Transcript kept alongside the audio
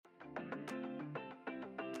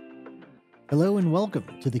Hello and welcome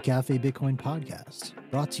to the Cafe Bitcoin podcast,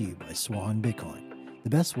 brought to you by Swan Bitcoin, the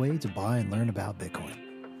best way to buy and learn about Bitcoin.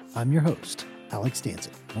 I'm your host, Alex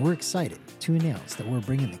Danzig, and we're excited to announce that we're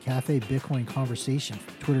bringing the Cafe Bitcoin conversation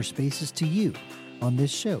from Twitter Spaces to you on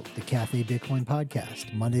this show, the Cafe Bitcoin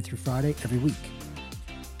podcast, Monday through Friday every week.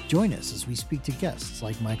 Join us as we speak to guests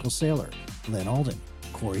like Michael Saylor, Lynn Alden,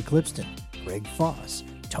 Corey Clipston, Greg Foss,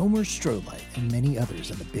 Tomer Strolight, and many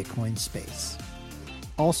others in the Bitcoin space.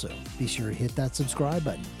 Also, be sure to hit that subscribe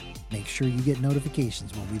button. Make sure you get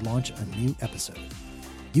notifications when we launch a new episode.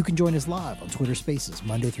 You can join us live on Twitter Spaces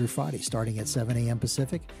Monday through Friday starting at 7 a.m.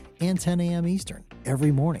 Pacific and 10 a.m. Eastern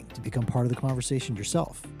every morning to become part of the conversation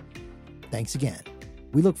yourself. Thanks again.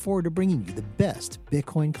 We look forward to bringing you the best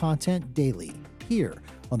Bitcoin content daily here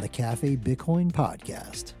on the Cafe Bitcoin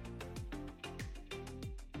podcast.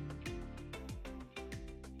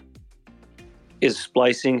 Is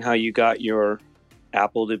splicing how you got your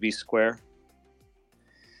apple to be square?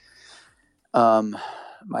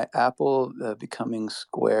 My apple becoming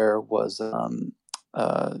square was I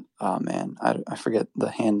forget the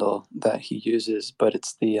handle that he uses, but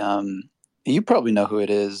it's the you probably know who it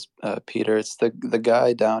is, Peter. It's the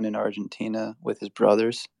guy down in Argentina with his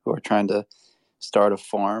brothers who are trying to start a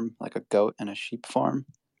farm, like a goat and a sheep farm.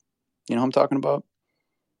 You know who I'm talking about?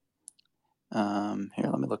 Here,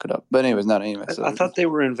 let me look it up. But anyways, not anyway. So I thought they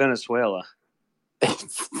were in Venezuela.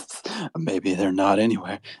 Maybe they're not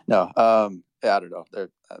anywhere. No, yeah, I don't know.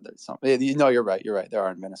 There's some. No, you're right. You're right. They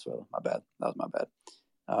are in Venezuela. My bad. That was my bad.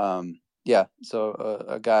 Yeah. So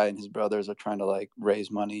a guy and his brothers are trying to like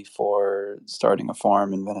raise money for starting a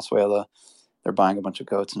farm in Venezuela. They're buying a bunch of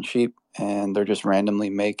goats and sheep, and they're just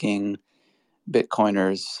randomly making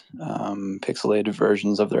Bitcoiners pixelated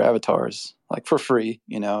versions of their avatars, like for free,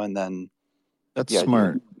 and then. That's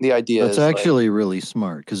smart. The idea That's is actually really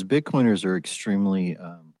smart because Bitcoiners are extremely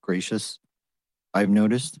gracious. I've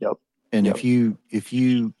noticed. Yep. And if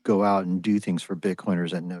you go out and do things for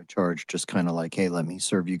Bitcoiners at no charge, just kind of like, hey, let me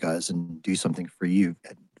serve you guys and do something for you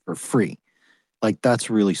for free. Like that's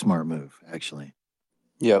a really smart move, actually.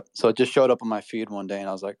 Yep. So it just showed up on my feed one day, and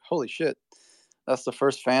I was like, holy shit, that's the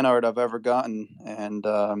first fan art I've ever gotten, and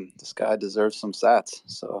this guy deserves some sats.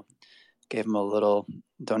 So gave him a little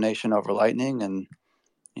donation over Lightning, and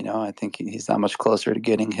I think he's that much closer to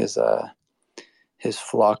getting his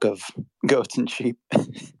flock of goats and sheep.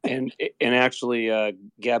 and actually,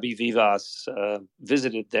 Gabby Vivas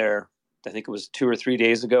visited there. I think it was 2 or 3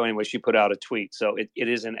 days ago. Anyway, she put out a tweet, so it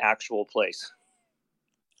is an actual place.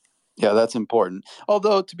 Yeah, that's important.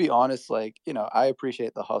 Although, to be honest, I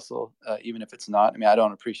appreciate the hustle, even if it's not. I mean, I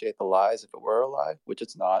don't appreciate the lies if it were a lie, which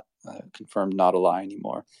it's not. Confirmed not a lie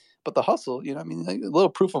anymore. But the hustle, a little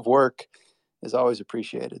proof of work is always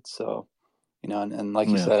appreciated. So, and like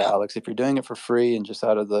you said, Alex, if you're doing it for free and just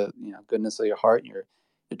out of the goodness of your heart, and you're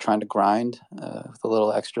trying to grind with a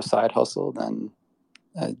little extra side hustle, then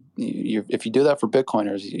if you do that for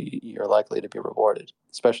Bitcoiners, you're likely to be rewarded,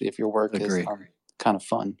 especially if your work is kind of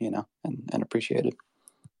fun, and appreciated.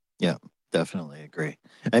 Yeah, definitely agree.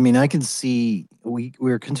 I mean, I can see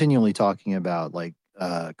we're continually talking about like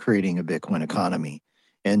creating a Bitcoin economy.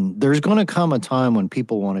 And there's going to come a time when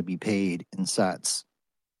people want to be paid in sats.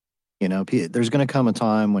 There's going to come a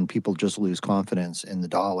time when people just lose confidence in the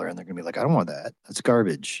dollar and they're going to be like, I don't want that. That's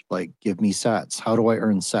garbage. Like, give me sats. How do I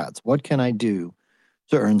earn sats? What can I do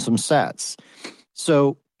to earn some sats?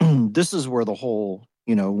 So this is where the whole,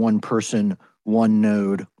 one person, one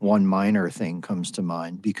node, one miner thing comes to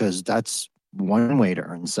mind, because that's one way to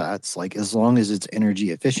earn sats. Like, as long as it's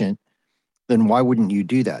energy efficient, then why wouldn't you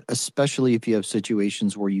do that? Especially if you have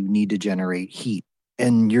situations where you need to generate heat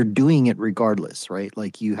and you're doing it regardless, right?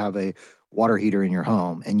 Like you have a water heater in your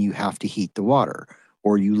home and you have to heat the water,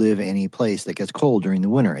 or you live in a place that gets cold during the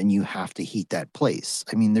winter and you have to heat that place.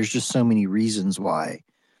 I mean, there's just so many reasons why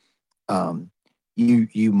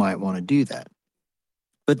you might want to do that.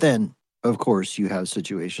 But then, of course, you have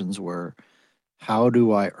situations where how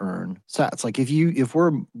do I earn sats? Like if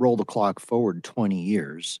we're roll the clock forward 20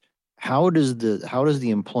 years, how does the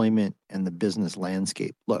employment and the business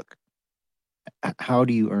landscape look? How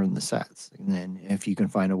do you earn the sats? And then if you can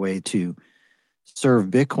find a way to serve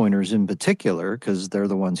Bitcoiners in particular, because they're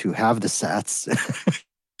the ones who have the sats,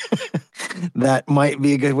 that might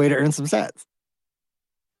be a good way to earn some sats.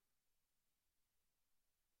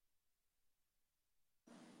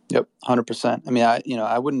 Yep, 100%. I mean,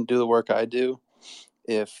 I wouldn't do the work I do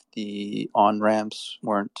if the on-ramps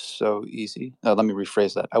weren't so easy. Let me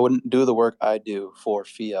rephrase that. I wouldn't do the work I do for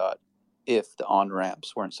fiat if the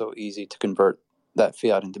on-ramps weren't so easy to convert that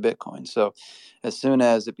fiat into Bitcoin. So as soon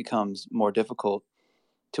as it becomes more difficult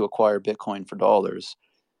to acquire Bitcoin for dollars,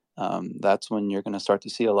 that's when you're going to start to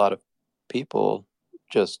see a lot of people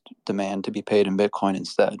just demand to be paid in Bitcoin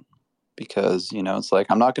instead, because it's like,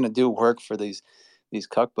 I'm not going to do work for these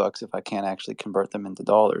cuck bucks if I can't actually convert them into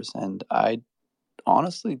dollars. And I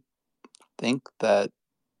honestly think that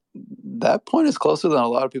point is closer than a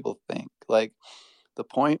lot of people think. Like the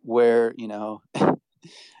point where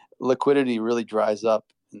liquidity really dries up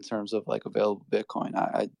in terms of like available Bitcoin.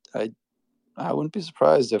 I wouldn't be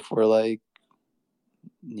surprised if we're like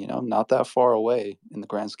not that far away in the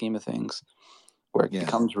grand scheme of things, where it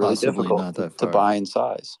becomes really difficult to buy in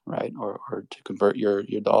size, right? Or to convert your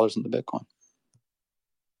dollars into Bitcoin.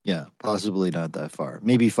 Yeah, possibly not that far.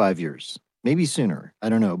 Maybe 5 years, maybe sooner. I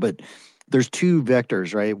don't know. But there's two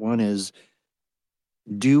vectors, right? One is,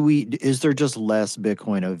 is there just less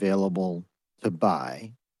Bitcoin available to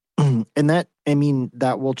buy? And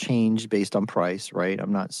that will change based on price, right?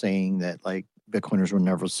 I'm not saying that like Bitcoiners will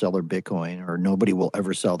never sell their Bitcoin, or nobody will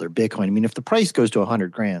ever sell their Bitcoin. I mean, if the price goes to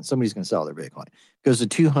 100 grand, somebody's going to sell their Bitcoin. Goes to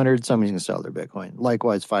 200, somebody's going to sell their Bitcoin.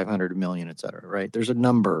 Likewise, 500, a million, et cetera, right? There's a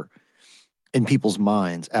number in people's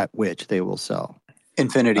minds at which they will sell.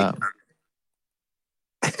 Infinity.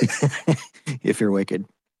 If you're wicked.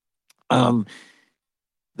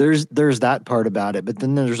 There's that part about it, but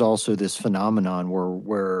then there's also this phenomenon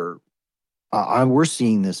where we're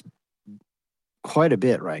seeing this quite a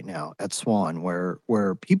bit right now at Swan,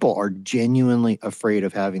 where people are genuinely afraid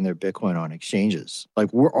of having their Bitcoin on exchanges.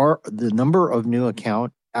 Like the number of new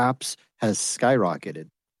account apps has skyrocketed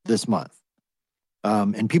this month,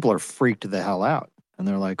 and people are freaked the hell out, and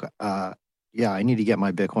they're like, "Yeah, I need to get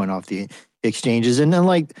my Bitcoin off the exchanges." And then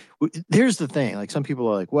like, here's the thing: like some people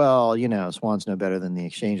are like, "Well, Swan's no better than the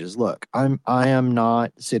exchanges." Look, I am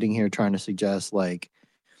not sitting here trying to suggest like,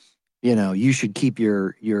 you should keep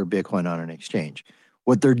your Bitcoin on an exchange.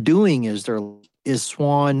 What they're doing is is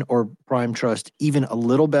Swan or Prime Trust even a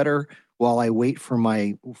little better while I wait for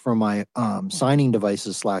my signing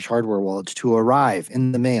devices / hardware wallets to arrive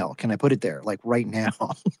in the mail. Can I put it there like right now?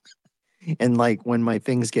 And like when my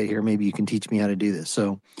things get here, maybe you can teach me how to do this.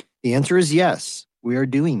 So the answer is yes, we are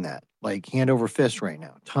doing that like hand over fist right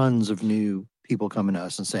now. Tons of new people coming to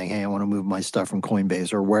us and saying, "Hey, I want to move my stuff from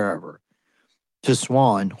Coinbase or wherever to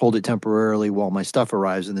Swan, hold it temporarily while my stuff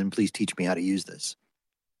arrives, and then please teach me how to use this."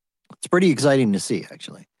 It's pretty exciting to see,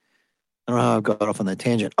 actually. I don't know how I got off on that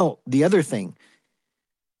tangent. Oh, the other thing.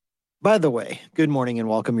 By the way, good morning and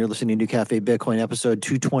welcome. You're listening to Cafe Bitcoin, episode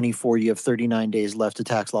 224. You have 39 days left to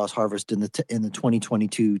tax loss harvest in the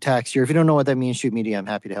 2022 tax year. If you don't know what that means, shoot me. I'm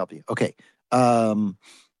happy to help you. Okay.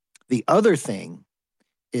 The other thing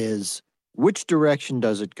is, which direction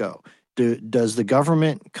does it go? Does the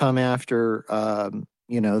government come after,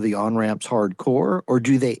 the on-ramps hardcore, or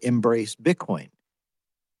do they embrace Bitcoin?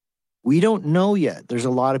 We don't know yet. There's a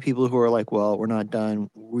lot of people who are like, well, we're not done.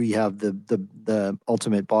 We have the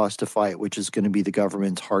ultimate boss to fight, which is going to be the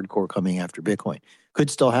government's hardcore coming after Bitcoin. Could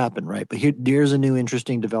still happen, right? But here's a new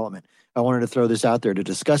interesting development. I wanted to throw this out there to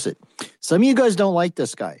discuss it. Some of you guys don't like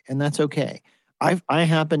this guy, and that's okay. I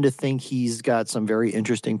happen to think he's got some very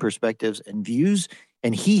interesting perspectives and views,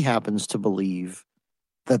 and he happens to believe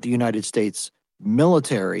that the United States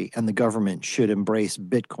military and the government should embrace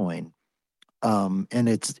Bitcoin. And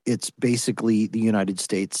it's basically the United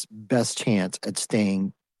States' best chance at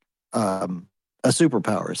staying a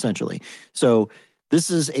superpower, essentially. So this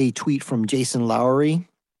is a tweet from Jason Lowery.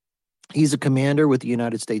 He's a commander with the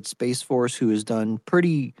United States Space Force who has done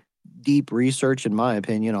pretty deep research, in my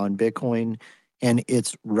opinion, on Bitcoin and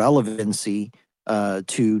its relevancy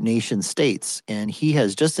to nation states. And he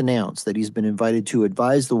has just announced that he's been invited to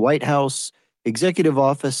advise the White House Executive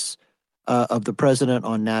Office of the President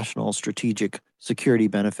on national strategic security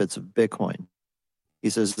benefits of Bitcoin. He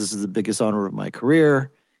says, "This is the biggest honor of my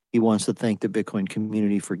career." He wants to thank the Bitcoin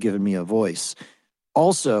community for giving me a voice.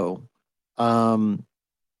 Also, I'm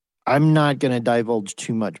not going to divulge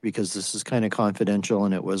too much because this is kind of confidential,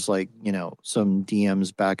 and it was like, some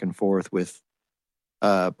DMs back and forth with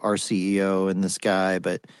our CEO and this guy,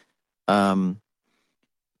 but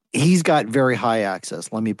he's got very high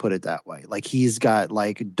access. Let me put it that way. Like he's got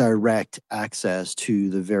like direct access to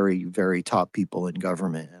the very, very top people in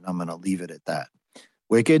government. And I'm going to leave it at that.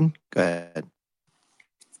 Wicked, go ahead.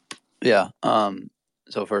 Yeah.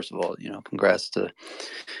 So first of all, congrats to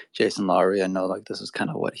Jason Lowery. I know like this is kind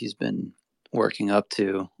of what he's been working up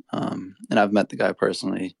to. And I've met the guy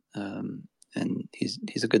personally. And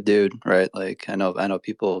he's a good dude, right? Like I know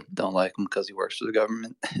people don't like him because he works for the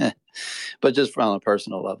government, but just from a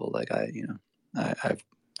personal level, like I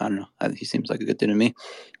don't know. He seems like a good dude to me.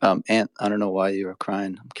 Ant, I don't know why you were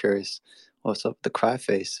crying. I'm curious. What's up with the cry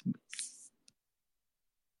face?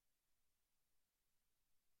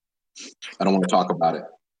 I don't want to talk about it.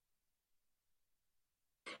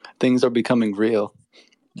 Things are becoming real,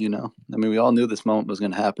 I mean, we all knew this moment was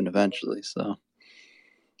going to happen eventually, so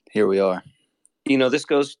here we are. This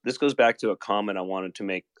goes back to a comment I wanted to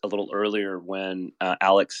make a little earlier when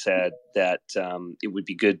Alex said that it would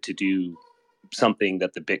be good to do something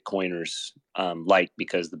that the Bitcoiners like,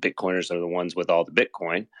 because the Bitcoiners are the ones with all the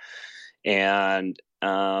Bitcoin. And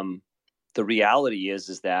the reality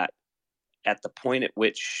is that at the point at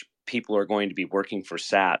which people are going to be working for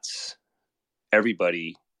sats,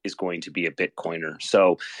 everybody is going to be a Bitcoiner.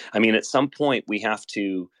 So, I mean, at some point we have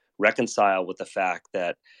to reconcile with the fact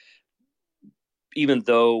that even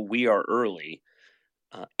though we are early,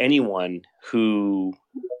 anyone who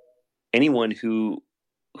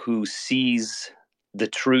sees the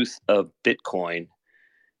truth of Bitcoin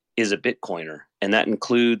is a Bitcoiner, and that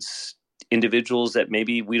includes individuals that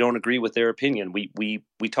maybe we don't agree with their opinion. We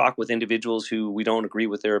talk with individuals who we don't agree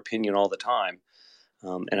with their opinion all the time,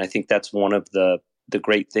 and I think that's one of the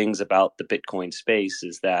great things about the Bitcoin space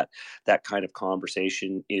is that kind of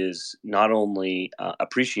conversation is not only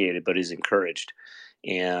appreciated but is encouraged.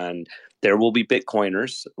 And there will be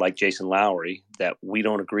Bitcoiners like Jason Lowery that we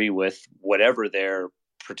don't agree with whatever their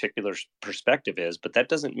particular perspective is, but that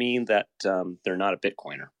doesn't mean that they're not a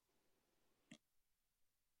Bitcoiner.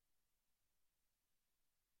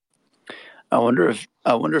 I wonder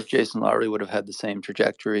if Jason Lowery would have had the same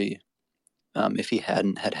trajectory if he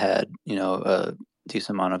hadn't had a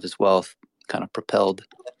decent amount of his wealth kind of propelled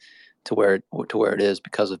to where it is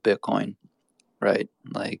because of Bitcoin, right?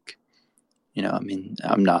 Like, I mean,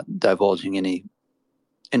 I'm not divulging any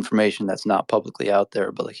information that's not publicly out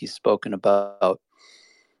there, but like he's spoken about,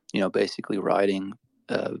 basically riding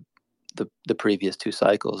the previous two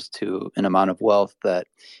cycles to an amount of wealth that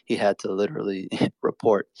he had to literally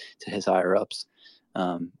report to his higher ups,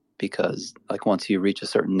 because like once you reach a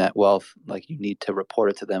certain net wealth, like you need to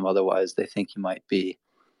report it to them, otherwise they think you might be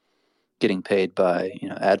getting paid by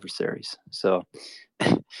adversaries. So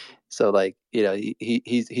so like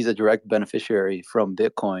he's a direct beneficiary from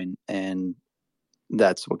Bitcoin, and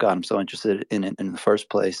that's what got him so interested in it in the first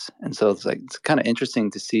place. And so it's kind of interesting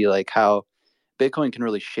to see like how Bitcoin can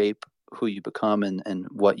really shape who you become and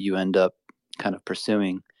what you end up kind of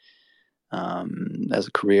pursuing as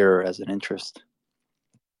a career or as an interest.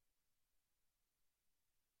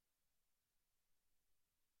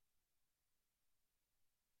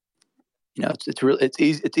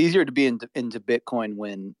 It's easier to be into Bitcoin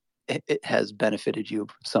when it has benefited you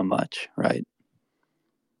so much, right?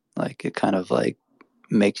 Like it kind of like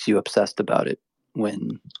makes you obsessed about it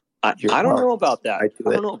when I don't know about that. I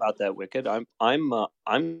don't know about that, Wicked. I'm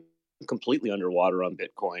completely underwater on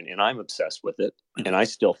Bitcoin, and I'm obsessed with it. And I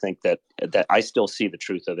still think that I still see the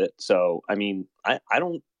truth of it. So, I mean, I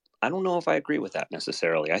don't know if I agree with that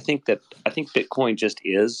necessarily. I think Bitcoin just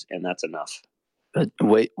is, and that's enough. But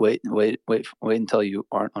wait until you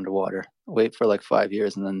aren't underwater. Wait for like 5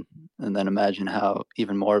 years, and then imagine how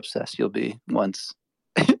even more obsessed you'll be once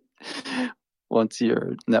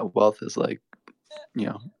your net wealth is like,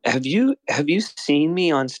 Have you seen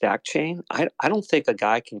me on StackChain? I don't think a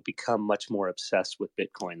guy can become much more obsessed with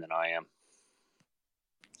Bitcoin than I am.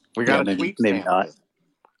 We got a tweet maybe stamp. Not.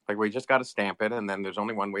 Like we just got to stamp it, and then there's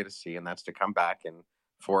only one way to see, and that's to come back in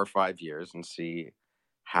 4 or 5 years and see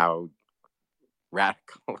how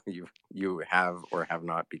radical you have or have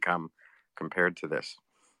not become compared to this.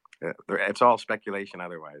 It's all speculation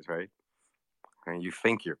otherwise, right? I mean, you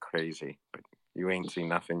think you're crazy, but you ain't seen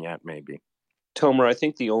nothing yet, maybe. Tomer, I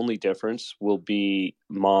think the only difference will be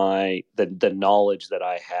the knowledge that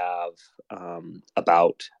I have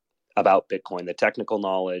about Bitcoin, the technical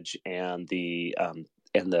knowledge and the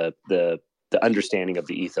understanding of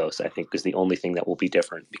the ethos. I think is the only thing that will be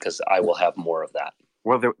different because I will have more of that.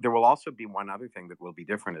 Well, there will also be one other thing that will be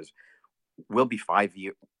different is we'll be 5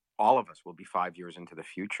 years. All of us will be 5 years into the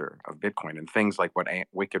future of Bitcoin, and things like what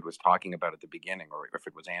Wicked was talking about at the beginning, or if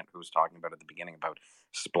it was Ant who was talking about at the beginning about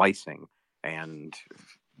splicing, and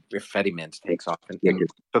if Fedimint takes off, and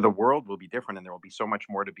so the world will be different, and there will be so much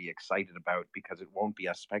more to be excited about because it won't be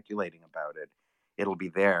us speculating about it; it'll be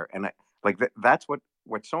there, and that's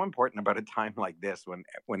what's so important about a time like this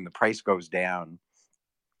when the price goes down,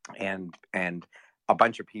 and a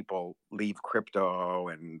bunch of people leave crypto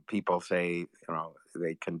and people say,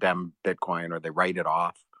 they condemn Bitcoin or they write it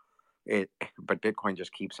off. But Bitcoin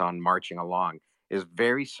just keeps on marching along. Is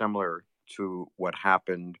very similar to what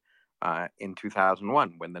happened in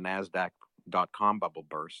 2001 when the NASDAQ.com bubble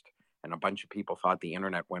burst and a bunch of people thought the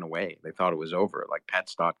internet went away. They thought it was over, like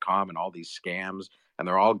pets.com and all these scams, and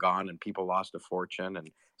they're all gone and people lost a fortune. And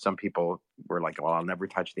some people were like, well, I'll never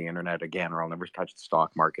touch the internet again, or I'll never touch the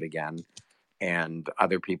stock market again. And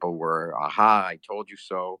other people were, aha, I told you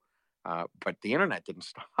so. But the internet didn't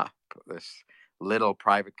stop. This little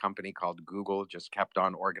private company called Google just kept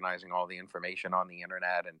on organizing all the information on the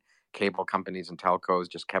internet, and cable companies and telcos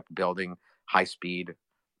just kept building high-speed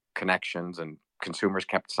connections, and consumers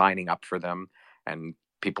kept signing up for them, and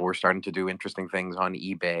people were starting to do interesting things on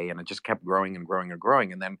eBay, and it just kept growing and growing and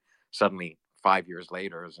growing. And then suddenly 5 years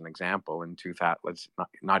later, as an example, in 2000, let's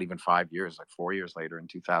not even 5 years, like 4 years later, in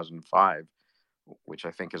 2005, which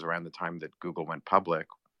I think is around the time that Google went public,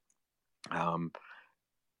 um,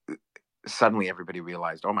 suddenly everybody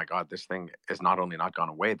realized, oh my God, this thing is not only not gone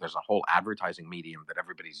away, there's a whole advertising medium that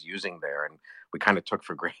everybody's using there. And we kind of took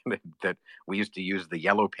for granted that we used to use the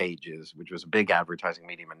Yellow Pages, which was a big advertising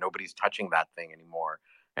medium, and nobody's touching that thing anymore.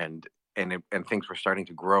 And things were starting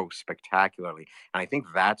to grow spectacularly. And I think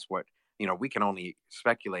that's what, we can only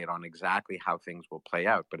speculate on exactly how things will play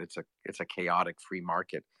out, but it's a chaotic free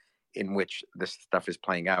market in which this stuff is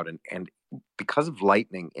playing out. And because of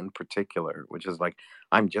Lightning in particular, which is like,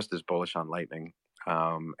 I'm just as bullish on Lightning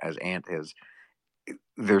as Ant is,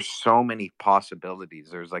 there's so many possibilities.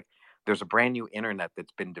 There's a brand new internet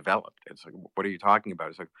that's been developed. It's like, what are you talking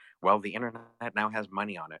about? It's like, well, the internet now has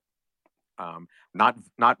money on it.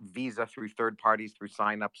 Not Visa through third parties, through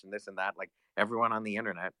signups and this and that. Like, everyone on the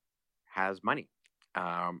internet has money.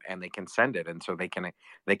 And they can send it, and so they can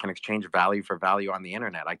exchange value for value on the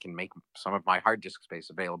internet. I can make some of my hard disk space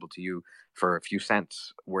available to you for a few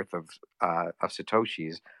cents worth of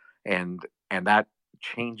satoshis, and that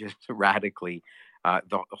changes radically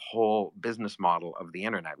the whole business model of the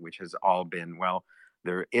internet, which has all been, well,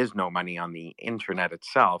 there is no money on the internet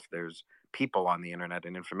itself. There's people on the internet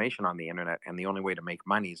and information on the internet, and the only way to make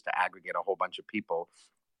money is to aggregate a whole bunch of people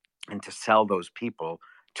and to sell those people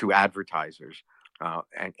to advertisers.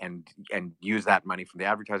 And use that money from the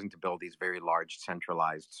advertising to build these very large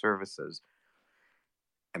centralized services.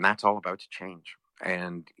 And that's all about to change.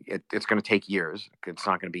 And it's going to take years. It's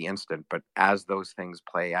not going to be instant. But as those things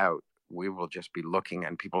play out, we will just be looking,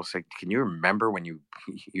 and people say, can you remember when you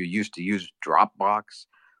used to use Dropbox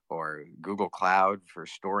or Google Cloud for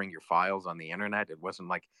storing your files on the internet? It wasn't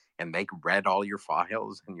like, and they read all your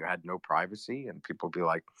files and you had no privacy. And people be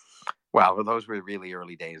like, well, those were really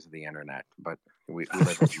early days of the internet, but we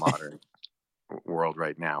live in a modern world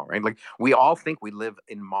right now, right? Like, we all think we live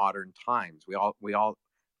in modern times. We all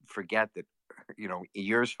forget that,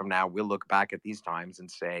 years from now, we'll look back at these times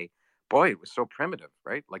and say, boy, it was so primitive,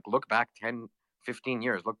 right? Like, look back 10, 15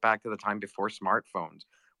 years, look back to the time before smartphones.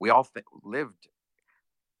 We all lived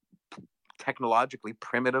technologically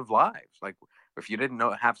primitive lives. Like, if you didn't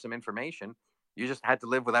have some information, you just had to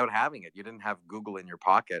live without having it. You didn't have Google in your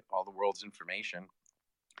pocket, all the world's information,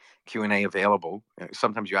 Q&A available.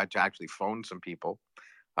 Sometimes you had to actually phone some people.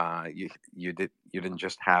 You didn't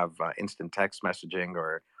just have instant text messaging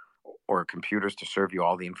or computers to serve you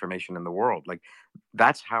all the information in the world. Like,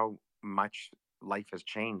 that's how much life has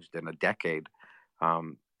changed in a decade.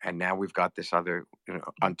 And now we've got this other,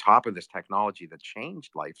 on top of this technology that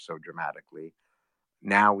changed life so dramatically.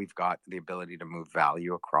 Now we've got the ability to move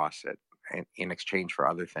value across it in exchange for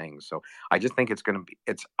other things. So I just think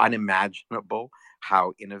it's unimaginable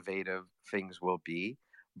how innovative things will be.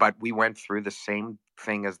 But we went through the same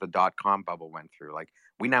thing as the dot-com bubble went through. Like,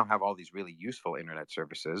 we now have all these really useful internet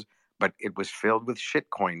services, but it was filled with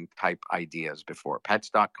shitcoin type ideas before.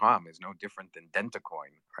 Pets.com is no different than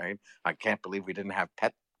Dentacoin, right? I can't believe we didn't have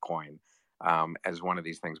Petcoin as one of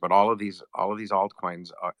these things. But all of these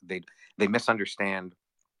altcoins, they misunderstand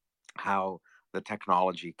how the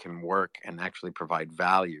technology can work and actually provide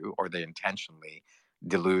value, or they intentionally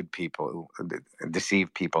delude people,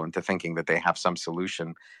 deceive people into thinking that they have some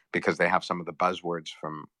solution because they have some of the buzzwords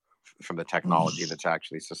from the technology that's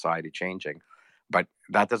actually society changing. But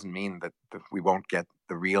that doesn't mean that we won't get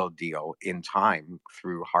the real deal in time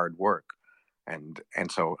through hard work. And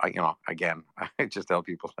so, again, I just tell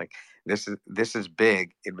people, like, this is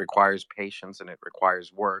big. It requires patience, and it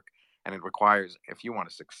requires work, and it requires, if you want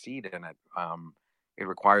to succeed in it, it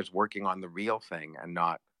requires working on the real thing and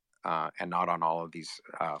not on all of these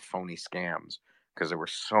phony scams, because there were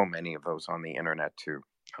so many of those on the internet too.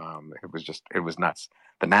 It was nuts.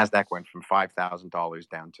 The NASDAQ went from $5,000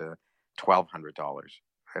 down to $1,200.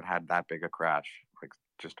 It had that big a crash, like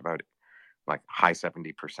just about like high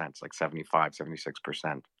 70%, like 75,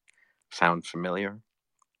 76%. Sound familiar?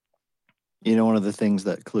 One of the things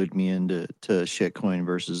that clued me into shitcoin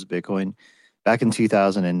versus Bitcoin back in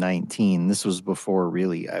 2019, this was before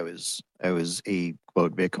really I was a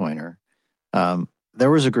quote Bitcoiner. there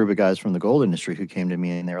was a group of guys from the gold industry who came to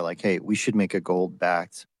me and they were like, hey, we should make a gold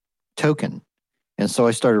backed token. And so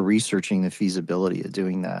I started researching the feasibility of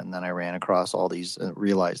doing that. And then I ran across all these and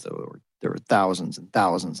realized that there were thousands and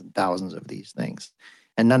thousands and thousands of these things.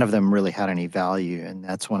 And none of them really had any value. And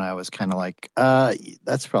that's when I was kind of like,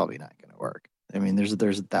 that's probably not going to work. I mean, there's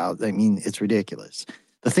a thousand. I mean, it's ridiculous.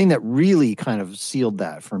 The thing that really kind of sealed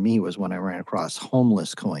that for me was when I ran across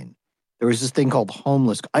homeless coin. There was this thing called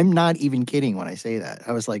homeless. I'm not even kidding when I say that.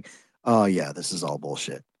 I was like, oh yeah, this is all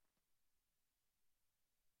bullshit.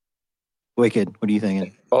 Wicked, what are you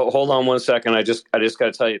thinking? Oh, hold on one second. I just got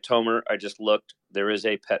to tell you, Tomer, I just looked. There is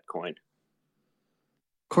a pet coin.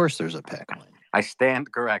 Of course there's a pet coin. I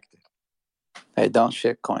stand corrected. Hey, don't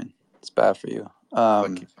shit coin. It's bad for you.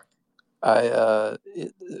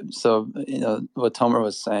 So what Tomer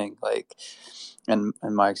was saying, like, and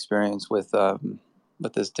my experience with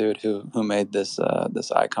this dude who made this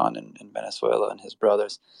icon in Venezuela and his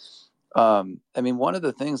brothers. I mean, one of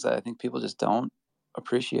the things that I think people just don't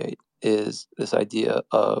appreciate is this idea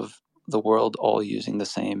of the world all using the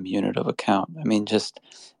same unit of account. I mean, just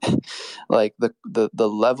like the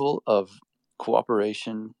level of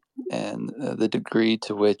cooperation and the degree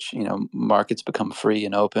to which markets become free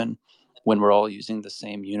and open when we're all using the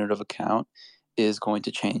same unit of account is going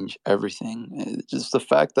to change everything. Just the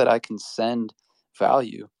fact that I can send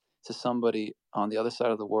value to somebody on the other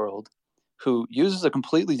side of the world who uses a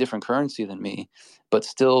completely different currency than me, but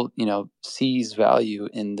still, sees value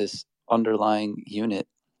in this underlying unit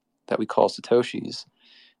that we call Satoshis,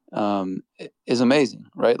 is amazing,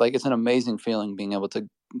 right? Like, it's an amazing feeling being able to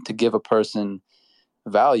give a person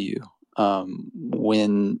value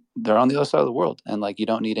when they're on the other side of the world, and like, you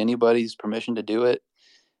don't need anybody's permission to do it,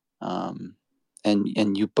 and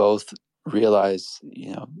you both realize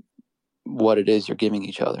what it is you're giving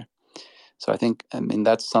each other. So I mean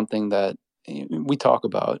that's something that we talk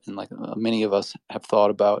about, and like many of us have thought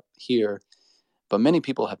about here, but many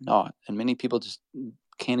people have not, and many people just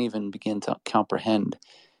can't even begin to comprehend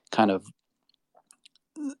kind of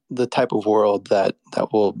the type of world that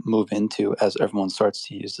we'll move into as everyone starts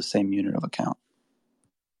to use the same unit of account.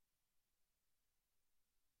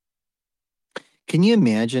 Can you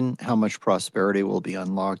imagine how much prosperity will be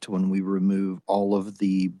unlocked when we remove all of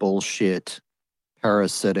the bullshit,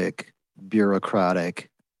 parasitic, bureaucratic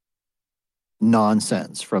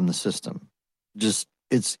nonsense from the system? Just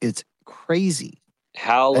it's crazy.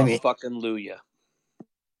 Hallelujah.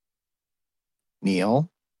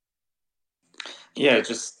 Neil? Yeah,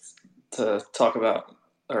 just to talk about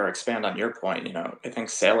or expand on your point, I think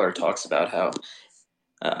Saylor talks about how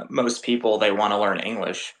most people, they want to learn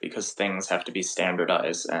English because things have to be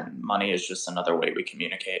standardized, and money is just another way we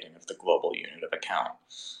communicate, and if the global unit of account.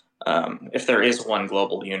 If there is one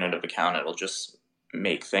global unit of account, it'll just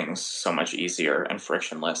make things so much easier and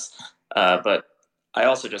frictionless. But I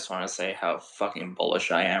also just want to say how fucking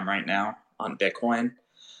bullish I am right now on Bitcoin.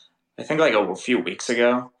 I think like a few weeks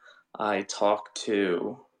ago, I talked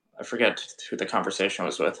to, I forget who the conversation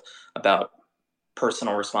was with, about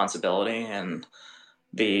personal responsibility, and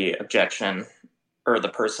the objection or the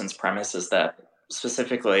person's premise is that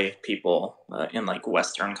specifically people in like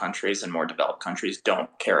Western countries and more developed countries don't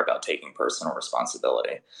care about taking personal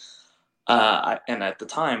responsibility. And at the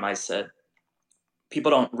time I said,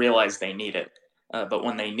 people don't realize they need it, but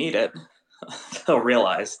when they need it, they'll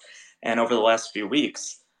realize. And over the last few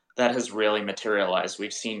weeks, that has really materialized.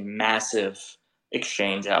 We've seen massive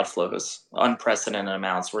exchange outflows, unprecedented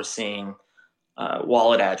amounts. We're seeing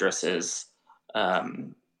wallet addresses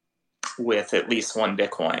with at least one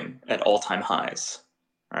Bitcoin at all-time highs,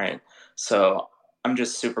 right? So I'm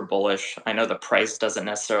just super bullish. I know the price doesn't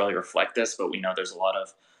necessarily reflect this, but we know there's a lot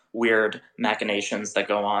of weird machinations that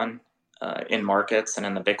go on in markets and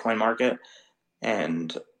in the Bitcoin market.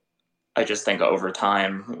 And I just think over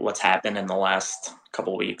time, what's happened in the last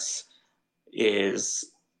couple of weeks is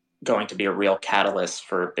going to be a real catalyst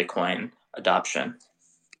for Bitcoin adoption.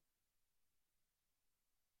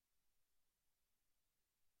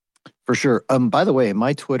 For sure. By the way,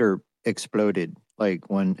 my Twitter exploded like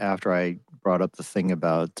after I brought up the thing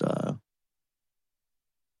about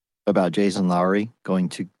Jason Lowery going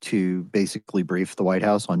to basically brief the White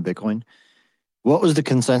House on Bitcoin. What was the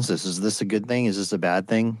consensus? Is this a good thing? Is this a bad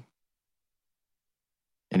thing?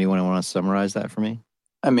 Anyone want to summarize that for me?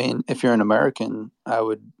 I mean, if you're an American, I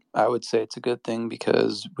would say it's a good thing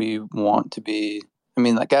because we want to be. I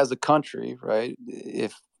mean, like as a country, right?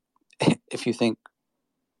 If you think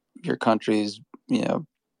your country's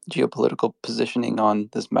geopolitical positioning on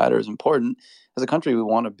this matter is important, as a country we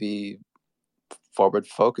want to be forward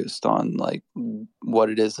focused on like what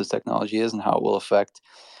it is this technology is and how it will affect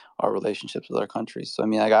our relationships with our countries. So I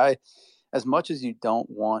mean, as much as you don't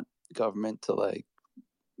want government to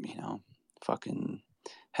fucking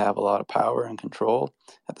have a lot of power and control,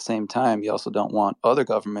 at the same time, you also don't want other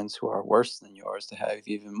governments who are worse than yours to have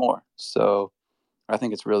even more. So I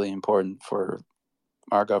think it's really important for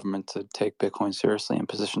our government to take Bitcoin seriously and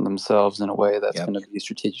position themselves in a way that's going to be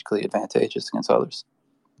strategically advantageous against others.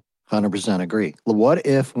 100% agree. What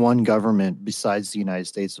if one government besides the United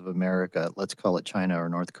States of America, let's call it China or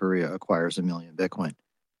North Korea, acquires 1 million Bitcoin?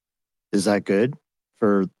 Is that good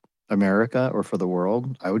for America or for the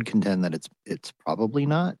world? I would contend that it's probably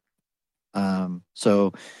not.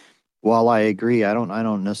 So while I agree, I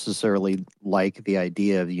don't necessarily like the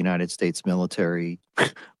idea of the United States military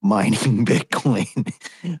mining Bitcoin.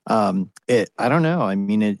 I don't know. I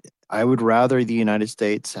mean, I would rather the United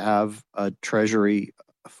States have a treasury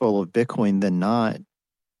full of Bitcoin than not.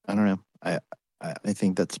 I don't know. I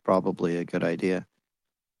think that's probably a good idea.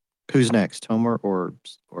 Who's next, Homer or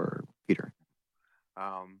Peter?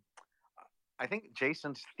 I think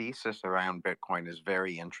Jason's thesis around Bitcoin is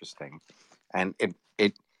very interesting, and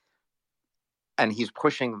and he's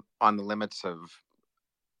pushing on the limits of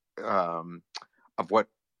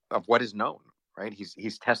what is known. Right?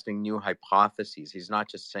 He's testing new hypotheses. He's not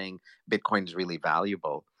just saying Bitcoin is really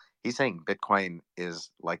valuable. He's saying Bitcoin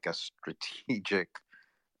is like a strategic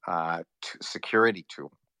security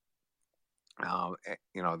tool.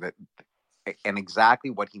 That, and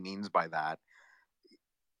exactly what he means by that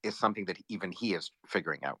is something that even he is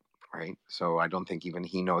figuring out. Right. So I don't think even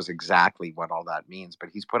he knows exactly what all that means, but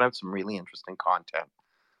he's put out some really interesting content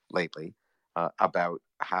lately about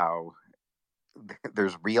how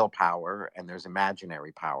there's real power and there's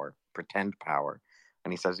imaginary power, pretend power.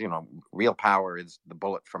 And he says, real power is the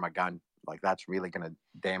bullet from a gun. Like, that's really going to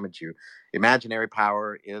damage you. Imaginary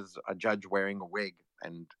power is a judge wearing a wig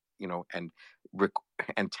and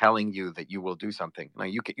telling you that you will do something. Now,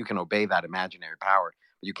 you can obey that imaginary power,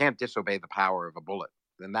 but you can't disobey the power of a bullet.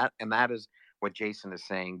 And that is what Jason is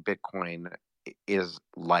saying Bitcoin is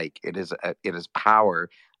like. It is power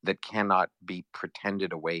that cannot be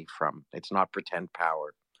pretended away from. It's not pretend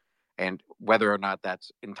power. And whether or not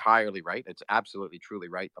that's entirely right, it's absolutely truly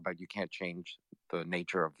right about you can't change the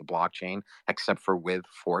nature of the blockchain except for with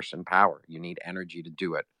force and power. You need energy to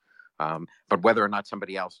do it. But whether or not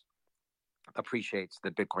somebody else appreciates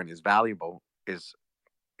that Bitcoin is valuable is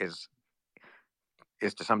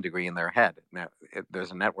to some degree in their head. Now, there's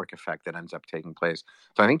a network effect that ends up taking place.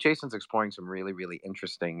 So I think Jason's exploring some really, really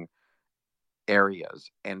interesting areas.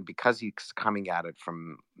 And because he's coming at it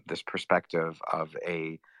from this perspective of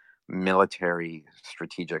a military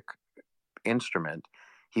strategic instrument,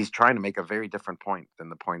 he's trying to make a very different point than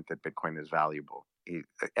the point that Bitcoin is valuable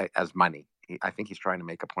as money. I think he's trying to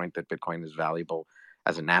make a point that Bitcoin is valuable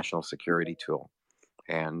as a national security tool.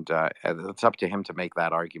 And it's up to him to make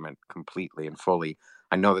that argument completely and fully.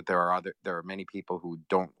 I know that there are many people who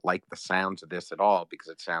don't like the sounds of this at all because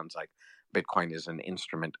it sounds like Bitcoin is an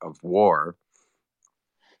instrument of war.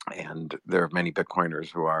 And there are many Bitcoiners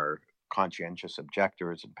who are conscientious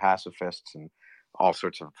objectors and pacifists and all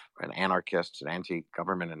sorts of and anarchists and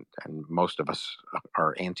anti-government, and most of us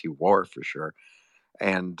are anti-war for sure.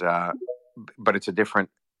 And but it's a different.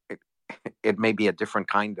 It may be a different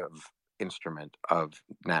kind of instrument of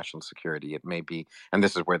national security. It may be, and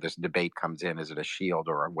this is where this debate comes in: is it a shield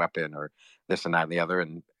or a weapon or this and that and the other?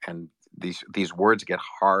 And these words get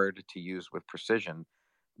hard to use with precision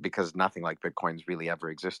because nothing like Bitcoin's really ever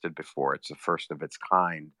existed before. It's the first of its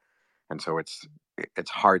kind, and so it's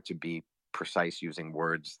hard to be precise using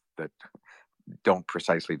words that don't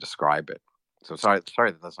precisely describe it. So sorry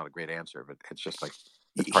that that's not a great answer, but it's just like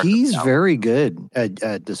he's very good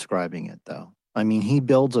at describing it, though. I mean, he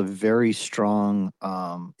builds a very strong.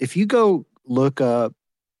 If you go look up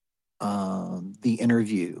the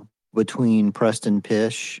interview between Preston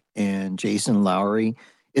Pysh and Jason Lowry,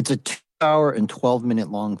 it's a 2-hour and 12-minute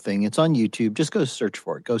long thing. It's on YouTube. Just go search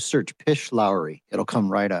for it. Go search Pysh Lowry. It'll come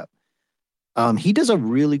right up. He does a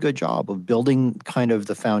really good job of building kind of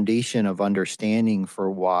the foundation of understanding for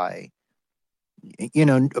why.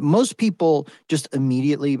 Most people just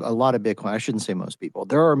immediately, a lot of Bitcoin, I shouldn't say most people,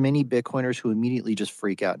 there are many Bitcoiners who immediately just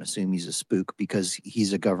freak out and assume he's a spook because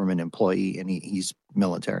he's a government employee and he's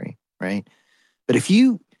military, right? But if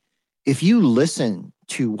you listen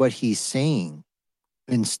to what he's saying,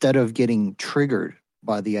 instead of getting triggered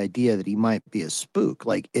by the idea that he might be a spook,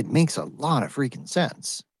 like, it makes a lot of freaking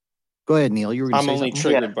sense. Go ahead, Neil. You were going to say something? I'm only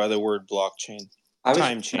triggered by the word blockchain.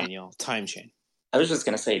 TIMECHAin, y'all. TIMECHAin. I was just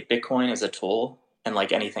going to say Bitcoin is a tool, and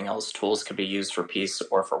like anything else, tools could be used for peace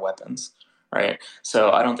or for weapons. right?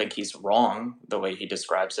 So I don't think he's wrong the way he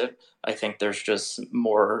describes it. I think there's just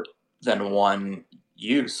more than one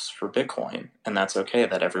use for Bitcoin, and that's okay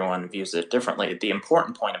that everyone views it differently. The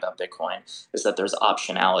important point about Bitcoin is that there's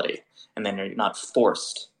optionality, and then you're not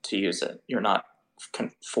forced to use it. You're not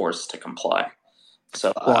forced to comply.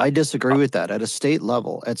 So, well, I disagree with that. At a state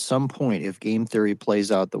level, at some point, if game theory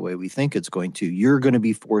plays out the way we think it's going to, you're going to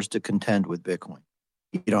be forced to contend with Bitcoin.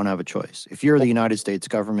 You don't have a choice. If you're the United States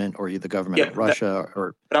government or you're the government of Russia,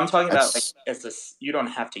 but I'm talking about like as this, you don't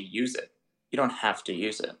have to use it. You don't have to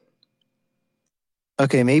use it.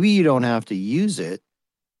 Okay, maybe you don't have to use it.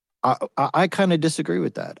 I kind of disagree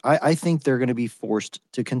with that. I think they're going to be forced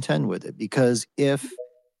to contend with it because if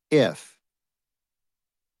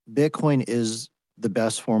Bitcoin is the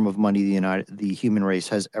best form of money the human race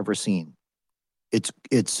has ever seen, it's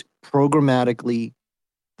programmatically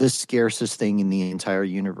the scarcest thing in the entire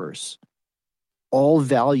universe. All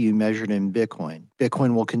value measured in Bitcoin.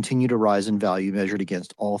 Bitcoin will continue to rise in value measured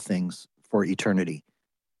against all things for eternity.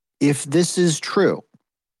 If this is true,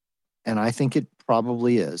 and I think it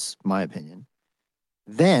probably is, my opinion,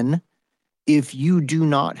 then if you do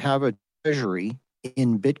not have a treasury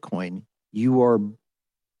in Bitcoin, you are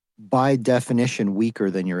by definition weaker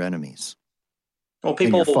than your enemies. Well,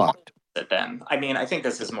 people will fucked. It then. I mean, I think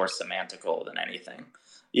this is more semantical than anything.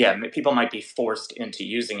 Yeah, people might be forced into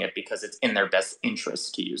using it because it's in their best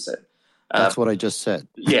interest to use it. That's what I just said.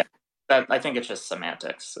 Yeah, I think it's just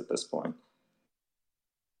semantics at this point.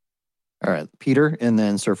 All right, Peter, and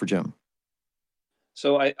then Surfer Jim.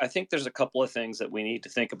 So I think there's a couple of things that we need to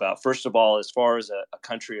think about. First of all, as far as a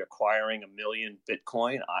country acquiring 1 million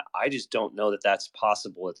Bitcoin, I just don't know that that's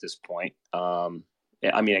possible at this point.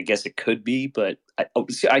 I mean, I guess it could be, but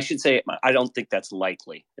I should say I don't think that's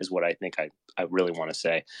likely is what I think I really want to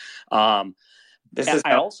say. I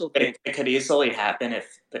also think it could easily happen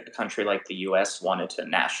if a country like the U.S. wanted to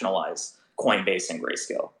nationalize Coinbase and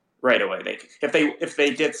Grayscale. Right away, if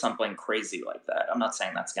they did something crazy like that, I'm not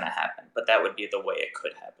saying that's going to happen, but that would be the way it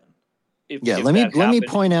could happen. Let me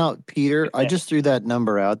point out, Peter. I just threw that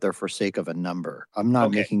number out there for sake of a number. I'm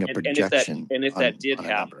not making a projection. And if that did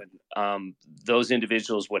happen, those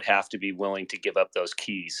individuals would have to be willing to give up those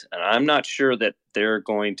keys, and I'm not sure that they're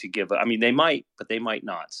going to give up. I mean, they might, but they might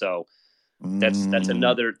not. So that's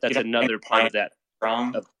another part of that.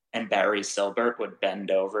 And Barry Silbert would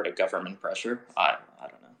bend over to government pressure. I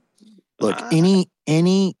don't know. Look,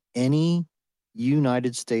 any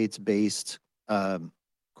United States-based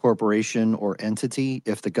corporation or entity,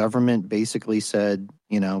 if the government basically said,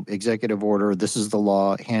 executive order, this is the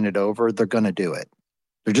law, hand it over, they're going to do it.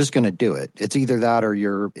 They're just going to do it. It's either that or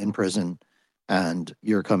you're in prison and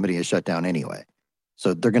your company is shut down anyway.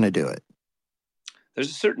 So they're going to do it.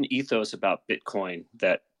 There's a certain ethos about Bitcoin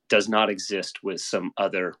that does not exist with some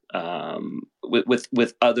other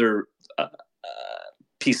with other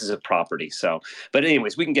pieces of property. So, but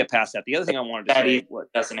anyways, we can get past that. The other thing I wanted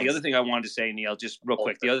to say, Neil, just real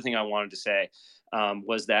quick. The other thing I wanted to say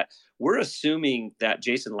was that we're assuming that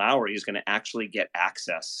Jason Lowery is going to actually get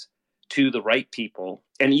access to the right people,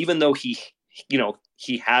 and even though he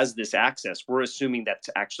has this access, we're assuming that's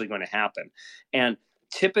actually going to happen. And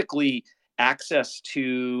typically, access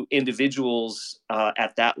to individuals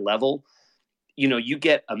at that level, you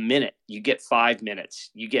get a minute, you get 5 minutes,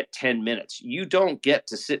 you get 10 minutes. You don't get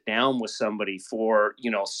to sit down with somebody for,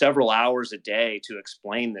 several hours a day to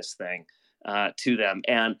explain this thing to them.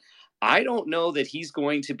 And I don't know that he's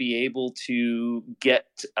going to be able to get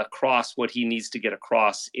across what he needs to get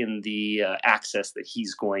across in the access that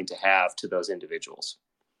he's going to have to those individuals.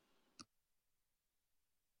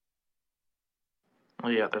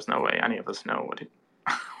 Well, yeah, there's no way any of us know what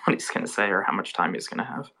he's going to say or how much time he's going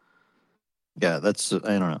to have. Yeah, I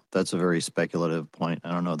don't know. That's a very speculative point.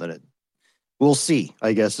 I don't know that we'll see,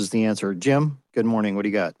 I guess, is the answer. Jim, good morning. What do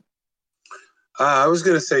you got? I was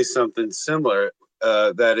going to say something similar.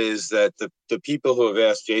 That is that the people who have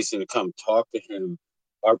asked Jason to come talk to him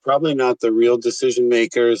are probably not the real decision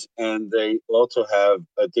makers, and they also have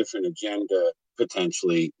a different agenda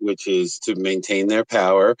potentially, which is to maintain their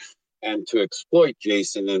power and to exploit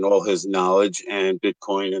Jason and all his knowledge and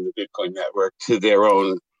Bitcoin and the Bitcoin network to their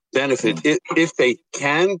own benefit, if they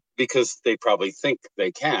can, because they probably think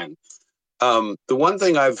they can. The one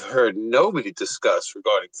thing I've heard nobody discuss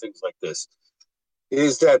regarding things like this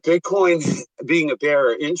is that Bitcoin being a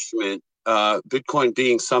bearer instrument, Bitcoin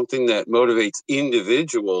being something that motivates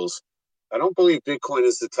individuals, I don't believe Bitcoin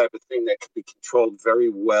is the type of thing that can be controlled very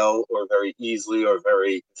well or very easily or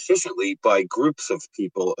very efficiently by groups of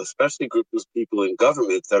people, especially groups of people in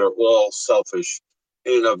government that are all selfish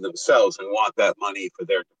in and of themselves and want that money for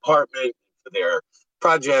their department, for their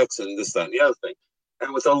projects and this, that, and the other thing.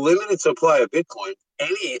 And with a limited supply of Bitcoin,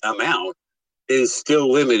 any amount is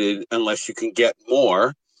still limited unless you can get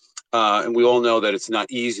more. And we all know that it's not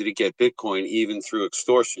easy to get Bitcoin, even through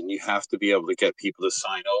extortion. You have to be able to get people to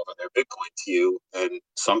sign over their Bitcoin to you, and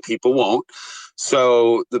some people won't.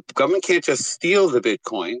 So the government can't just steal the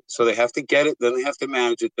Bitcoin. So they have to get it, then they have to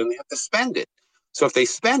manage it, then they have to spend it. So if they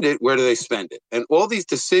spend it, where do they spend it? And all these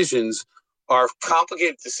decisions are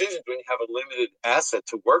complicated decisions when you have a limited asset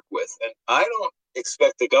to work with. And I don't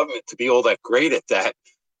expect the government to be all that great at that,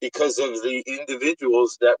 because of the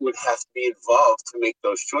individuals that would have to be involved to make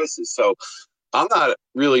those choices. So I'm not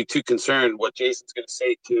really too concerned what Jason's going to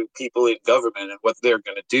say to people in government and what they're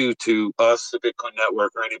going to do to us, the Bitcoin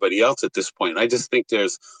network, or anybody else at this point. I just think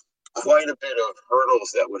there's quite a bit of hurdles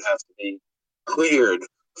that would have to be cleared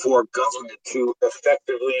for government to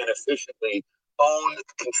effectively and efficiently own,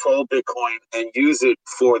 control Bitcoin and use it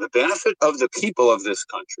for the benefit of the people of this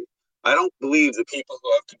country. I don't believe the people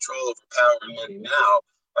who have control over power and money now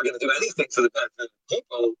are going to do anything for the benefit of the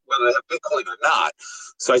people, whether they have Bitcoin or not.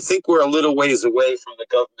 So I think we're a little ways away from the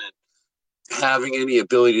government having any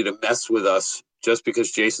ability to mess with us just because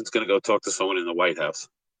Jason's going to go talk to someone in the White House.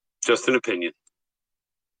 Just an opinion.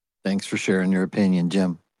 Thanks for sharing your opinion,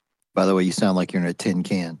 Jim. By the way, you sound like you're in a tin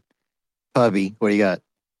can. Pubby, what do you got?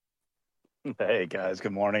 Hey guys,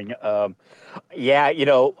 good morning. When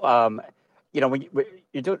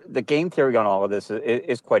you do the game theory on all of this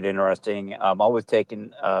is quite interesting. I'm always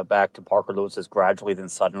taken back to Parker Lewis's gradually then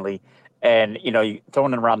suddenly, and you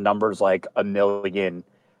throwing around numbers like 1 million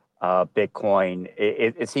Bitcoin.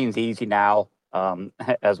 It seems easy now,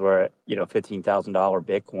 as we're at $15,000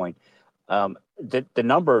 Bitcoin. The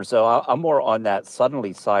numbers, so I'm more on that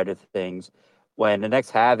suddenly side of things. When the next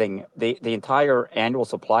halving, the entire annual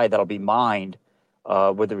supply that'll be mined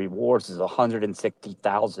with the rewards is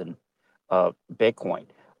 160,000 Bitcoin.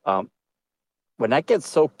 When that gets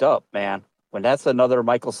soaked up, man, when that's another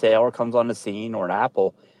Michael Saylor comes on the scene or an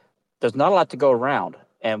Apple, there's not a lot to go around.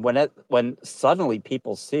 And when suddenly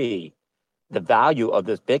people see the value of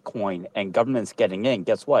this Bitcoin and governments getting in,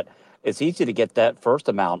 guess what? It's easy to get that first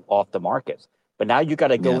amount off the markets. But now you got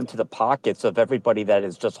to go into the pockets of everybody that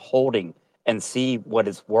is just holding and see what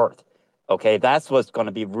it's worth. Okay, that's what's going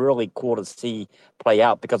to be really cool to see play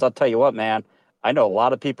out. Because I'll tell you what, man, I know a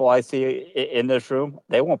lot of people I see in this room,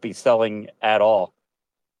 they won't be selling at all.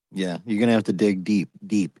 Yeah, you're going to have to dig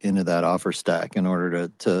deep into that offer stack in order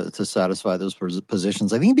to satisfy those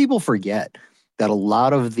positions. I think people forget that a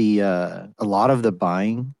lot of the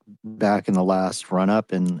buying back in the last run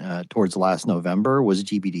up and towards last November was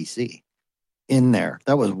GBDC in there.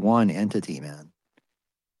 That was one entity, man.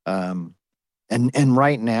 And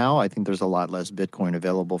right now, I think there's a lot less Bitcoin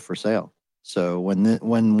available for sale. So when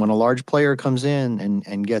a large player comes in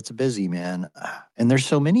and gets busy, man, and there's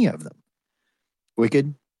so many of them.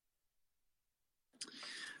 Wicked.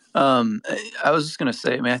 I was just going to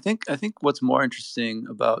say, I mean, I think what's more interesting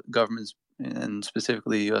about governments and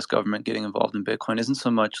specifically the U.S. government getting involved in Bitcoin isn't so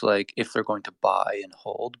much like if they're going to buy and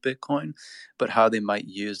hold Bitcoin, but how they might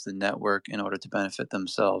use the network in order to benefit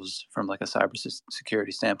themselves from like a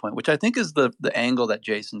cybersecurity standpoint, which I think is the angle that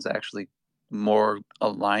Jason's actually more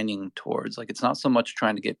aligning towards. Like, it's not so much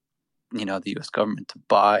trying to get the U.S. government to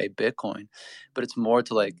buy Bitcoin, but it's more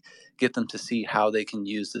to like get them to see how they can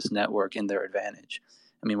use this network in their advantage.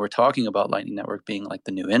 I mean, we're talking about Lightning Network being like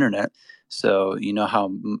the new internet. So how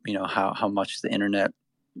much the internet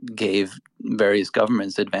gave various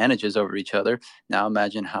governments advantages over each other. Now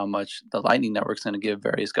imagine how much the Lightning Network is going to give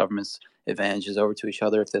various governments advantages over to each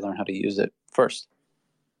other if they learn how to use it first.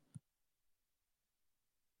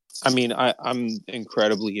 I mean, I'm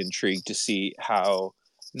incredibly intrigued to see how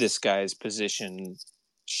this guy's position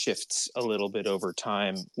shifts a little bit over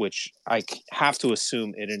time, which I have to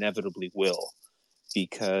assume it inevitably will,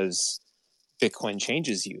 because Bitcoin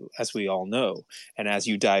changes you, as we all know. And as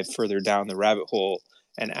you dive further down the rabbit hole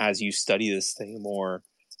and as you study this thing more,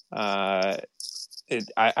 I'm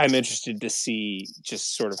interested to see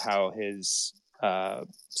just sort of how his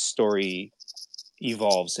story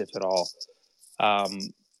evolves, if at all.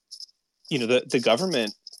 The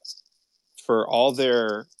government, for all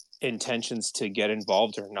their intentions to get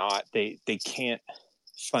involved or not, they can't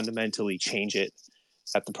fundamentally change it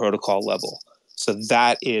at the protocol level. So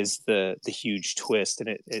that is the huge twist.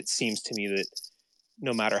 And it seems to me that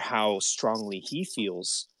no matter how strongly he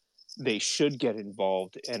feels they should get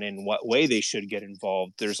involved and in what way they should get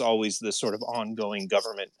involved, there's always this sort of ongoing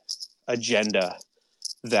government agenda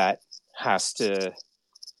that has to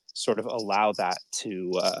sort of allow that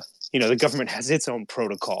to, the government has its own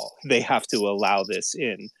protocol. They have to allow this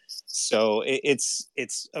in. So it's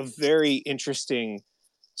a very interesting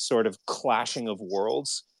sort of clashing of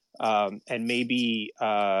worlds, and maybe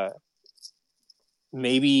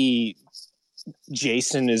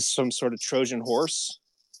Jason is some sort of Trojan horse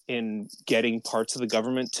in getting parts of the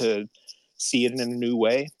government to see it in a new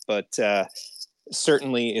way. But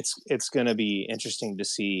certainly, it's going to be interesting to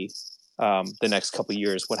see the next couple of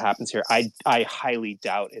years what happens here. I highly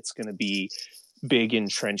doubt it's going to be big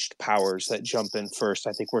entrenched powers that jump in first.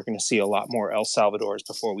 I think we're going to see a lot more El Salvadors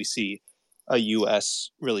before we see a U.S.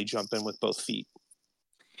 really jump in with both feet.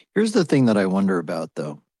 Here's the thing that I wonder about,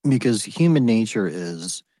 though, because human nature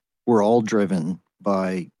is we're all driven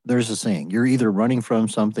by, there's a saying, you're either running from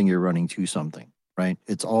something, you're running to something, right?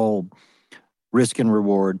 It's all risk and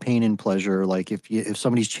reward, pain and pleasure. Like if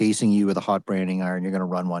somebody's chasing you with a hot branding iron, you're going to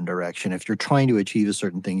run one direction. If you're trying to achieve a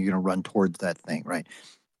certain thing, you're going to run towards that thing, right?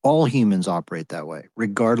 All humans operate that way,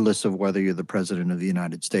 regardless of whether you're the president of the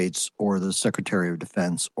United States or the Secretary of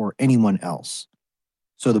Defense or anyone else.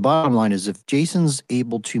 So the bottom line is, if Jason's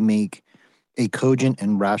able to make a cogent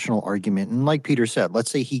and rational argument, and like Peter said, let's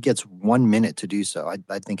say he gets 1 minute to do so.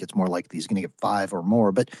 I think it's more likely he's going to get 5 or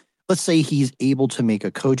more, but let's say he's able to make a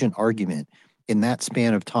cogent argument in that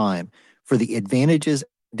span of time for the advantages,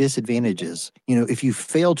 disadvantages. If you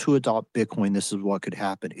fail to adopt Bitcoin, this is what could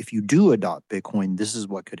happen. If you do adopt Bitcoin, this is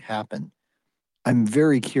what could happen. I'm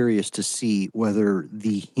very curious to see whether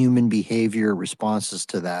the human behavior responses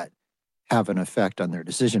to that have an effect on their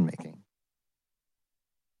decision making.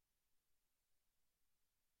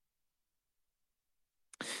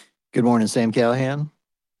 Good morning, Sam Callahan.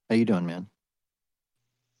 How you doing, man?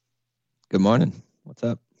 Good morning. What's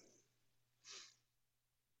up?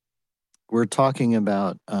 We're talking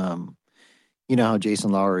about, how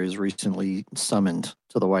Jason Lowery is recently summoned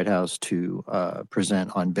to the White House to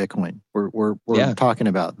present on Bitcoin. We're talking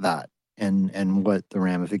about that and what the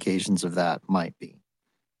ramifications of that might be.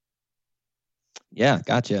 Yeah,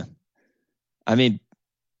 gotcha. I mean,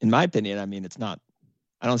 in my opinion, it's not.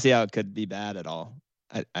 I don't see how it could be bad at all.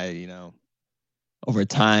 I over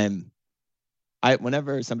time,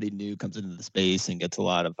 whenever somebody new comes into the space and gets a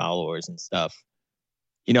lot of followers and stuff,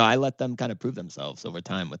 I let them kind of prove themselves over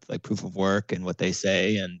time with like proof of work and what they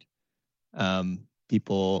say. And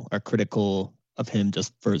people are critical of him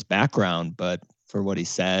just for his background, but for what he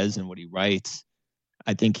says and what he writes,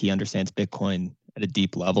 I think he understands Bitcoin at a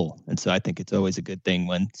deep level. And so I think it's always a good thing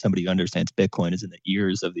when somebody who understands Bitcoin is in the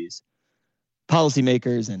ears of these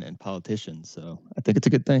policymakers and politicians. So I think it's a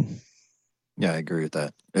good thing. Yeah, I agree with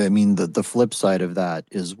that. I mean, the flip side of that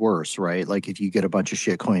is worse, right? Like if you get a bunch of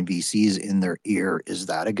shitcoin VCs in their ear, is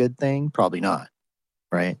that a good thing? Probably not,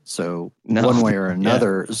 right? So one way or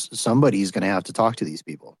another, somebody's going to have to talk to these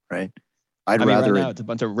people, right? Right now it's a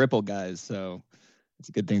bunch of Ripple guys, so it's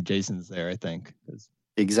a good thing Jason's there, I think.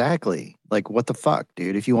 Exactly. Like, what the fuck,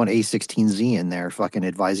 dude? If you want A16Z in there fucking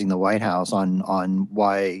advising the White House on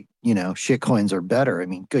why, shitcoins are better, I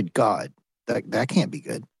mean, good God, that can't be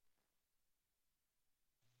good.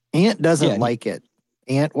 Ant doesn't like it.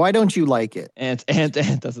 Ant, why don't you like it? Ant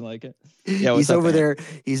doesn't like it. Yeah, he's over there.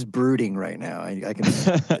 He's brooding right now. I can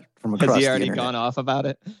see it from across the internet. Has he already gone off about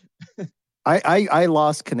it? I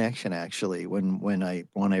lost connection actually when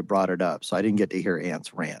I brought it up, so I didn't get to hear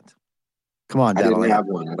Ant's rant. Come on, I didn't have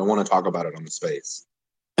one. I don't want to talk about it on the space.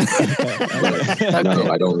 No,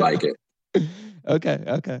 I don't like it.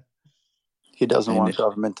 Okay. He doesn't want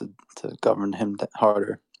government to govern him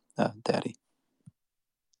harder, Daddy.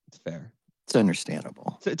 It's fair. It's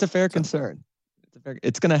understandable. It's a fair concern.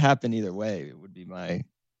 It's going to happen either way. It would be my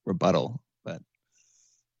rebuttal, but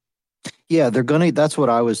yeah, that's what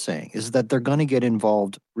I was saying, is that they're going to get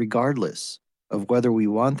involved regardless of whether we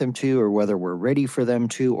want them to or whether we're ready for them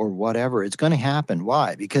to or whatever. It's going to happen.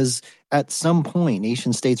 Why? Because at some point,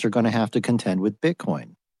 nation states are going to have to contend with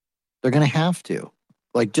Bitcoin. They're going to have to,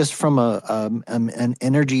 like, just from an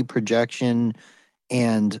energy projection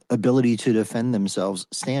and ability to defend themselves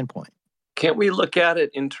standpoint. Can't we look at it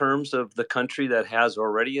in terms of the country that has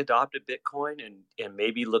already adopted Bitcoin and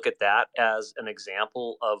maybe look at that as an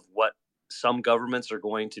example of what some governments are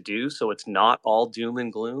going to do, so it's not all doom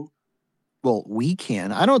and gloom? Well, we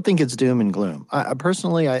can. I don't think it's doom and gloom. I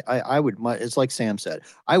personally, I would. It's like Sam said.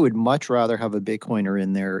 I would much rather have a Bitcoiner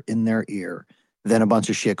in their ear than a bunch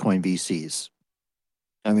of shitcoin VCs.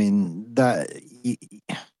 I mean, that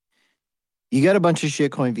you got a bunch of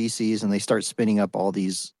shitcoin VCs and they start spinning up all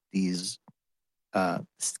these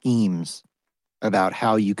schemes about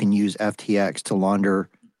how you can use FTX to launder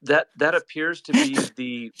that appears to be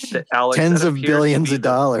the Alex, tens of billions of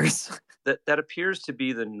dollars. that appears to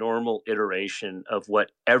be the normal iteration of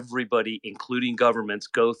what everybody, including governments,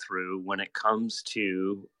 go through when it comes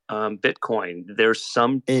to Bitcoin. There's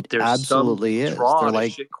some absolutely is. draw They're to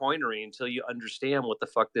like, shitcoinery until you understand what the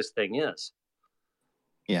fuck this thing is.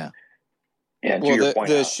 yeah. And well, to your the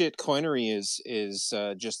point, shit coinery is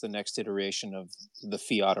just the next iteration of the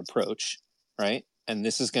fiat approach, right? And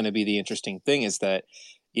this is going to be the interesting thing is that,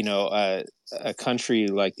 a country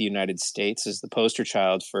like the United States is the poster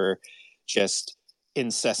child for just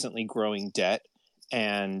incessantly growing debt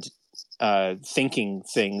and thinking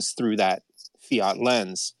things through that fiat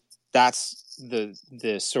lens. That's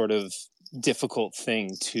the sort of difficult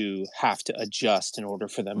thing to have to adjust in order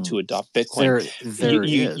for them to adopt Bitcoin.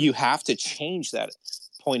 You have to change that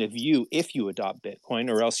point of view if you adopt Bitcoin,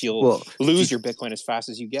 or else you'll lose your Bitcoin as fast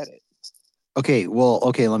as you get it. Okay,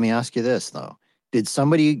 let me ask you this though. Did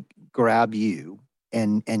somebody grab you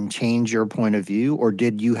and change your point of view, or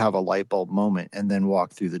did you have a light bulb moment and then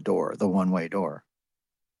walk through the door, the one-way door?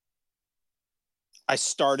 I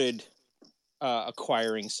started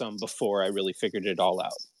acquiring some before I really figured it all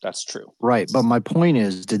out. That's true. Right. But my point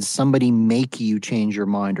is, did somebody make you change your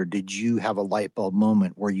mind, or did you have a light bulb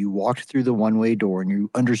moment where you walked through the one-way door and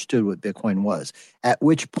you understood what Bitcoin was, at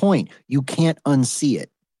which point you can't unsee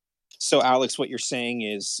it? So, Alex, what you're saying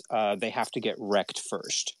is they have to get wrecked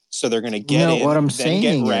first. So they're going to get in, what I'm then saying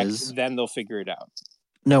get wrecked, is, then they'll figure it out.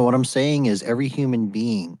 No, what I'm saying is every human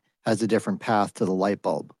being has a different path to the light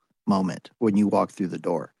bulb moment when you walk through the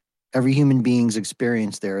door. Every human being's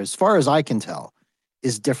experience there, as far as I can tell,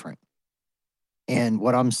 is different. And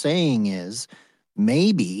what I'm saying is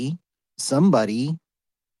maybe somebody,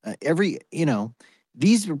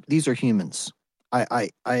 these are humans. I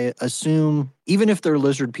assume even if they're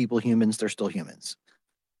lizard people humans, they're still humans.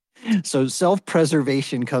 So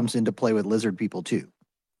self-preservation comes into play with lizard people too,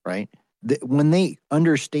 right? When they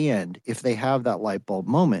understand, if they have that light bulb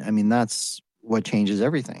moment, I mean, that's what changes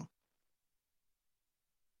everything.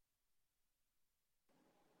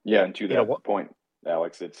 Yeah, and to that point,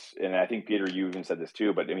 Alex, and I think Peter, you even said this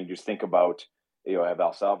too, but I mean, just think about, have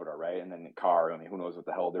El Salvador, right? And then Car, I mean, who knows what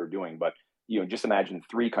the hell they're doing, but, just imagine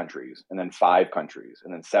 3 countries and then 5 countries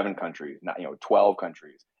and then 7 countries, 12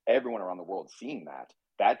 countries, everyone around the world seeing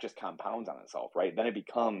that just compounds on itself, right? Then it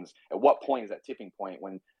becomes, at what point is that tipping point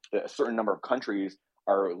when a certain number of countries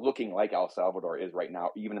are looking like El Salvador is right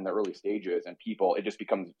now, even in the early stages, and it just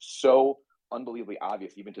becomes so unbelievably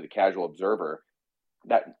obvious, even to the casual observer,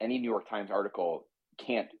 that any New York Times article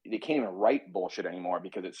can't even write bullshit anymore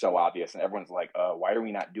because it's so obvious, and everyone's like, why are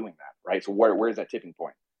we not doing that, right? So where's that tipping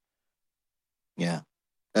point? Yeah.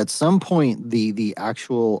 At some point, the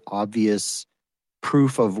actual obvious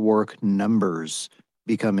proof of work numbers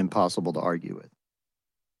become impossible to argue with.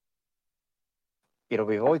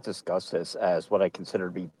 We've always discussed this as what I consider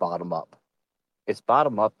to be bottom up. It's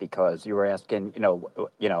bottom up because you were asking,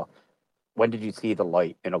 when did you see the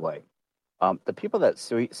light in a way? The people that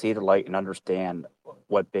see the light and understand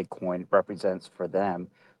what Bitcoin represents for them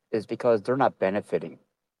is because they're not benefiting.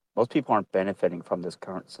 Most people aren't benefiting from this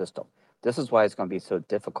current system. This is why it's going to be so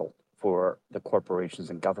difficult for the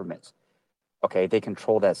corporations and governments. Okay, they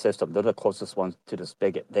control that system. They're the closest ones to the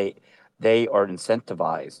spigot. They are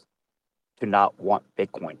incentivized to not want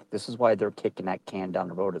Bitcoin. This is why they're kicking that can down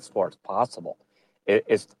the road as far as possible.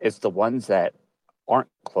 It's the ones that aren't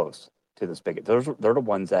close to the spigot. They're the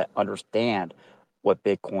ones that understand what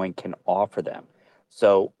Bitcoin can offer them.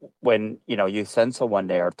 So when you send someone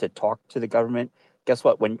there to talk to the government, guess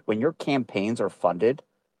what? When your campaigns are funded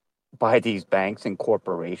by these banks and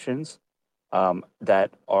corporations that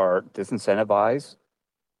are disincentivized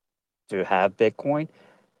to have Bitcoin,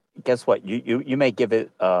 guess what? You may give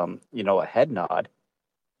it a head nod.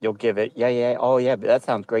 You'll give it, yeah, oh yeah, that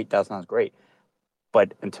sounds great. That sounds great.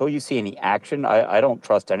 But until you see any action, I don't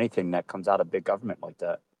trust anything that comes out of big government like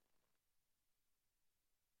that.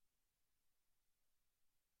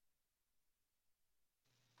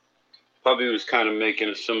 Probably was kind of making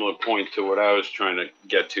a similar point to what I was trying to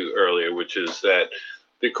get to earlier, which is that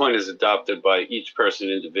Bitcoin is adopted by each person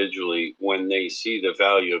individually when they see the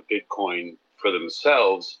value of Bitcoin for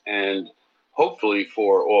themselves and hopefully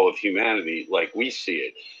for all of humanity like we see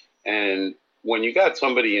it. And when you got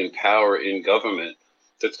somebody in power in government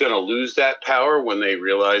that's going to lose that power when they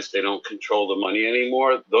realize they don't control the money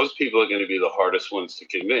anymore, those people are going to be the hardest ones to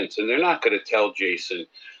convince. And they're not going to tell Jason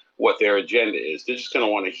what their agenda is. They're just going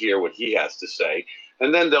to want to hear what he has to say.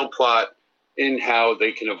 And then they'll plot in how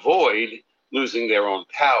they can avoid losing their own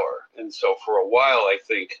power. And so for a while, I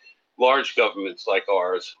think large governments like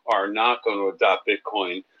ours are not going to adopt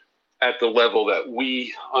Bitcoin at the level that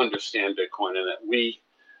we understand Bitcoin and that we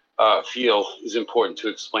feel is important to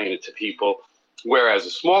explain it to people. Whereas a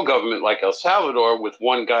small government like El Salvador, with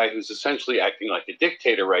one guy who's essentially acting like a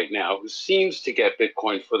dictator right now, who seems to get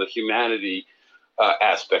Bitcoin for the humanity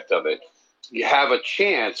aspect of it, you have a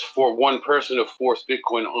chance for one person to force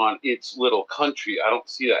Bitcoin on its little country. I don't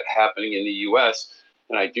see that happening in the U.S.,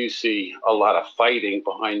 and I do see a lot of fighting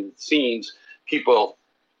behind the scenes, people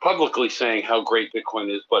publicly saying how great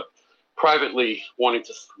Bitcoin is, but privately wanting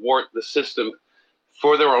to thwart the system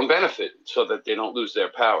for their own benefit so that they don't lose their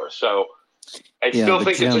power. So I still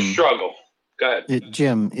think it's a struggle. Go ahead.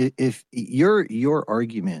 Jim, if your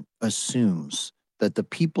argument assumes that the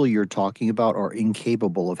people you're talking about are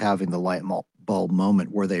incapable of having the light bulb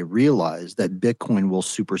moment where they realize that Bitcoin will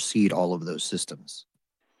supersede all of those systems.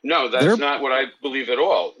 No, that's not what I believe at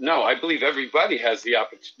all. No, I believe everybody has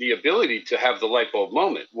the ability to have the light bulb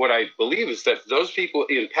moment. What I believe is that those people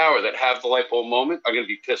in power that have the light bulb moment are going to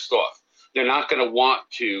be pissed off. They're not going to want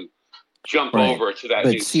to jump over to that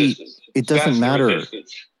new system. It doesn't matter.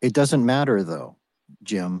 It doesn't matter though,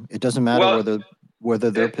 Jim. It doesn't matter whether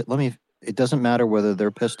they're it doesn't matter whether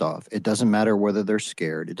they're pissed off. It doesn't matter whether they're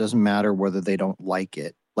scared. It doesn't matter whether they don't like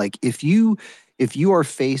it. Like if you are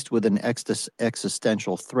faced with an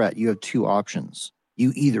existential threat, you have two options.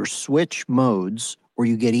 You either switch modes or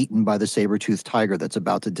you get eaten by the saber-toothed tiger that's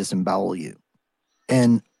about to disembowel you.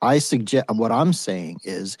 And what I'm saying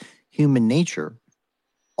is human nature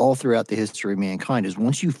all throughout the history of mankind is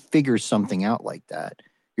once you figure something out like that,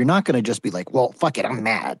 you're not going to just be like, well, fuck it, I'm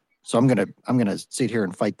mad, so I'm going to sit here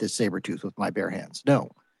and fight this saber tooth with my bare hands. No,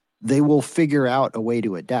 they will figure out a way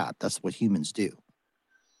to adapt. That's what humans do.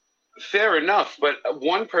 Fair enough, but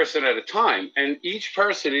one person at a time. And each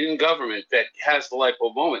person in government that has the light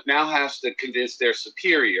bulb moment now has to convince their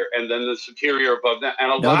superior, and then the superior above that. And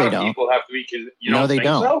a lot of people have to be convinced. You don't think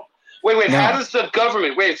so? Wait. No. How does the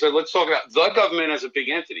government, so let's talk about the government as a big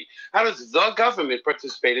entity. How does the government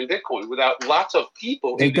participate in Bitcoin without lots of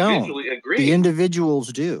people individually agreeing? The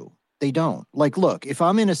individuals do. They don't. Like, look, if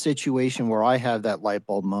I'm in a situation where I have that light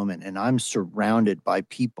bulb moment and I'm surrounded by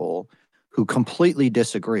people who completely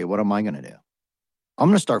disagree, what am I going to do? I'm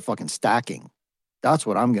going to start fucking stacking. That's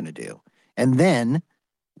what I'm going to do. And then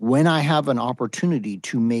when I have an opportunity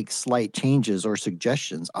to make slight changes or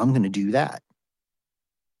suggestions, I'm going to do that.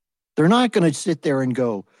 They're not going to sit there and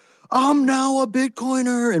go, I'm now a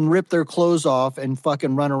Bitcoiner, and rip their clothes off and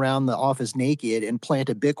fucking run around the office naked and plant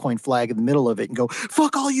a Bitcoin flag in the middle of it and go,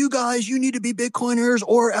 fuck all you guys, you need to be Bitcoiners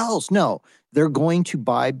or else. No, they're going to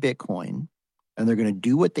buy Bitcoin and they're going to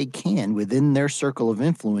do what they can within their circle of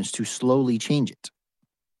influence to slowly change it.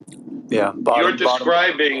 Yeah. You're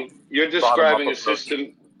describing a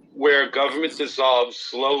system where government dissolves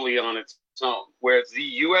slowly on its own, where the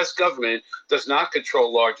U.S. government does not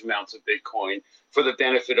control large amounts of Bitcoin for the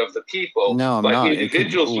benefit of the people. No, I'm but not.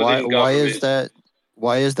 Individuals within government.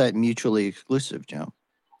 Why is that mutually exclusive, Joe?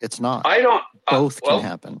 It's not. Both can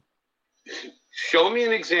happen. Show me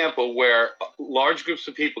an example where large groups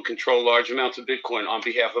of people control large amounts of Bitcoin on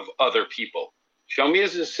behalf of other people. Show me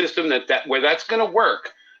as a system where that's going to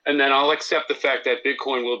work. And then I'll accept the fact that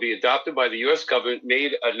Bitcoin will be adopted by the U.S. government,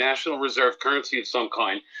 made a national reserve currency of some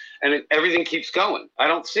kind, and everything keeps going. I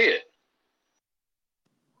don't see it.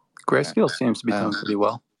 Grayscale seems to be doing pretty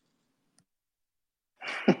well.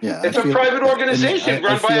 Yeah, it's a private organization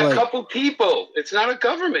run by a couple people. It's not a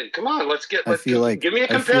government. Come on, give me a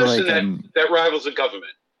comparison that rivals a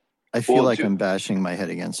government. I feel like I'm bashing my head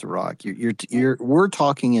against a rock. We're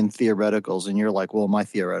talking in theoreticals, and you're like, well, my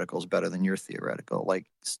theoretical is better than your theoretical. Like,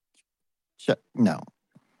 no.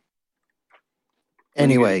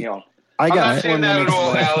 Anyway, I'm not saying that at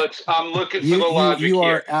all, Alex. I'm looking for the logic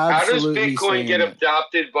here. How does Bitcoin get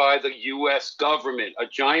adopted by the U.S. government, a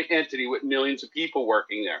giant entity with millions of people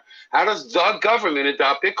working there? How does the government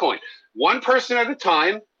adopt Bitcoin? One person at a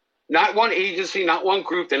time, not one agency, not one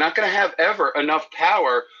group. They're not going to have ever enough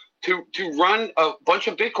power to run a bunch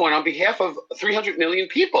of Bitcoin on behalf of 300 million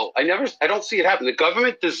people. I don't see it happen. The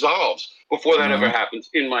government dissolves before that ever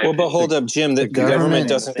happens, in my opinion. But hold up, Jim. The government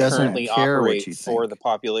doesn't currently operate for the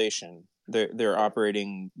population. They're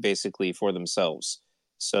operating basically for themselves.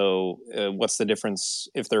 So what's the difference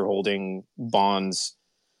if they're holding bonds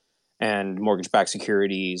and mortgage-backed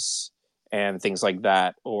securities and things like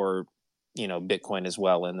that, or Bitcoin as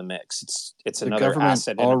well in the mix? It's another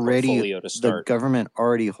asset in a portfolio to start. The government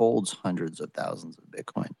already holds hundreds of thousands of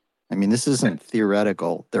Bitcoin. I mean, this isn't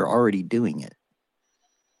theoretical. They're already doing it.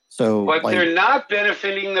 So, but they're not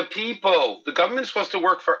benefiting the people. The government's supposed to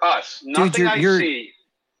work for us. Nothing I see.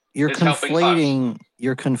 You're conflating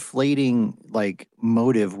like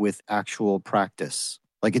motive with actual practice.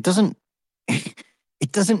 Like it doesn't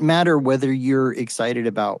it doesn't matter whether you're excited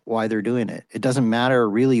about why they're doing it. It doesn't matter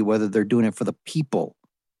really whether they're doing it for the people.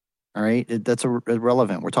 All right. That's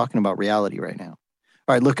irrelevant. We're talking about reality right now.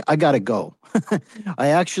 All right. Look, I got to go. I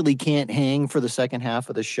actually can't hang for the second half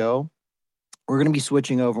of the show. We're going to be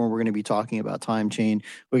switching over and we're going to be talking about TimeChain.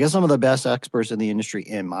 We got some of the best experts in the industry,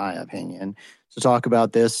 in my opinion, to talk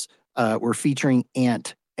about this. We're featuring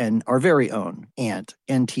Ant and our very own Ant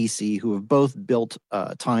and TC, who have both built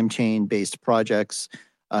TimeChain based projects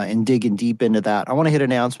and digging deep into that. I want to hit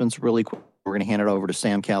announcements really quick. We're going to hand it over to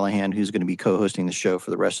Sam Callahan, who's going to be co-hosting the show for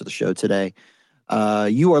the rest of the show today.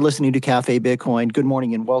 You are listening to Cafe Bitcoin. Good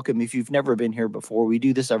morning and welcome. If you've never been here before, we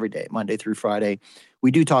do this every day, Monday through Friday. We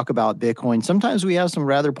do talk about Bitcoin. Sometimes we have some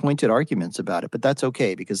rather pointed arguments about it, but that's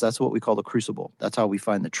okay because that's what we call the crucible. That's how we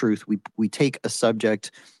find the truth. We take a subject,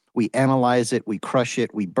 we analyze it, we crush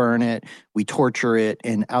it, we burn it, we torture it,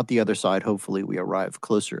 and out the other side, hopefully, we arrive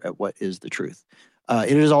closer at what is the truth.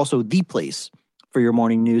 It is also the place for your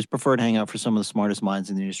morning news, preferred hangout for some of the smartest minds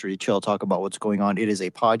in the industry to chill, talk about what's going on. It is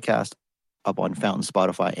a podcast up on Fountain,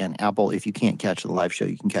 Spotify, and Apple. If you can't catch the live show,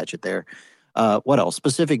 you can catch it there. What else?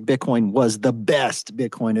 Specific Bitcoin was the best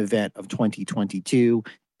Bitcoin event of 2022.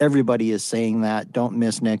 Everybody is saying that. Don't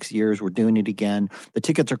miss next year's. We're doing it again. The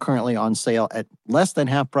tickets are currently on sale at less than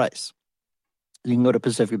half price. You can go to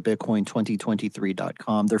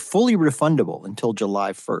pacificbitcoin2023.com. They're fully refundable until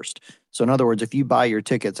July 1st. So in other words, if you buy your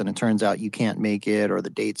tickets and it turns out you can't make it or the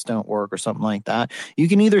dates don't work or something like that, you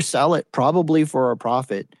can either sell it probably for a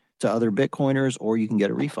profit to other Bitcoiners or you can get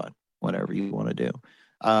a refund, whatever you want to do.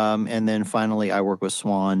 And then finally, I work with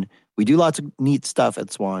Swan. We do lots of neat stuff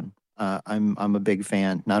at Swan. I'm a big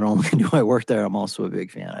fan. Not only do I work there, I'm also a big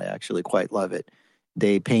fan. I actually quite love it.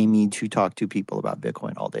 They pay me to talk to people about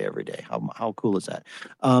Bitcoin all day, every day. How cool is that?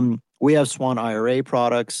 We have Swan IRA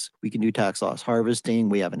products. We can do tax loss harvesting.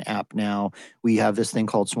 We have an app now. We have this thing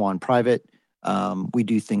called Swan Private. We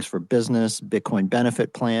do things for business, Bitcoin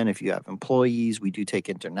benefit plan. If you have employees, we do take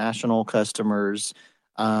international customers.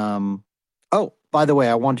 Oh, by the way,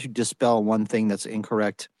 I want to dispel one thing that's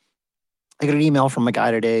incorrect. I got an email from a guy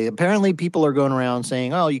today. Apparently, people are going around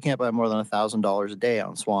saying, oh, you can't buy more than $1,000 a day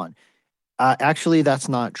on Swan. Actually, that's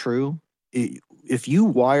not true. If you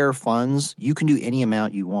wire funds, you can do any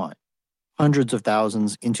amount you want. Hundreds of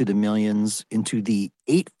thousands, into the millions, into the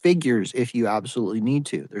 8 figures if you absolutely need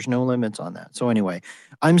to. There's no limits on that. So anyway,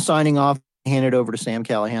 I'm signing off. Hand it over to Sam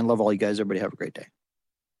Callahan. Love all you guys. Everybody have a great day.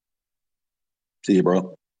 See you,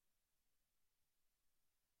 bro.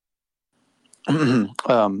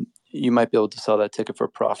 You might be able to sell that ticket for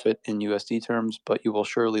profit in USD terms, but you will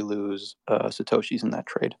surely lose Satoshis in that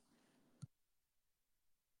trade.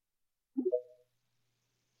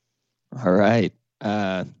 All right.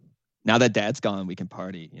 Now that Dad's gone, we can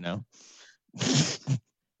party, you know?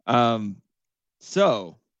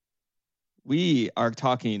 So we are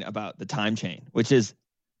talking about the time chain, which is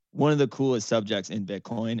one of the coolest subjects in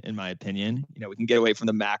Bitcoin, in my opinion. You know, we can get away from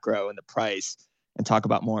the macro and the price and talk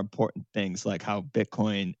about more important things like how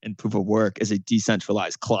Bitcoin and proof of work is a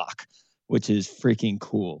decentralized clock, which is freaking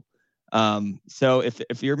cool. So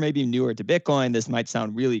if you're maybe newer to Bitcoin, this might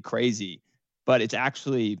sound really crazy, but it's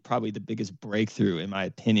actually probably the biggest breakthrough, in my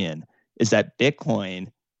opinion, is that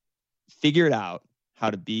Bitcoin figured out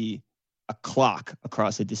how to be a clock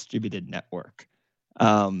across a distributed network.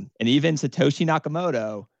 And even Satoshi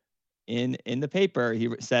Nakamoto, in the paper, he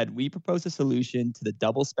said, we propose a solution to the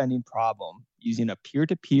double spending problem using a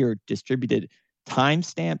peer-to-peer distributed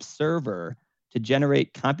timestamp server to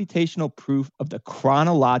generate computational proof of the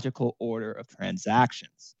chronological order of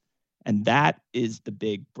transactions. And that is the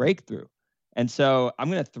big breakthrough. And so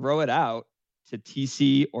I'm going to throw it out to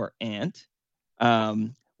TC or Ant.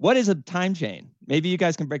 What is a time chain? Maybe you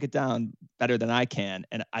guys can break it down better than I can.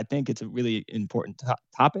 And I think it's a really important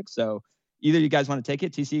topic. So either you guys want to take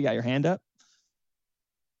it. TC, you got your hand up?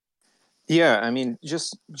 Yeah, I mean,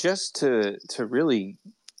 just to really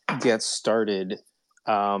get started,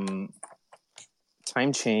 time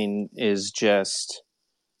chain is just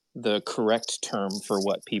the correct term for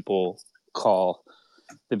what people call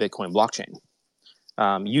the Bitcoin blockchain.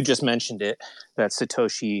 You just mentioned it, that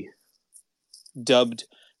Satoshi dubbed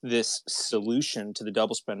this solution to the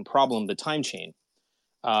double spend problem the time chain.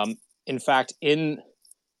 In fact, in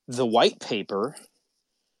the white paper,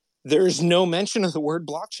 there's no mention of the word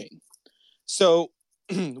blockchain. So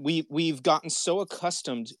we've gotten so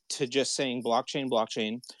accustomed to just saying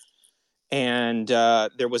blockchain, and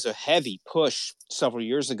there was a heavy push several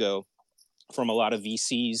years ago from a lot of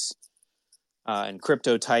VCs and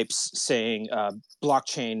crypto types saying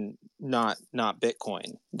blockchain, not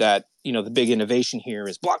Bitcoin. That, the big innovation here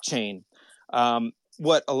is blockchain.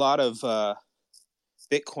 What a lot of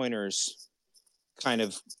Bitcoiners kind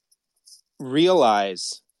of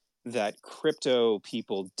realize that crypto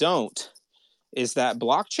people don't is that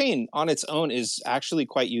blockchain on its own is actually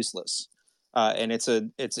quite useless, and it's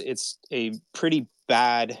a pretty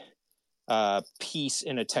bad piece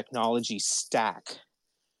in a technology stack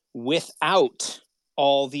without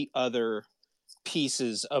all the other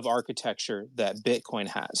pieces of architecture that Bitcoin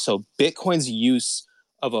has. So Bitcoin's use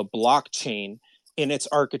of a blockchain in its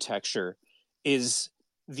architecture is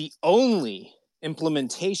the only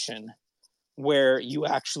implementation where you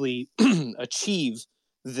actually achieve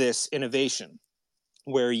this innovation,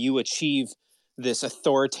 where you achieve this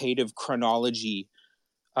authoritative chronology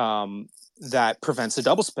that prevents a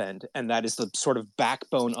double spend. And that is the sort of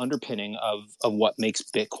backbone underpinning of what makes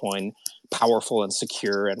Bitcoin powerful and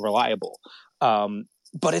secure and reliable.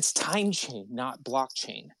 But it's time chain, not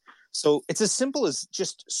blockchain. So it's as simple as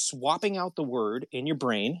just swapping out the word in your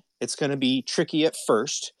brain. It's going to be tricky at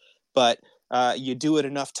first, but you do it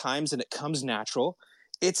enough times and it comes natural.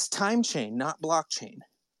 It's time chain, not blockchain.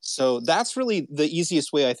 So that's really the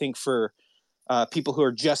easiest way, I think, for people who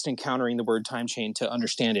are just encountering the word time chain to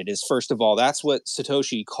understand it is, first of all, that's what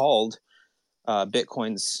Satoshi called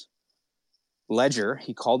Bitcoin's ledger.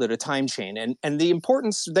 He called it a time chain. And the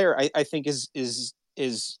importance there, I think, is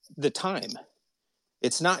the time.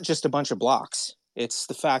 It's not just a bunch of blocks. It's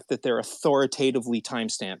the fact that they're authoritatively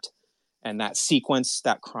time-stamped. And that sequence,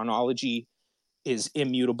 that chronology is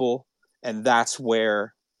immutable. And that's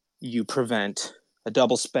where you prevent a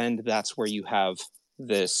double spend. That's where you have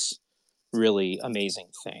this really amazing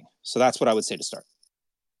thing. So that's what I would say to start.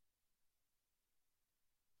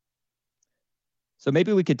 So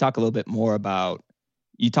maybe we could talk a little bit more about,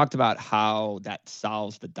 you talked about how that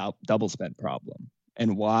solves the double spend problem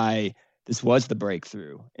and why this was the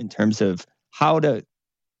breakthrough in terms of how to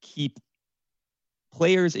keep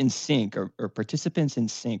players in sync or participants in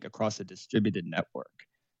sync across a distributed network.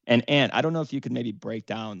 And I don't know if you could maybe break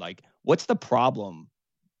down, like, what's the problem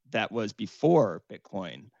that was before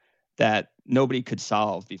Bitcoin that nobody could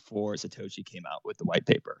solve before Satoshi came out with the white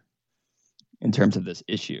paper in terms of this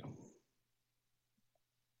issue?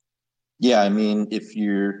 Yeah, I mean,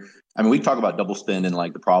 we talk about double spend and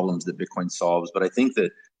like the problems that Bitcoin solves, but I think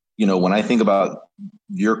that, when I think about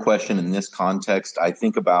your question in this context, I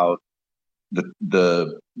think about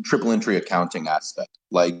the triple entry accounting aspect,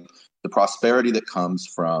 like the prosperity that comes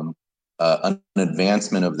from an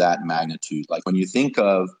advancement of that magnitude. Like when you think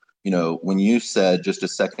of, when you said just a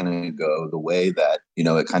second ago, the way that,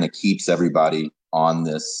 it kind of keeps everybody on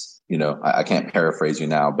this, I can't paraphrase you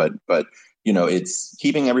now, but it's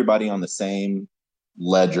keeping everybody on the same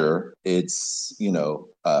ledger. It's,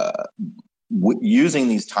 using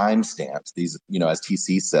these timestamps, these, as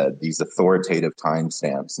TC said, these authoritative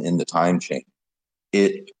timestamps in the time chain.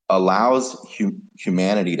 It allows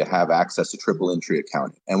humanity to have access to triple entry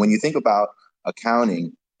accounting. And when you think about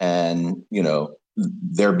accounting and,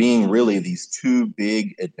 there being really these two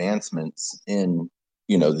big advancements in,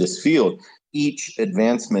 this field, each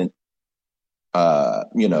advancement,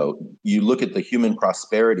 you look at the human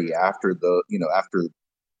prosperity after after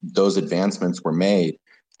those advancements were made,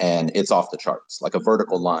 and it's off the charts, like a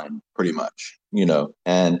vertical line, pretty much,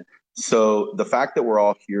 And so the fact that we're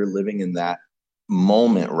all here living in that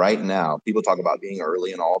moment right now, people talk about being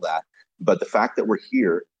early and all that, but the fact that we're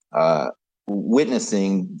here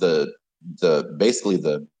witnessing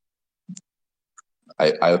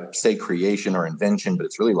I say creation or invention, but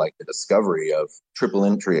it's really like the discovery of triple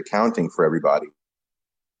entry accounting for everybody,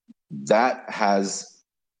 that has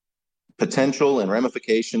potential and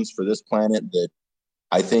ramifications for this planet that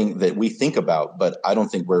I think that we think about, but I don't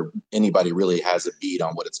think anybody really has a bead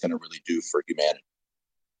on what it's going to really do for humanity.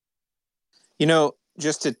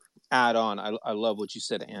 Just to add on, I love what you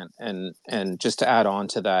said, Ant, and just to add on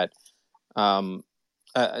to that,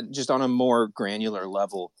 just on a more granular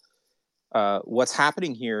level, what's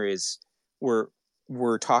happening here is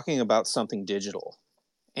we're talking about something digital,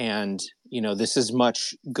 and this as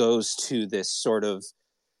much goes to this sort of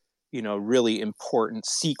really important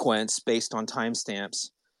sequence based on timestamps,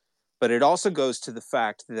 but it also goes to the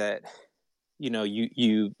fact that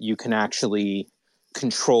you can actually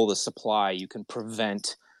control the supply. You can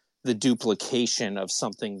prevent the duplication of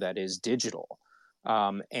something that is digital.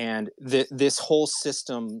 And this whole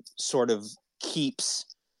system sort of keeps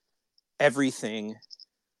everything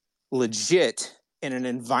legit in an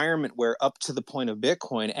environment where, up to the point of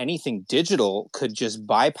Bitcoin, anything digital could just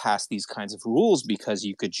bypass these kinds of rules because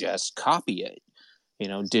you could just copy it.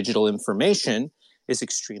 Digital information is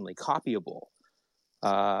extremely copyable.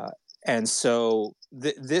 And so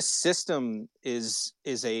this system is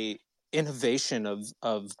a innovation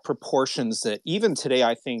of proportions that even today,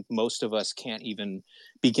 I think most of us can't even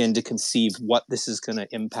begin to conceive what this is going to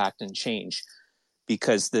impact and change,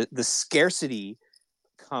 because the scarcity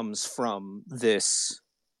comes from this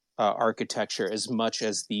architecture as much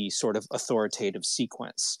as the sort of authoritative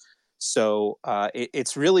sequence. So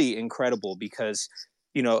it's really incredible because,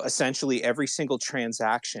 essentially every single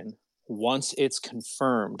transaction, once it's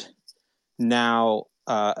confirmed, now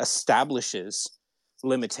establishes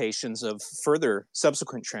limitations of further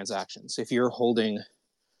subsequent transactions. If you're holding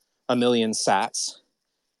 1 million sats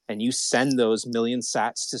and you send those 1 million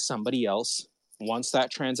sats to somebody else, once that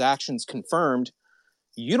transaction's confirmed,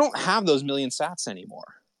 you don't have those 1 million sats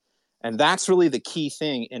anymore. And that's really the key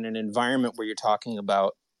thing in an environment where you're talking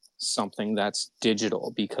about something that's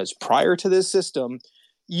digital, because prior to this system,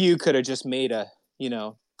 you could have just made a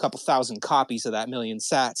couple thousand copies of that 1 million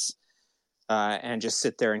sats and just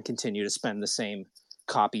sit there and continue to spend the same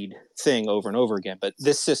copied thing over and over again. But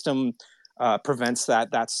this system prevents that.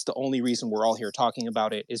 That's the only reason we're all here talking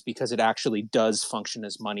about it, is because it actually does function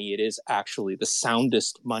as money. It is actually the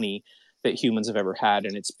soundest money that humans have ever had,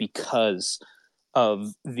 and it's because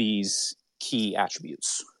of these key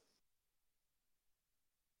attributes.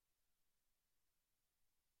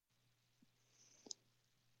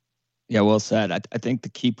 Yeah, well said. I think the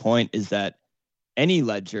key point is that any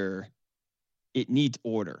ledger, it needs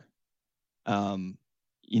order.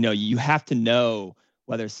 You have to know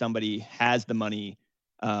whether somebody has the money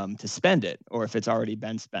to spend it or if it's already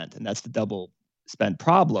been spent. And that's the double spend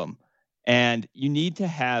problem. And you need to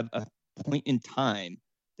have a point in time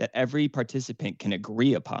that every participant can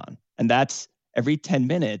agree upon. And that's every 10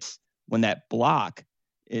 minutes when that block,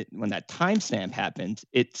 when that timestamp happens,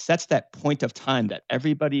 it sets that point of time that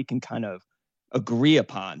everybody can kind of agree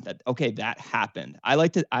upon that, okay, that happened. I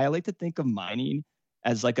like to think of mining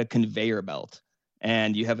as like a conveyor belt.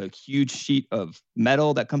 And you have a huge sheet of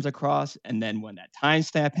metal that comes across. And then when that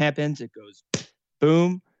timestamp happens, it goes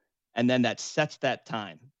boom. And then that sets that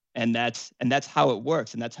time. And that's how it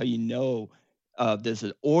works. And that's how there's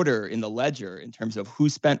an order in the ledger in terms of who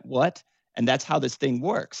spent what. And that's how this thing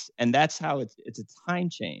works. And that's how it's a time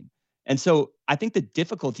chain. And so I think the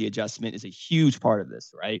difficulty adjustment is a huge part of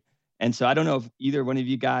this, right? And so I don't know if either one of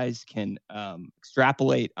you guys can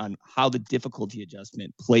extrapolate on how the difficulty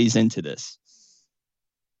adjustment plays into this.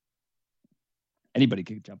 Anybody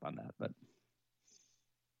could jump on that, but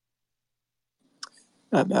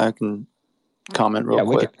I can comment real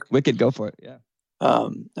quick. Wicked, go for it. Yeah.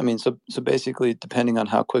 So basically, depending on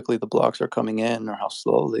how quickly the blocks are coming in or how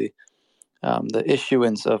slowly, the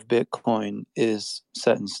issuance of Bitcoin is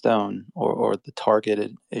set in stone, or the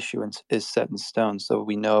targeted issuance is set in stone. So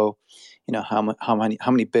we know, how many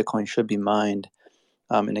Bitcoin should be mined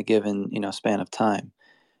in a given span of time.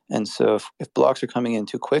 And so if blocks are coming in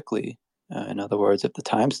too quickly, in other words, if the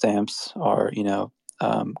timestamps are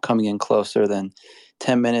coming in closer than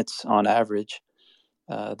 10 minutes on average,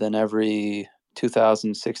 then every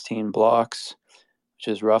 2016 blocks, which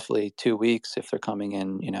is roughly 2 weeks if they're coming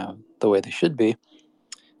in, the way they should be.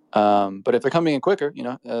 But if they're coming in quicker,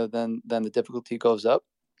 then the difficulty goes up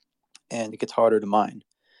and it gets harder to mine.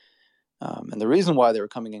 And the reason why they were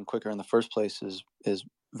coming in quicker in the first place is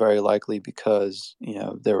very likely because,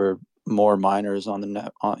 there were more miners on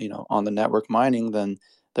the network mining than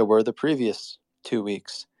there were the previous 2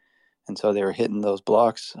 weeks. And so they were hitting those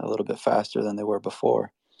blocks a little bit faster than they were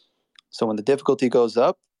before. So when the difficulty goes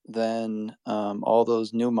up, then all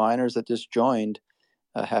those new miners that just joined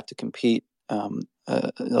have to compete, in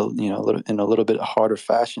a little bit harder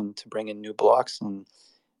fashion to bring in new blocks, and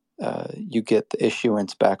you get the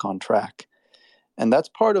issuance back on track. And that's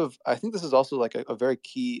part of, I think this is also like a very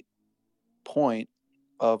key point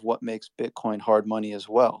of what makes Bitcoin hard money as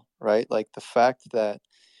well, right? Like the fact that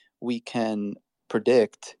we can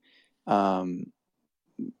predict how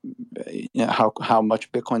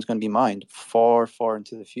much Bitcoin is going to be mined far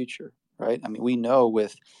into the future, right? I mean, we know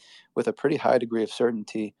with a pretty high degree of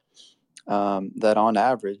certainty that on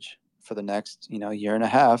average for the next year and a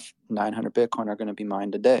half, 900 Bitcoin are going to be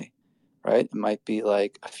mined a day, right? It might be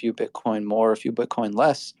like a few Bitcoin more, a few Bitcoin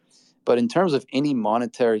less, but in terms of any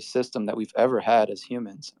monetary system that we've ever had as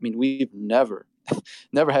humans, I mean, we've never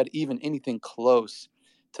had even anything close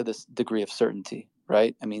to this degree of certainty,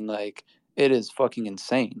 right? I mean, like, it is fucking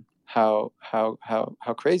insane how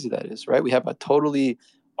crazy that is, right? We have a totally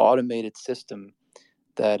automated system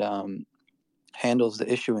that handles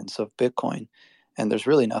the issuance of Bitcoin, and there's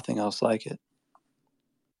really nothing else like it.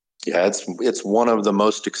 Yeah, it's one of the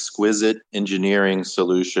most exquisite engineering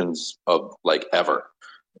solutions of like ever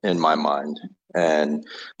in my mind. And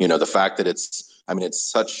the fact that it's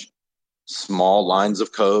such small lines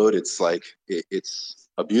of code. It's like it's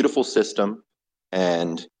a beautiful system.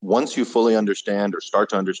 And once you fully understand or start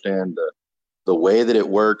to understand the way that it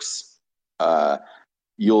works,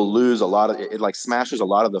 you'll lose a lot of it. Like smashes a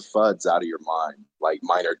lot of the FUDs out of your mind, like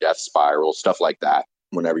minor death spiral, stuff like that.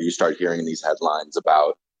 Whenever you start hearing these headlines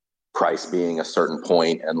about price being a certain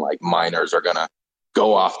point and like miners are going to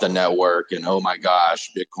go off the network and, oh my gosh,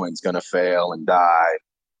 Bitcoin's going to fail and die.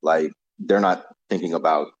 Like they're not thinking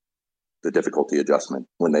about the difficulty adjustment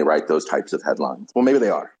when they write those types of headlines. Well, maybe they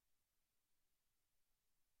are.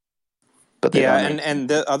 But yeah, and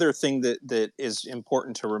the other thing that is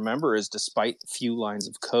important to remember is despite few lines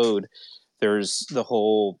of code, there's the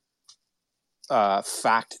whole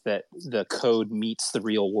fact that the code meets the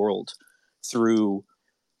real world through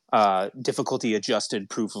difficulty adjusted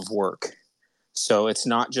proof of work. So it's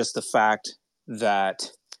not just the fact that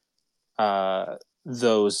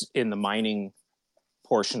those in the mining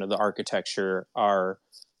portion of the architecture are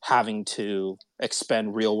having to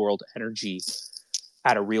expend real world energy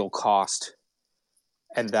at a real cost,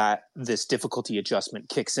 and that this difficulty adjustment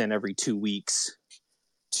kicks in every 2 weeks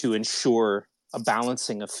to ensure a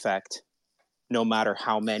balancing effect, no matter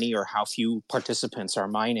how many or how few participants are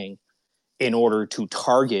mining, in order to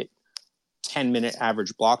target 10-minute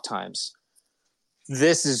average block times.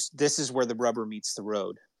 This is where the rubber meets the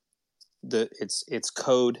road. It's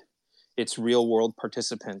code, it's real world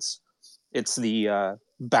participants, it's the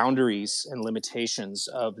boundaries and limitations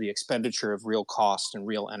of the expenditure of real cost and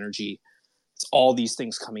real energy. It's all these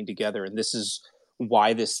things coming together, and this is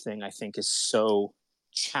why this thing, I think, is so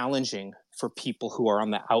challenging for people who are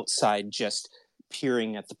on the outside just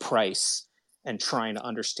peering at the price and trying to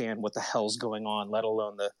understand what the hell's going on, let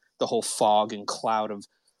alone the whole fog and cloud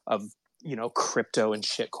of crypto and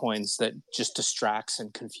shit coins that just distracts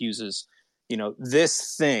and confuses.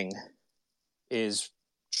 This thing is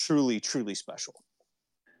truly, truly special.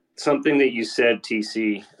 Something that you said,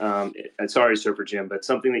 TC, sorry, Surfer Jim, but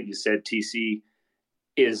something that you said, TC,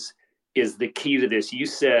 is the key to this. You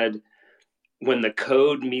said when the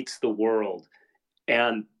code meets the world,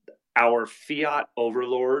 and our fiat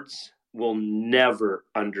overlords will never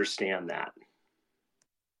understand that.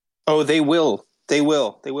 Oh, they will. They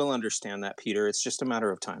will understand that, Peter. It's just a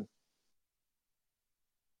matter of time.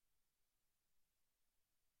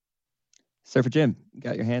 Surfer Jim,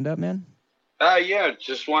 got your hand up, man? Yeah,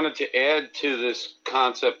 just wanted to add to this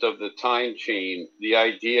concept of the time chain, the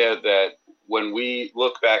idea that when we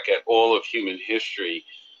look back at all of human history,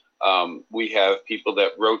 we have people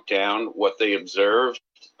that wrote down what they observed.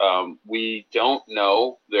 We don't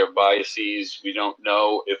know their biases. We don't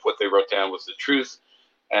know if what they wrote down was the truth.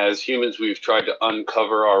 As humans, we've tried to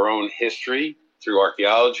uncover our own history through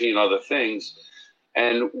archaeology and other things.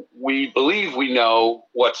 And we believe we know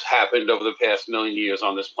what's happened over the past million years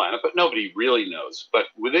on this planet, but nobody really knows. But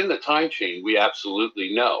within the time chain, we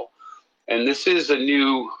absolutely know. And this is a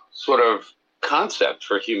new sort of concept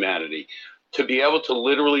for humanity, to be able to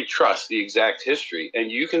literally trust the exact history. And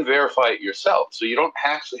you can verify it yourself. So you don't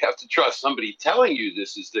actually have to trust somebody telling you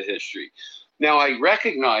this is the history. Now, I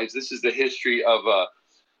recognize this is the history of a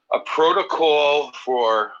protocol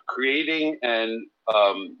for creating and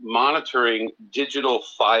monitoring digital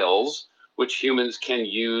files, which humans can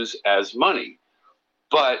use as money.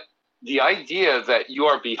 But the idea that you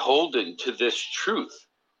are beholden to this truth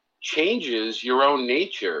changes your own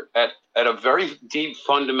nature at a very deep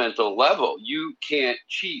fundamental level. You can't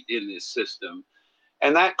cheat in this system.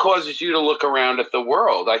 And that causes you to look around at the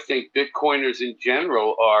world. I think Bitcoiners in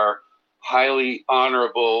general are highly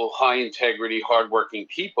honorable, high integrity, hardworking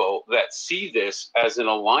people that see this as an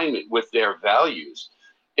alignment with their values.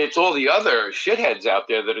 It's all the other shitheads out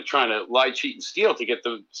there that are trying to lie, cheat, and steal to get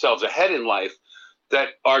themselves ahead in life that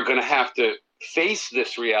are going to have to face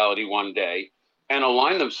this reality one day and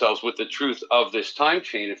align themselves with the truth of this time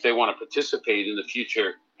chain if they want to participate in the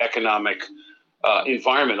future economic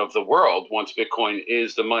environment of the world once Bitcoin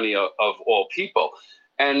is the money of all people.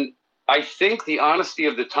 And I think the honesty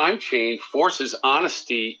of the time chain forces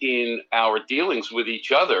honesty in our dealings with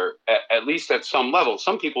each other, at least at some level.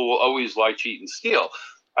 Some people will always lie, cheat, and steal.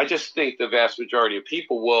 I just think the vast majority of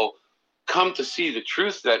people will come to see the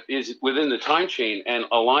truth that is within the time chain and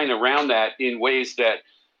align around that in ways that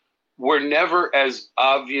were never as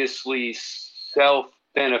obviously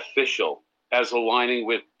self-beneficial as aligning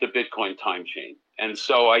with the Bitcoin time chain. And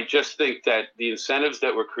so I just think that the incentives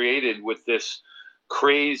that were created with this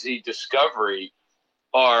crazy discovery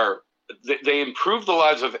they improve the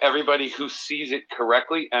lives of everybody who sees it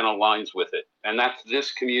correctly and aligns with it. And that's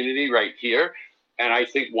this community right here. And I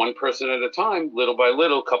think one person at a time, little by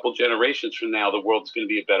little, a couple generations from now, the world's going to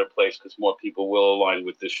be a better place because more people will align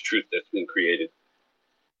with this truth that's been created.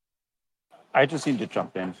 I just need to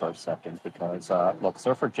jump in for a second because, look,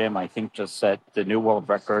 Surfer Jim, I think, just set the new world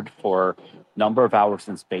record for number of hours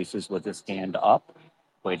and spaces with his hand up,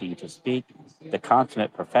 waiting to speak. The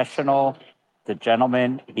consummate professional, the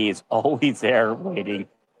gentleman, he's always there waiting.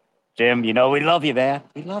 Jim, you know, we love you, man.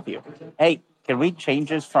 We love you. Hey, can we change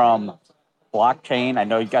this from blockchain? I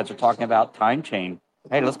know you guys are talking about time chain.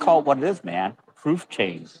 Hey, let's call it what it is, man. Proof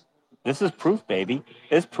chain. This is proof, baby.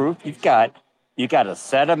 It's proof. You got a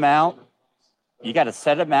set amount. You got to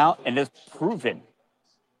set them out, and it's proven.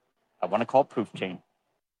 I want to call it proof chain.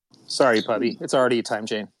 Sorry, Puppy. It's already a time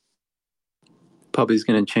chain. Puppy's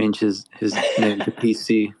going to change his name to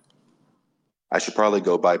PC. I should probably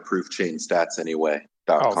go buy Proof Chain Stats anyway.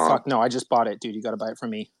 Oh, .com. fuck. No, I just bought it, dude. You got to buy it from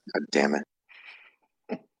me. God damn it.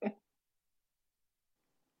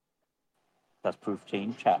 That's proof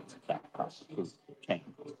chain chat. Proof chain.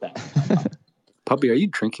 Puppy, are you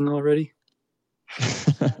drinking already?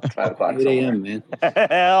 5 o'clock 8 a.m., man.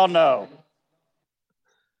 Hell no.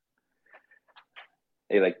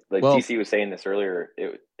 Hey, like Well- TC was saying this earlier,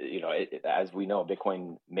 as we know,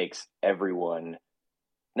 Bitcoin makes everyone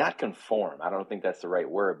not conform. I don't think that's the right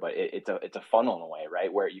word, but it's a funnel in a way,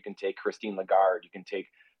 right? Where you can take Christine Lagarde, you can take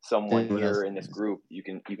someone here in this group, you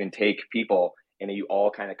can take people, and you all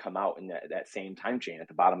kind of come out in that same time chain at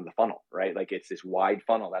the bottom of the funnel, right? Like it's this wide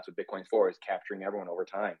funnel. That's what Bitcoin's for, is capturing everyone over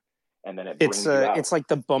time, and then it brings you out. It's like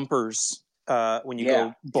the bumpers when you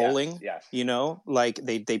go bowling. Yes. You know, like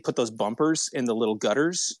they put those bumpers in the little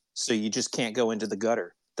gutters, so you just can't go into the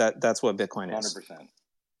gutter. That's what Bitcoin is. 100%.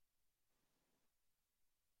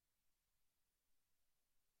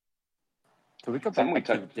 Can we go back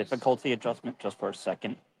to the difficulty adjustment just for a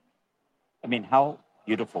second? I mean, how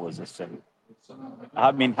beautiful is this thing?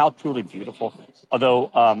 I mean, how truly beautiful.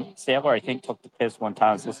 Although Sailor, I think, took the piss one time.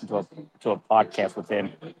 I was listening to a podcast with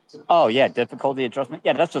him. Oh, yeah, difficulty adjustment.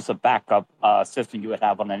 Yeah, that's just a backup system you would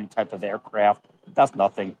have on any type of aircraft. That's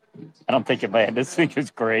nothing. And I'm thinking, man, this thing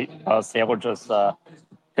is great. Sailor just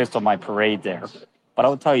pissed on my parade there. But I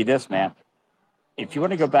will tell you this, man. If you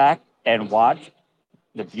want to go back and watch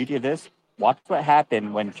the beauty of this, watch what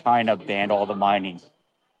happened when China banned all the mining.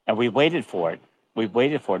 And we waited for it. We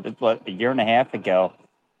waited for it. This was a year and a half ago.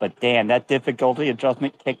 But damn, that difficulty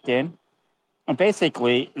adjustment kicked in. And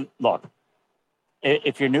basically, look,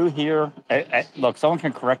 if you're new here, look, someone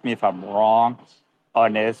can correct me if I'm wrong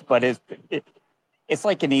on this, but it's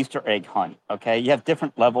like an Easter egg hunt, okay? You have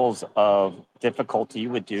different levels of difficulty you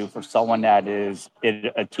would do for someone that is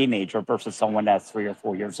a teenager versus someone that's 3 or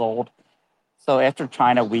 4 years old. So after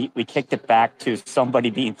China, we kicked it back to somebody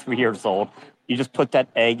being 3 years old. You just put that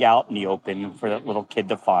egg out in the open for that little kid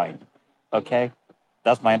to find, okay?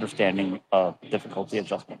 That's my understanding of difficulty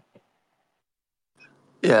adjustment.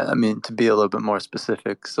 Yeah, I mean, to be a little bit more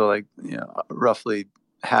specific, so like, roughly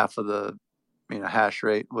half of the, hash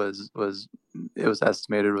rate was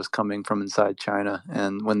estimated was coming from inside China.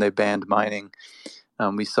 And when they banned mining,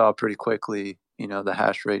 we saw pretty quickly, the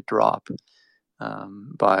hash rate drop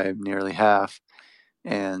by nearly half.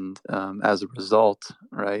 And as a result,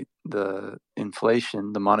 right, the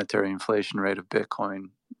monetary inflation rate of Bitcoin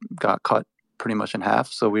got cut pretty much in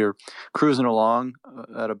half. So we were cruising along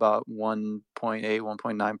at about 1.8,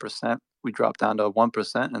 1.9%. We dropped down to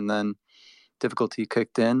 1%, and then difficulty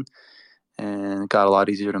kicked in and it got a lot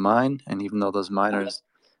easier to mine. And even though those miners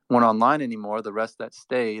weren't online anymore, the rest that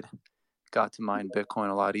stayed got to mine Bitcoin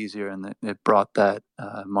a lot easier, and it brought that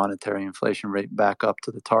monetary inflation rate back up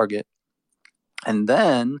to the target. And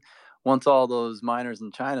then once all those miners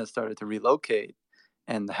in China started to relocate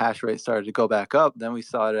and the hash rate started to go back up, then we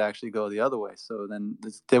saw it actually go the other way. So then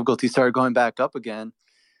the difficulty started going back up again.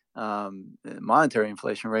 Monetary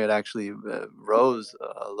inflation rate actually rose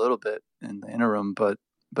a little bit in the interim, but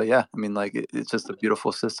yeah, I mean, like it's just a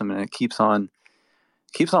beautiful system, and it keeps on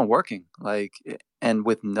working, like, and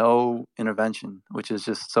with no intervention, which is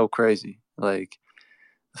just so crazy. Like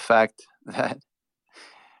the fact that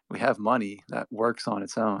we have money that works on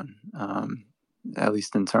its own, at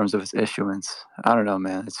least in terms of its issuance. I don't know,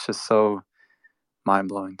 man. It's just so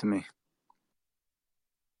mind-blowing to me.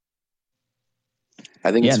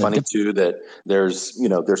 I think it's funny too that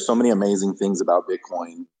there's so many amazing things about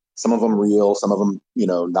Bitcoin. Some of them real, some of them,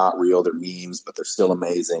 not real. They're memes, but they're still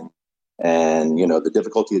amazing. And, the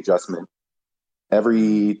difficulty adjustment,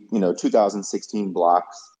 every, 2016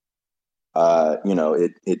 blocks,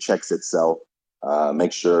 it checks itself,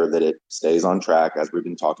 make sure that it stays on track, as we've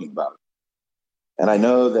been talking about. And I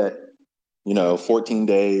know that, 14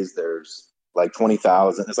 days, there's like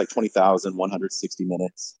 20,000. It's like 20,160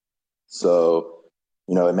 minutes. So,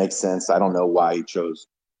 it makes sense. I don't know why he chose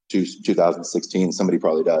 2016. Somebody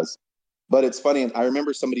probably does. But it's funny. And I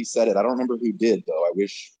remember somebody said it. I don't remember who did, though. I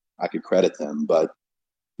wish I could credit them. But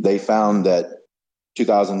they found that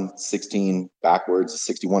 2016 backwards is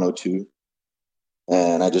 6102.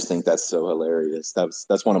 And I just think that's so hilarious.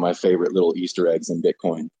 That's one of my favorite little Easter eggs in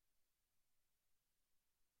Bitcoin.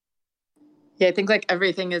 Yeah, I think like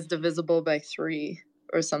everything is divisible by 3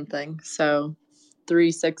 or something. So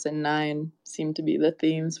 3, 6, and 9 seem to be the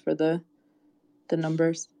themes for the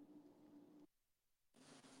numbers.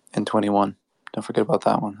 And 21. Don't forget about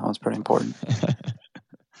that one. That one's pretty important.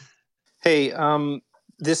 Hey,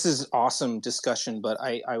 this is awesome discussion, but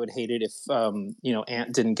I would hate it if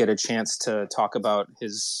Ant didn't get a chance to talk about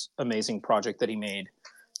his amazing project that he made,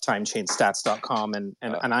 TimeChainStats.com, and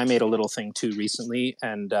I made a little thing too recently,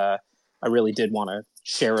 and I really did want to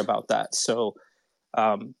share about that. So,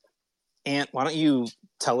 Ant, why don't you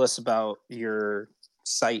tell us about your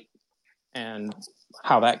site and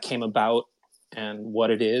how that came about and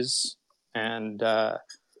what it is, and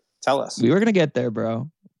tell us. We were gonna get there,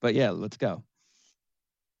 bro, but yeah, let's go.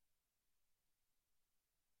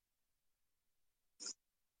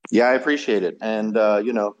 Yeah, I appreciate it. And,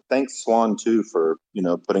 thanks, Swan, too, for,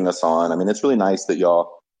 putting us on. I mean, it's really nice that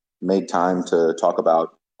y'all made time to talk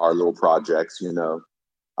about our little projects.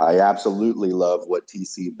 I absolutely love what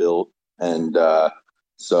TC built. And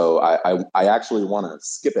so I actually want to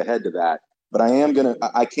skip ahead to that. But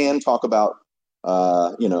I can talk about,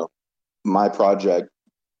 my project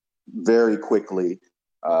very quickly,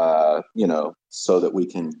 so that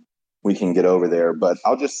we can get over there. But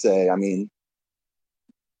I'll just say, I mean,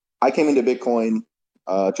 I came into Bitcoin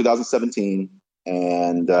 2017,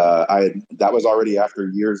 and that was already after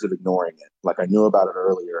years of ignoring it. Like, I knew about it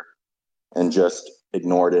earlier and just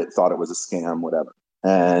ignored it, thought it was a scam, whatever.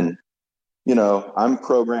 And I'm a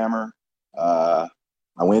programmer. I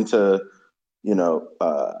went to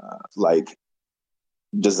like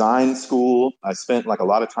design school. I spent like a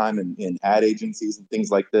lot of time in ad agencies and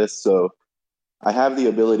things like this. So I have the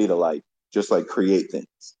ability to just create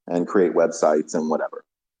things and create websites and whatever.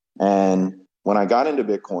 And when I got into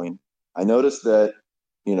Bitcoin, I noticed that,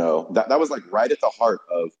 that was like right at the heart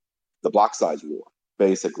of the block size war,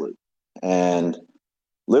 basically. And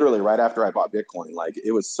literally right after I bought Bitcoin, like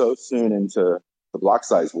it was so soon into the block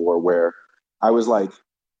size war where I was like,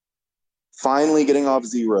 finally getting off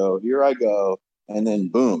zero, here I go. And then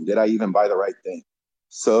boom, did I even buy the right thing?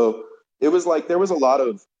 So it was like, there was a lot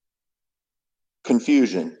of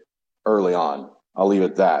confusion early on. I'll leave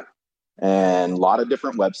it at that. And a lot of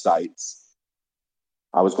different websites.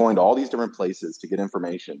 I was going to all these different places to get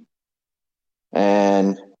information.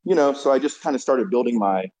 And, so I just kind of started building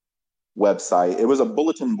my website. It was a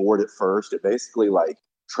bulletin board at first. It basically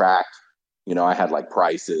tracked, I had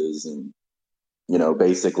prices and,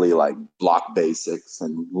 basically block basics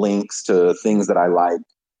and links to things that I liked,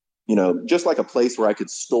 just like a place where I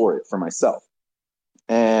could store it for myself.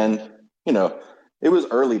 And, it was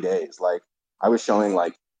early days. Like I was showing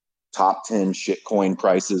top 10 shitcoin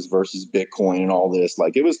prices versus Bitcoin and all this.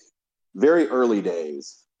 Like it was very early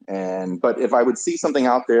days. But if I would see something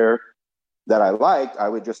out there that I liked, I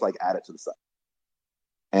would just add it to the site.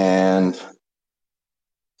 And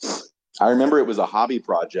I remember it was a hobby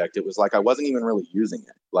project. It was I wasn't even really using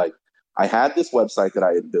it. I had this website that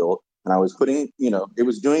I had built and I was putting, it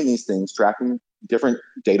was doing these things, tracking different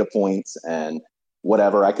data points and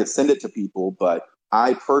whatever. I could send it to people, but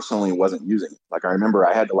I personally wasn't using it. I remember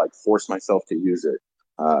I had to force myself to use it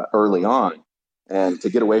early on and to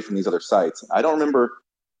get away from these other sites. I don't remember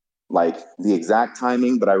the exact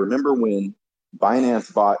timing, but I remember when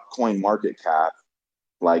Binance bought CoinMarketCap,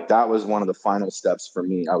 that was one of the final steps for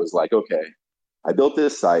me. I was like, okay, I built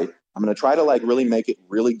this site. I'm going to try to really make it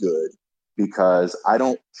really good because I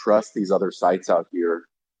don't trust these other sites out here.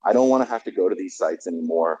 I don't want to have to go to these sites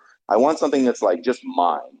anymore. I want something that's just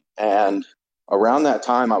mine. And around that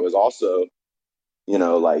time, I was also,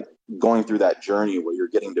 going through that journey where you're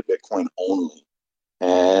getting to Bitcoin only.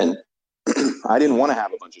 And I didn't want to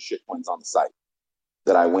have a bunch of shitcoins on the site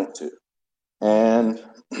that I went to. And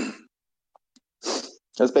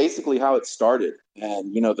that's basically how it started.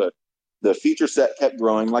 And, the feature set kept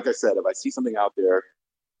growing. Like I said, if I see something out there,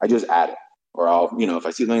 I just add it. Or I'll, if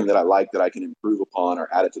I see something that I like that I can improve upon or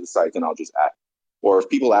add it to the site, then I'll just add it. Or if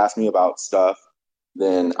people ask me about stuff,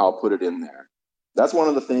 then I'll put it in there. That's one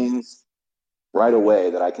of the things right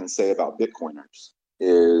away that I can say about Bitcoiners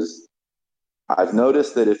is I've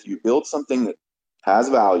noticed that if you build something that has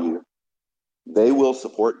value, they will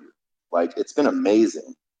support you. It's been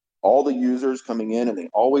amazing all the users coming in, and they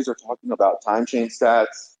always are talking about time chain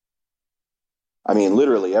stats. I mean,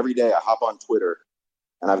 literally every day I hop on Twitter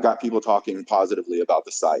and I've got people talking positively about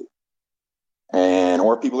the site,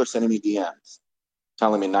 or people are sending me DMs,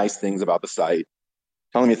 telling me nice things about the site,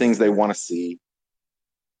 telling me things they want to see.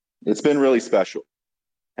 It's been really special.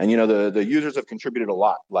 And, the users have contributed a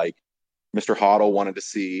lot. Like Mr. Hoddle wanted to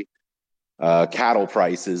see cattle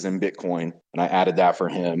prices in Bitcoin, and I added that for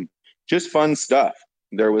him. Just fun stuff.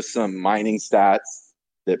 There was some mining stats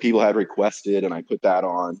that people had requested, and I put that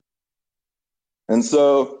on. And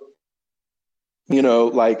so,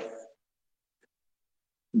 like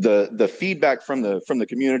the feedback from the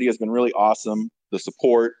community has been really awesome. The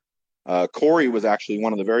support. Corey was actually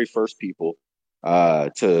one of the very first people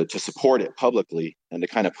to support it publicly and to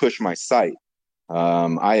kind of push my site.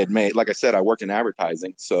 I had made, like I said, I worked in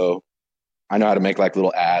advertising, so I know how to make like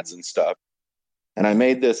little ads and stuff. And I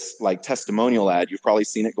made this like testimonial ad. You've probably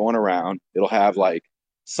seen it going around. It'll have like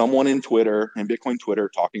someone in Twitter and Bitcoin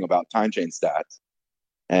Twitter talking about time chain stats.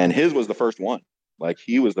 And his was the first one. Like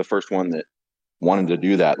he was the first one that wanted to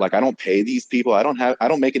do that. Like I don't pay these people. I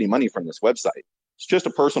don't make any money from this website. It's just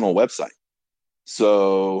a personal website.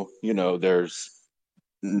 So, there's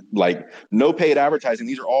like no paid advertising.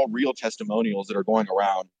 These are all real testimonials that are going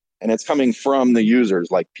around, and it's coming from the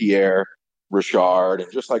users like Pierre, Richard,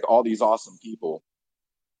 and just like all these awesome people.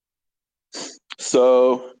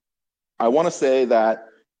 So I want to say that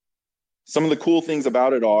some of the cool things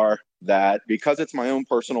about it are that because it's my own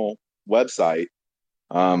personal website,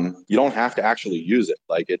 you don't have to actually use it.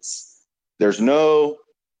 Like there's no,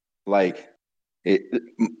 like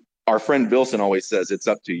our friend Bilson always says, it's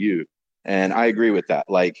up to you. And I agree with that.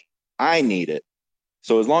 Like I need it.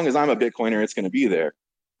 So as long as I'm a Bitcoiner, it's going to be there,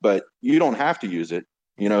 but you don't have to use it.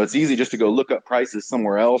 It's easy just to go look up prices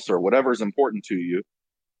somewhere else or whatever is important to you,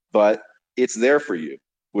 but it's there for you,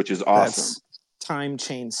 which is awesome. That's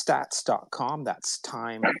timechainstats.com. That's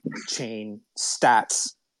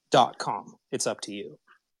timechainstats.com. It's up to you.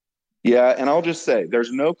 Yeah, and I'll just say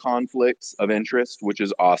there's no conflicts of interest, which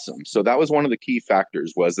is awesome. So that was one of the key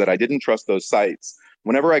factors, was that I didn't trust those sites.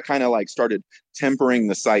 Whenever I kind of like started tempering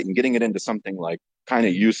the site and getting it into something like kind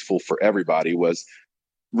of useful for everybody, was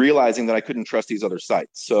realizing that I couldn't trust these other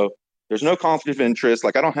sites. So there's no conflict of interest.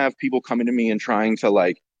 Like I don't have people coming to me and trying to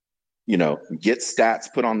like, get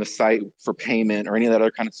stats put on the site for payment or any of that other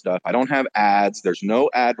kind of stuff. I don't have ads. There's no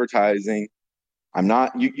advertising. I'm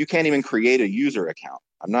not, you can't even create a user account.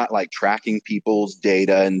 I'm not like tracking people's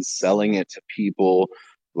data and selling it to people.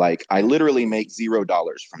 Like I literally make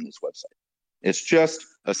 $0 from this website. It's just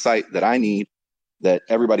a site that I need, that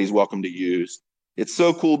everybody's welcome to use. It's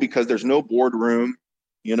so cool because there's no boardroom,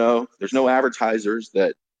 there's no advertisers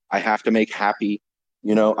that I have to make happy.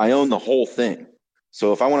 I own the whole thing.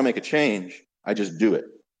 So if I want to make a change, I just do it.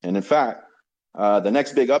 And in fact, the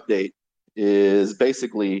next big update is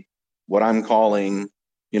basically what I'm calling,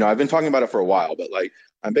 I've been talking about it for a while, but like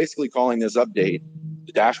I'm basically calling this update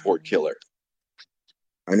the dashboard killer.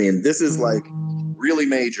 I mean, this is like really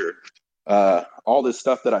major. All this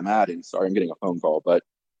stuff that I'm adding. Sorry, I'm getting a phone call, but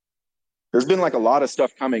there's been like a lot of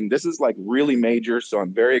stuff coming. This is like really major, so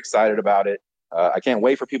I'm very excited about it. I can't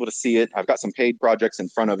wait for people to see it. I've got some paid projects in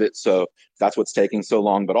front of it, so that's what's taking so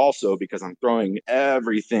long, but also because I'm throwing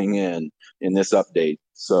everything in this update.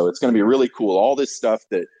 So it's going to be really cool. All this stuff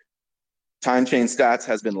that Time Chain Stats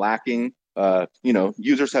has been lacking,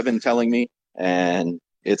 users have been telling me, and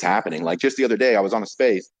it's happening. Like just the other day, I was on a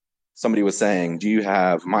space. Somebody was saying, do you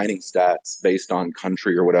have mining stats based on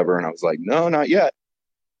country or whatever? And I was like, no, not yet.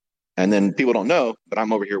 And then people don't know, but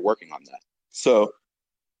I'm over here working on that. So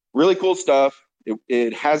really cool stuff.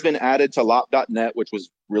 It has been added to lop.net, which was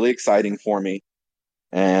really exciting for me.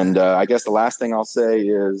 And I guess the last thing I'll say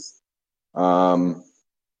is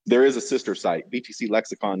there is a sister site,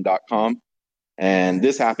 btclexicon.com. And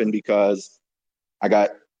this happened because I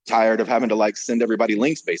got tired of having to like send everybody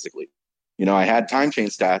links, basically. I had time chain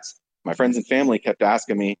stats. My friends and family kept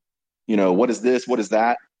asking me, what is this? What is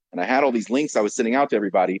that? And I had all these links I was sending out to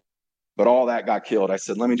everybody, but all that got killed. I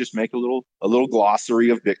said, let me just make a little glossary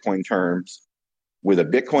of Bitcoin terms with a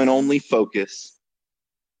Bitcoin only focus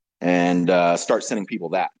and start sending people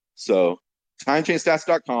that. So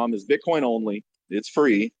timechainstats.com is Bitcoin only. It's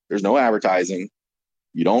free. There's no advertising.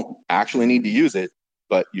 You don't actually need to use it,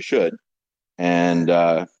 but you should. And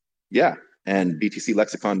and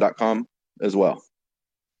btclexicon.com as well.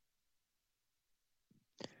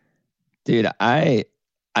 Dude, I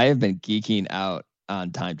have been geeking out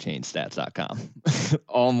on timechainstats.com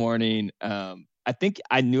all morning. I think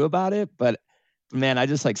I knew about it, but man, I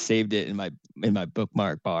just like saved it in my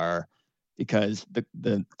bookmark bar because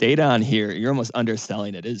the data on here, you're almost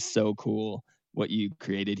underselling it. It is so cool what you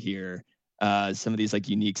created here. Some of these like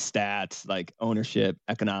unique stats, like ownership,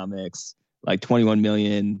 economics, like 21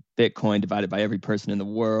 million Bitcoin divided by every person in the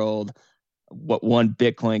world, what one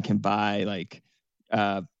Bitcoin can buy, like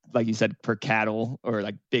you said, per cattle, or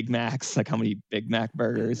like Big Macs, like how many Big Mac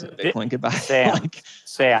burgers Bitcoin could buy. Sam,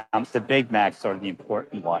 the Big Macs are the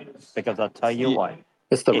important one, because I'll tell you what.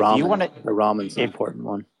 It's the If ramen. you want to, The ramen's the important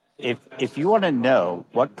one. If you want to know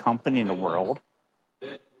what company in the world,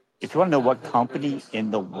 if you want to know what company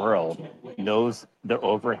in the world knows the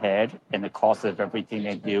overhead and the cost of everything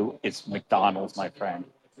they do, it's McDonald's, my friend.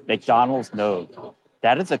 McDonald's knows.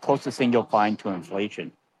 That is the closest thing you'll find to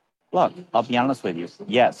inflation. Look, I'll be honest with you.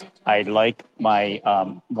 Yes, I like my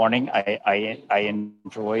morning. I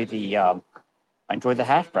enjoy the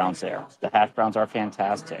hash browns there. The hash browns are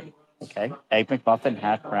fantastic. Okay, Egg McMuffin,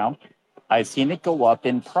 hash brown. I've seen it go up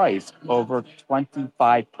in price over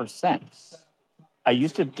 25%. I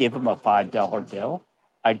used to give them a $5 bill.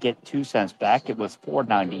 I'd get 2 cents back. It was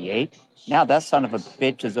 $4.98. Now that son of a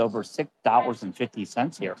bitch is over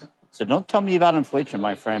 $6.50 here. So don't tell me about inflation,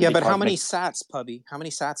 my friend. Yeah, but how many sats, Pubby? How many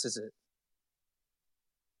sats is it?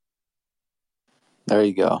 There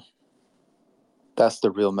you go. That's the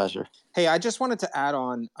real measure. Hey, I just wanted to add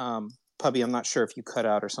on, Pubby, I'm not sure if you cut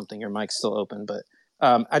out or something. Your mic's still open, but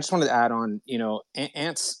I just wanted to add on,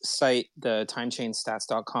 Ant's site, the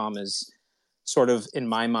TimeChainStats.com, is sort of, in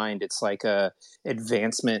my mind, it's like a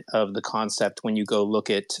advancement of the concept when you go look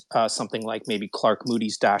at something like maybe Clark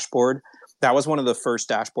Moody's dashboard. That was one of the first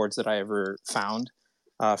dashboards that I ever found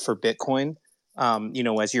for Bitcoin.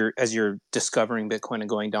 As you're discovering Bitcoin and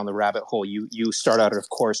going down the rabbit hole, you start out, of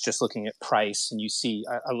course, just looking at price, and you see,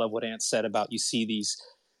 I love what Ant said about, you see these,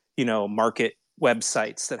 market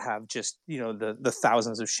websites that have just, the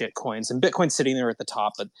thousands of shit coins, and Bitcoin sitting there at the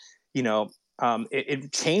top. But,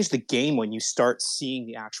 it changed the game when you start seeing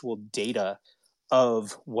the actual data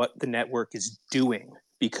of what the network is doing,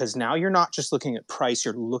 because now you're not just looking at price,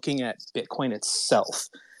 you're looking at Bitcoin itself.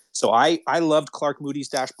 So I loved Clark Moody's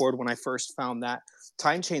dashboard when I first found that.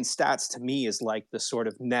 TimeChain Stats to me is like the sort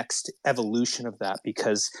of next evolution of that,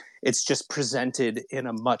 because it's just presented in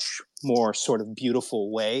a much more sort of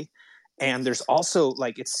beautiful way. And there's also,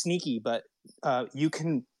 like, it's sneaky, but you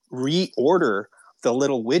can reorder the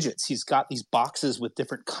little widgets. He's got these boxes with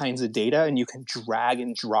different kinds of data, and you can drag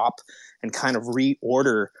and drop and kind of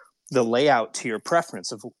reorder the layout to your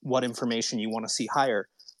preference of what information you want to see higher.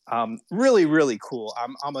 Really, really cool.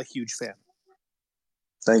 I'm a huge fan.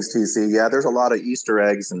 Thanks, TC. Yeah, there's a lot of Easter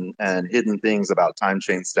eggs and hidden things about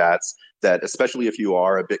TimeChain Stats that, especially if you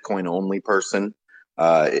are a Bitcoin only person,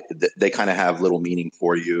 they kind of have little meaning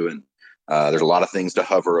for you. And there's a lot of things to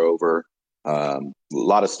hover over, a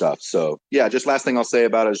lot of stuff. So yeah, just last thing I'll say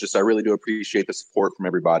about it is just I really do appreciate the support from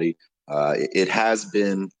everybody. It has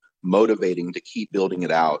been motivating to keep building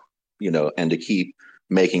it out, and to keep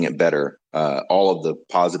making it better. All of the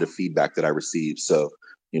positive feedback that I received. So,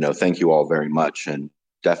 thank you all very much. And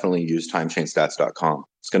definitely use TimeChainStats.com.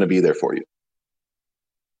 It's going to be there for you.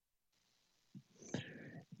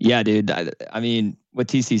 Yeah, dude. I mean, what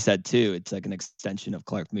TC said too, it's like an extension of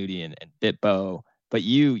Clark Moody and BitBo, but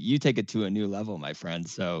you take it to a new level, my friend.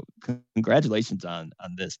 So congratulations on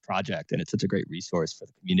this project. And it's such a great resource for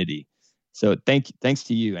the community. So thanks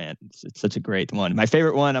to you, Ant. It's such a great one. My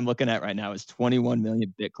favorite one I'm looking at right now is 21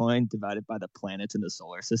 million Bitcoin divided by the planets in the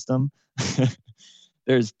solar system.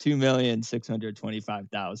 There's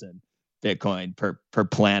 2,625,000 Bitcoin per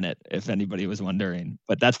planet, if anybody was wondering.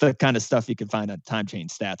 But that's the kind of stuff you can find on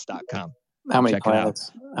TimeChainStats.com. How many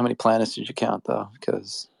planets? How many planets did you count, though?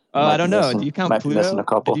 Because I don't know. Do you count Pluto? A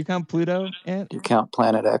couple. Did you count Pluto, Ant? Do you count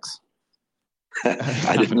Planet X?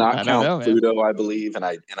 I did not count Pluto, I believe, and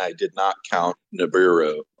I did not count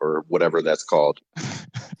Nibiru or whatever that's called.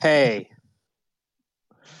 Hey.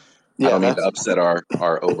 I don't mean to upset our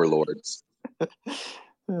overlords.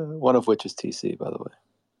 One of which is TC, by the way.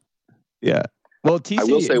 Yeah. Well, TC. I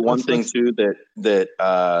will say one thing too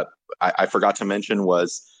that I forgot to mention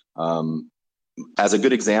was as a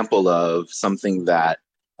good example of something that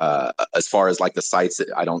as far as like the sites that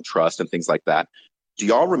I don't trust and things like that. Do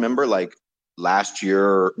y'all remember like last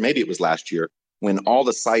year, maybe it was last year, when all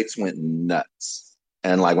the sites went nuts?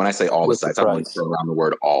 And like when I say all the sites, I don't want to throw around the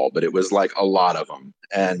word all, but it was like a lot of them.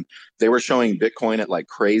 And they were showing Bitcoin at like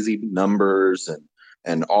crazy numbers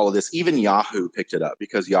and all of this. Even Yahoo picked it up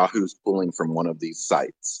because Yahoo's pulling from one of these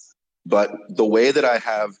sites. But the way that I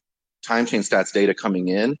have TimeChain Stats data coming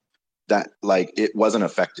in, that like it wasn't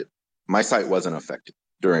affected. My site wasn't affected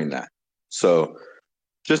during that. So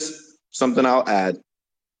just something I'll add.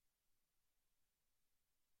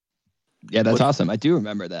 Yeah, that's awesome. I do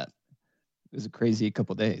remember that. It was a crazy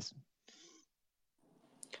couple days.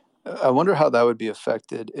 I wonder how that would be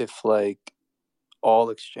affected if like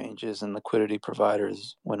all exchanges and liquidity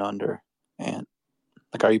providers went under, and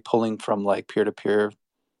like, are you pulling from like peer-to-peer,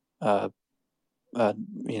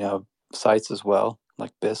 sites as well,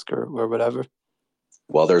 like BISC or whatever?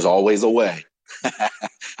 Well, there's always a way.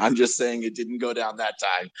 I'm just saying it didn't go down that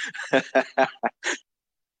time.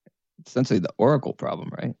 Essentially the Oracle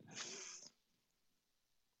problem, right?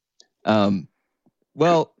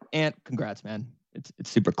 Well, Ant, congrats, man.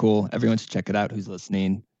 It's super cool. Everyone should check it out who's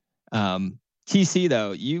listening. TC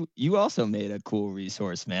though, you also made a cool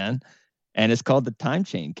resource, man, and it's called the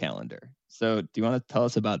TIMECHAIN calendar. So do you want to tell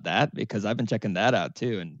us about that? Because I've been checking that out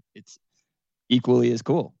too, and it's equally as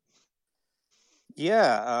cool.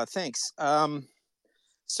 Yeah, thanks. I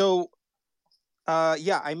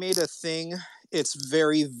made a thing. It's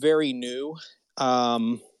very, very new.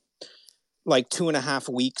 Like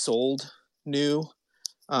 2.5 weeks old, new.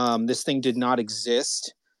 This thing did not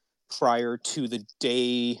exist prior to the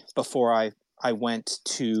day before I went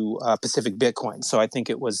to Pacific Bitcoin. So I think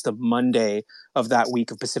it was the Monday of that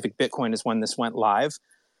week of Pacific Bitcoin is when this went live.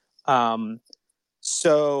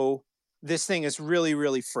 So this thing is really,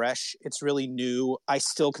 really fresh. It's really new. I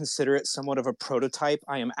still consider it somewhat of a prototype.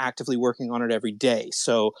 I am actively working on it every day.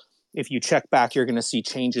 So if you check back, you're going to see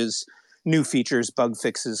changes, new features, bug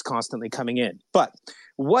fixes constantly coming in. But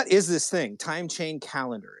what is this thing? TIMECHAIN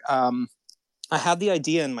calendar. I had the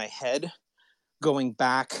idea in my head going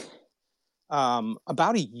back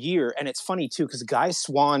about a year. And it's funny too, because Guy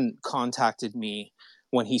Swan contacted me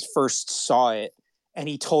when he first saw it. And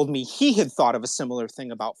he told me he had thought of a similar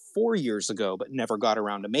thing about 4 years ago, but never got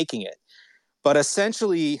around to making it. But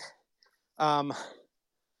essentially, I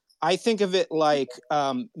think of it like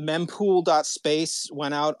mempool.space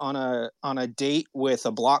went out on a date with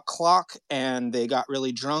a block clock and they got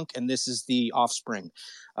really drunk, and this is the offspring.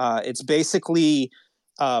 It's basically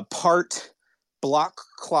part block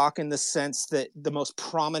clock in the sense that the most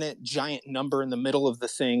prominent giant number in the middle of the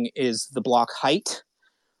thing is the block height.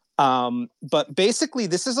 But basically,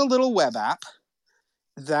 this is a little web app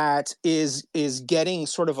that is getting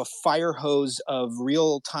sort of a fire hose of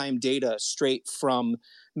real-time data straight from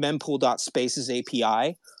mempool.space's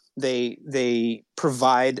API. They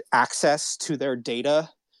provide access to their data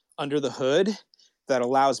under the hood that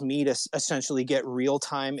allows me to essentially get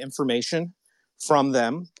real-time information from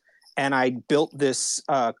them. And I built this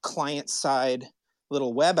client-side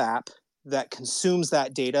little web app that consumes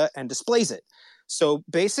that data and displays it. So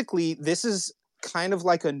basically, this is kind of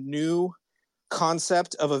like a new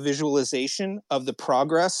concept of a visualization of the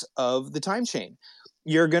progress of the time chain.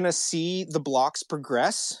 You're going to see the blocks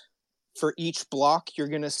progress. For each block, you're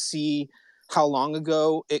going to see how long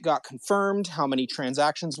ago it got confirmed, how many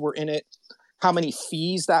transactions were in it, how many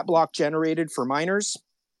fees that block generated for miners.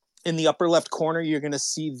 In the upper left corner, you're going to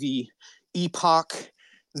see the epoch,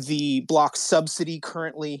 the block subsidy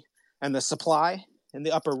currently, and the supply. In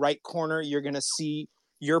the upper right corner, you're going to see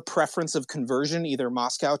your preference of conversion, either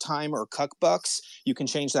Moscow time or cuck bucks. You can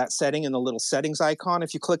change that setting in the little settings icon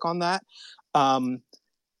if you click on that. And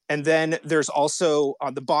then there's also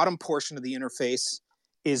on the bottom portion of the interface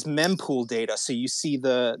is mempool data. So you see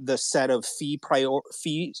the set of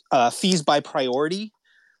fees by priority.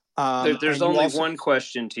 There's only one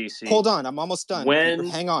question, TC. Hold on, I'm almost done.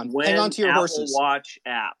 Hang on to your Apple horses. Watch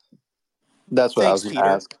app. That's what I was going to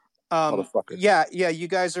ask. Yeah, you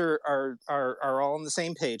guys are all on the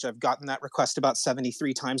same page. I've gotten that request about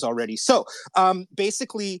 73 times already. So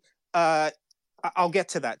basically, I'll get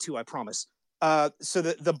to that too, I promise. So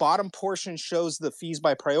the bottom portion shows the fees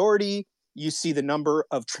by priority. You see the number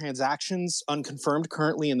of transactions unconfirmed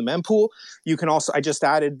currently in the mempool. You can also, I just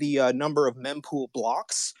added the number of mempool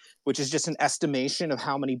blocks, which is just an estimation of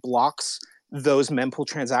how many blocks those mempool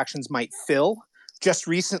transactions might fill. Just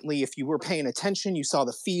recently, if you were paying attention, you saw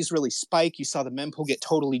the fees really spike. You saw the mempool get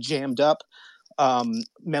totally jammed up.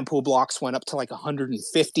 Mempool blocks went up to like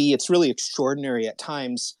 150. It's really extraordinary at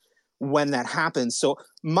times when that happens. So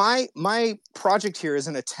my project here is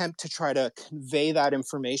an attempt to try to convey that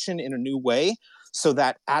information in a new way so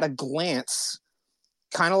that at a glance,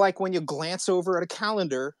 kind of like when you glance over at a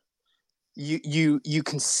calendar, you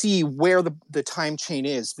can see where the time chain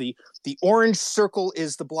is. The orange circle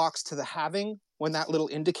is the blocks to the halving. When that little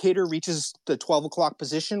indicator reaches the 12 o'clock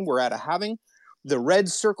position, we're at a halving. The red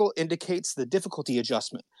circle indicates the difficulty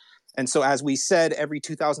adjustment. And so as we said, every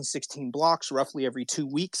 2016 blocks, roughly every 2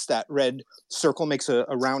 weeks, that red circle makes a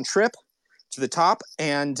round trip to the top.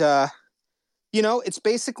 And, it's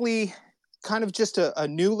basically kind of just a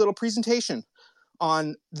new little presentation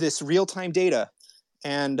on this real-time data.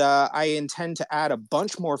 and I intend to add a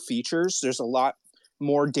bunch more features. There's a lot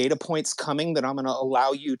more data points coming that I'm going to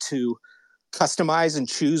allow you to customize and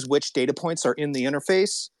choose which data points are in the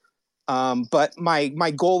interface. But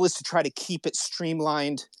my goal is to try to keep it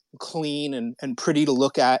streamlined, clean, and pretty to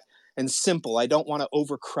look at, and simple. I don't want to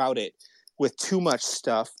overcrowd it with too much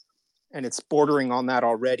stuff, and it's bordering on that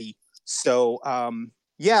already. So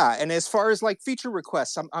yeah, and as far as like feature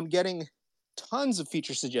requests, I'm getting tons of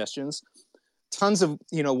feature suggestions, tons of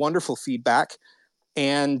wonderful feedback,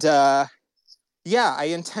 and yeah, I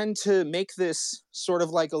intend to make this sort of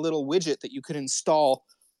like a little widget that you could install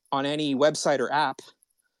on any website or app.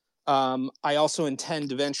 I also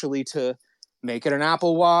intend eventually to make it an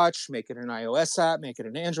Apple Watch, make it an iOS app, make it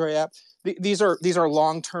an Android app. These are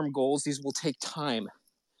long-term goals. These will take time.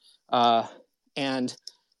 And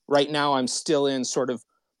right now I'm still in sort of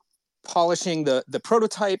polishing the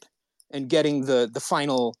prototype and getting the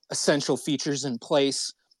final essential features in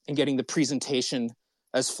place and getting the presentation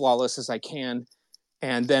as flawless as I can.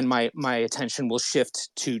 And then my attention will shift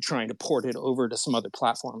to trying to port it over to some other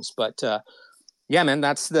platforms. But yeah, man,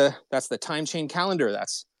 that's the TimeChain calendar.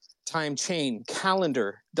 That's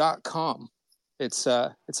timechaincalendar.com. It's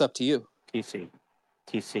up to you. TC.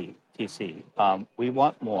 We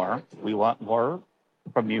want more. We want more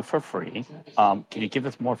from you for free. Can you give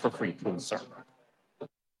us more for free, please, sir?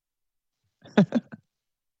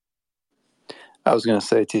 I was gonna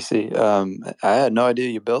say, TC. I had no idea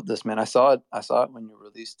you built this, man. I saw it when you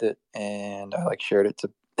released it, and I like shared it to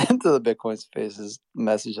into the Bitcoin Spaces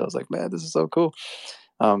message. I was like, man, this is so cool.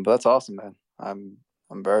 But that's awesome, man. I'm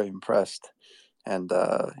very impressed, and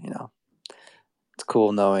it's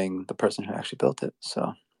cool knowing the person who actually built it.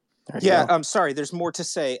 So there you Yeah, go. I'm sorry. There's more to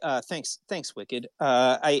say. Thanks, Wicked.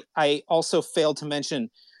 I also failed to mention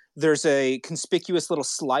there's a conspicuous little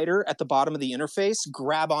slider at the bottom of the interface.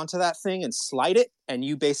 Grab onto that thing and slide it, and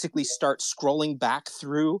you basically start scrolling back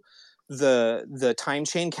through the time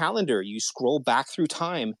chain calendar. You scroll back through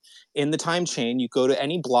time in the time chain. You go to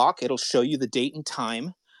any block. It'll show you the date and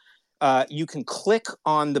time. You can click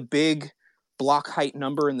on the big block height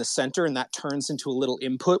number in the center, and that turns into a little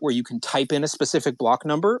input where you can type in a specific block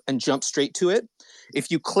number and jump straight to it.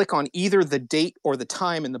 If you click on either the date or the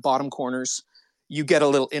time in the bottom corners, you get a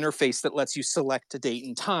little interface that lets you select a date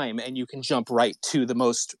and time, and you can jump right to the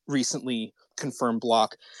most recently confirmed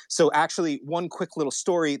block. So actually, one quick little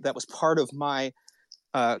story that was part of my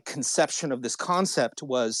conception of this concept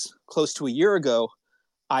was close to a year ago.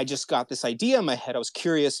 I just got this idea in my head. I was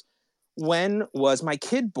curious, when was my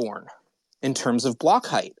kid born in terms of block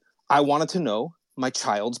height? I wanted to know my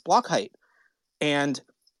child's block height. And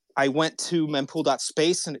I went to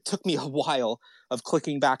mempool.space, and it took me a while of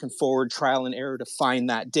clicking back and forward, trial and error to find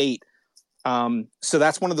that date. So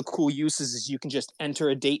that's one of the cool uses is you can just enter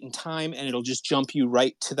a date and time, and it'll just jump you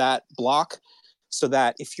right to that block, so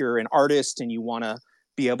that if you're an artist and you want to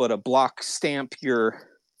be able to block stamp your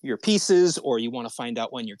pieces, or you want to find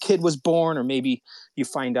out when your kid was born, or maybe you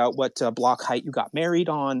find out what block height you got married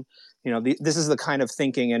on. This is the kind of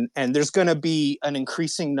thinking, and there's going to be an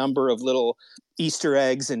increasing number of little Easter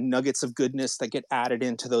eggs and nuggets of goodness that get added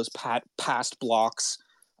into those past blocks,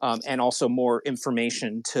 and also more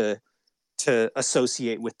information to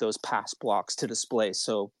associate with those past blocks to display.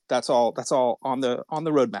 So that's all on the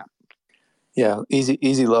roadmap. Yeah,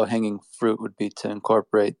 easy low hanging fruit would be to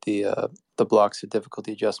incorporate the blocks of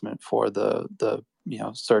difficulty adjustment for the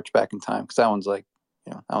search back in time, because that one's like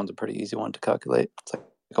that one's a pretty easy one to calculate. It's like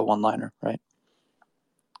a one-liner, right?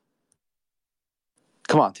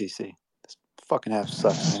 Come on, TC. This fucking app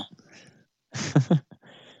sucks, man.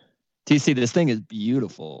 TC, this thing is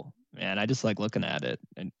beautiful, man. I just like looking at it,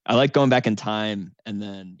 and I like going back in time, and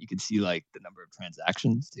then you can see like the number of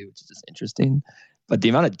transactions too, which is just interesting. But the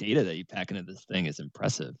amount of data that you pack into this thing is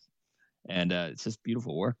impressive, and it's just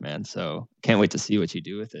beautiful work, man. So can't wait to see what you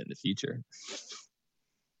do with it in the future.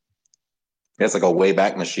 It's like a way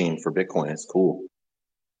back machine for Bitcoin. It's cool.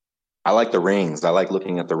 I like the rings. I like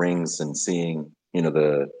looking at the rings and seeing,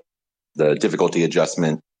 the difficulty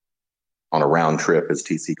adjustment on a round trip, as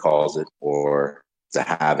TC calls it, or the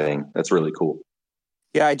halving. That's really cool.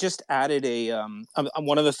 Yeah, I just added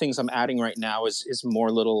one of the things I'm adding right now is more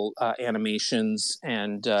little animations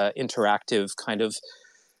and interactive kind of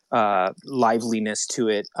liveliness to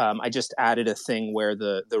it. I just added a thing where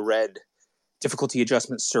the red difficulty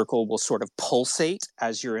adjustment circle will sort of pulsate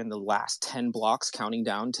as you're in the last 10 blocks counting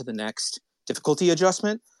down to the next difficulty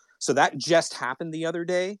adjustment. So that just happened the other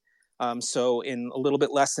day. So in a little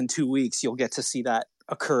bit less than 2 weeks, you'll get to see that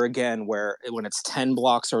occur again, where when it's 10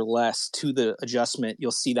 blocks or less to the adjustment,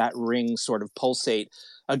 you'll see that ring sort of pulsate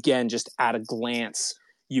again. Just at a glance,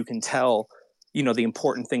 you can tell the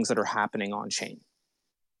important things that are happening on chain.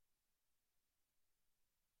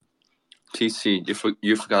 TC,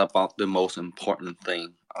 you forgot about the most important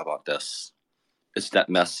thing about this. It's that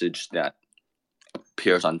message that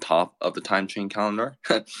appears on top of the time chain calendar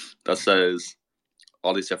that says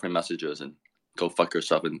all these different messages and go fuck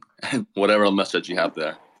yourself and whatever message you have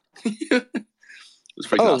there. It's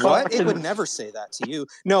freaking awesome. What? It would never say that to you.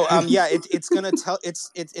 No, yeah, it's gonna tell.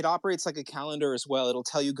 It operates like a calendar as well. It'll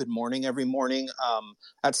tell you good morning every morning.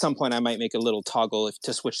 At some point, I might make a little toggle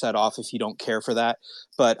to switch that off if you don't care for that.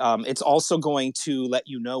 But it's also going to let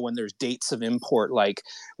you know when there's dates of import, like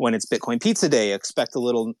when it's Bitcoin Pizza Day. Expect a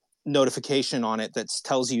little notification on it that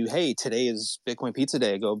tells you, hey, today is Bitcoin Pizza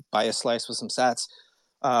Day. Go buy a slice with some sats.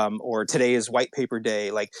 Or today is white paper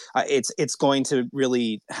day. Like it's going to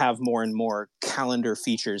really have more and more calendar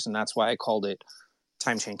features, and that's why I called it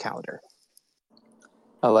time chain calendar.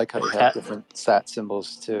 I like how you have different sat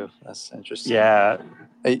symbols too. That's interesting. Yeah,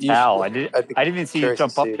 Al, I I'd be didn't even see you curious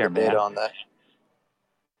jump to up see here, the data man. on that.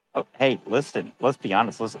 Oh, hey, listen. Let's be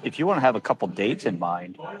honest. If you want to have a couple dates in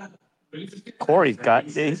mind,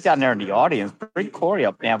 he's down there in the audience. Bring Corey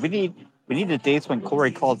up, man. We need the dates when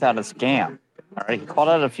Corey calls out a scam. All right, he called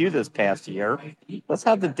out a few this past year. Let's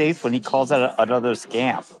have the dates when he calls out another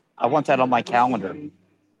scam. I want that on my calendar.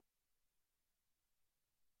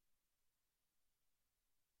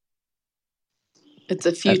 It's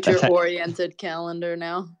a future-oriented calendar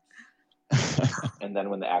now. And then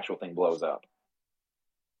when the actual thing blows up.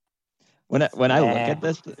 When I look at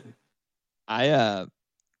this, I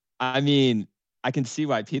mean, I can see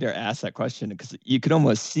why Peter asked that question, because you could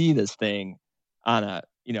almost see this thing on a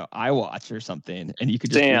iWatch or something, and you could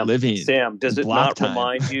just be living. Sam, does it not time.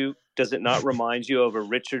 remind you? Does it not remind you of a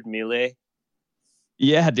Richard Mille?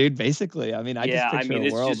 Yeah, dude. Basically, I mean, I just picture a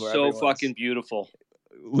it's world just where so everyone's fucking beautiful.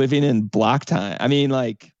 living in block time. I mean,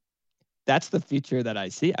 like, that's the future that I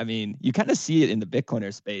see. I mean, you kind of see it in the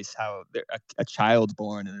Bitcoiner space, how a child's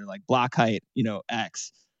born and they're like block height,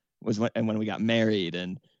 X was when we got married,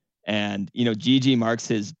 and Gigi marks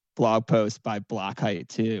his blog post by block height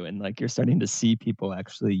too, and like you're starting to see people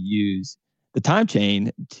actually use the time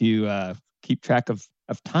chain to keep track of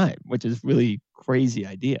time, which is really crazy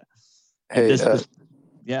idea. And Hey,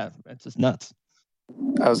 yeah, it's just nuts.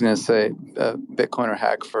 I was going to say, Bitcoiner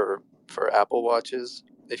hack for Apple Watches.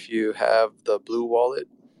 If you have the Blue Wallet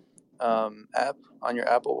app on your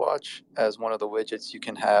Apple Watch, as one of the widgets, you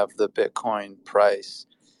can have the Bitcoin price.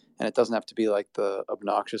 And it doesn't have to be like the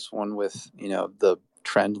obnoxious one with, the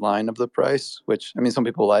trend line of the price, which, I mean, some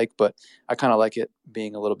people like, but I kind of like it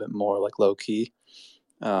being a little bit more like low key.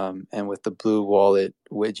 And with the Blue Wallet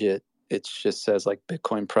widget, it just says like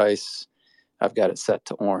Bitcoin price. I've got it set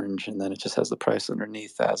to orange, and then it just has the price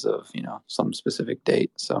underneath as of, some specific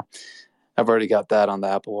date. So I've already got that on the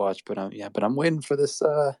Apple Watch, but I'm waiting for this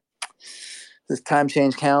time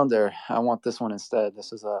change calendar. I want this one instead.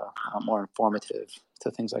 This is a lot more informative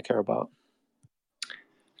to things I care about.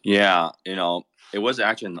 Yeah, it was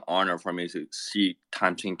actually an honor for me to see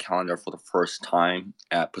time chain calendar for the first time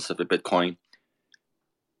at Pacific Bitcoin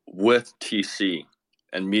with TC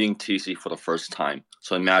and meeting TC for the first time.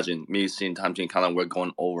 So imagine me seeing time chain calendar, we're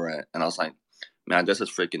going over it, and I was like, man, this is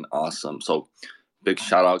freaking awesome. So big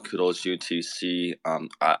shout out, kudos to TC.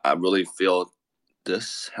 I really feel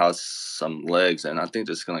this has some legs, and I think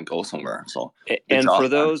this is gonna go somewhere. So and for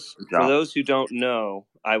those who don't know,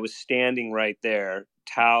 I was standing right there.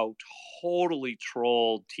 Tao totally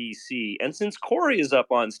trolled TC, and since Corey is up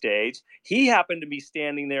on stage, he happened to be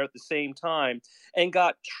standing there at the same time and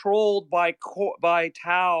got trolled by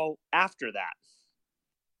Tao after that.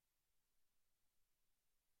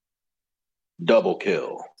 Double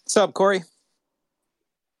kill. What's up, Corey?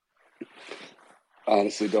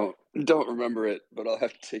 Honestly, don't remember it, but I'll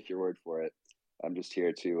have to take your word for it. I'm just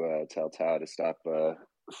here to tell Tao to stop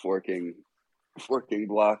forking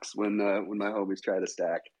blocks when my homies try to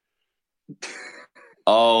stack.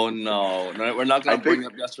 Oh no, we're not going to bring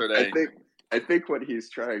up yesterday. I think what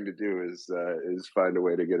he's trying to do is find a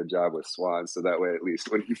way to get a job with Swan, so that way at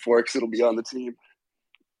least when he forks, it'll be on the team.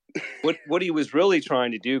 What he was really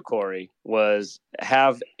trying to do, Corey, was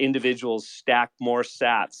have individuals stack more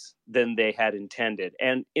sats than they had intended.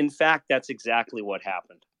 And in fact, that's exactly what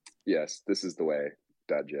happened. Yes, this is the way.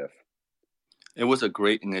 .gif. It was a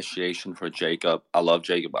great initiation for Jacob. I love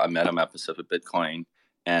Jacob. I met him at Pacific Bitcoin,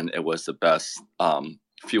 and it was the best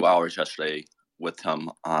few hours yesterday with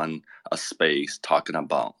him on a space talking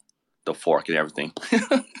about the fork and everything.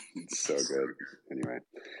 It's so good. Anyway.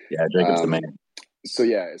 Yeah, Jacob's the man. So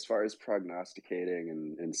yeah, as far as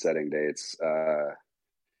prognosticating and setting dates,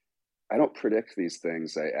 I don't predict these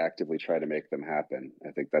things. I actively try to make them happen.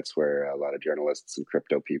 I think that's where a lot of journalists and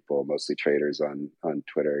crypto people, mostly traders on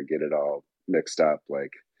Twitter, get it all mixed up.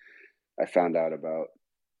 Like, I found out about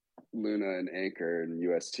Luna and Anchor and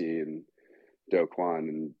UST and Do Kwon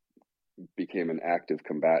and became an active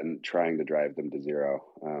combatant trying to drive them to zero.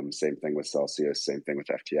 Same thing with Celsius, same thing with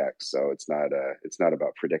FTX. So it's not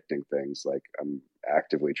about predicting things. Like, I'm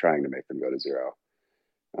actively trying to make them go to zero.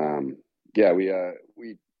 Yeah,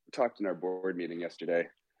 we talked in our board meeting yesterday,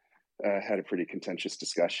 had a pretty contentious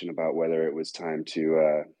discussion about whether it was time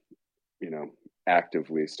to,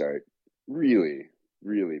 actively start really,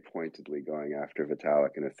 really pointedly going after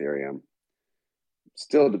Vitalik and Ethereum.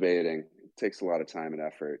 Still debating. It takes a lot of time and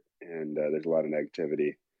effort, and there's a lot of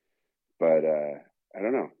negativity. But I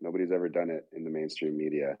don't know. Nobody's ever done it in the mainstream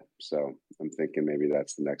media. So I'm thinking maybe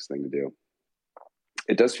that's the next thing to do.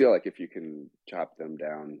 It does feel like if you can chop them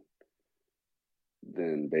down,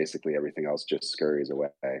 then basically everything else just scurries away.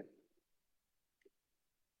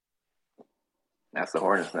 That's the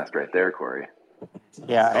hornet's nest right there, Corey.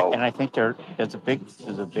 Yeah, and I think there's a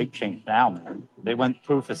big change now, man. They went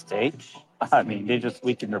proof of stake. I mean, they just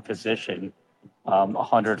weakened their position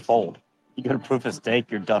 100-fold. You get a proof of stake,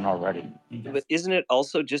 you're done already. But isn't it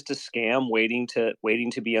also just a scam waiting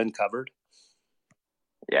to be uncovered?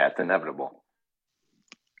 Yeah, it's inevitable.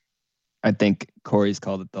 I think Corey's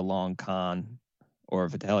called it the long con, or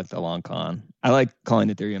Vitalik the long con. I like calling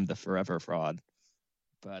Ethereum the forever fraud.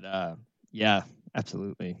 But yeah,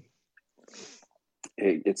 absolutely.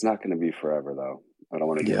 It's not going to be forever, though. I don't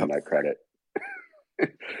want to give them that credit.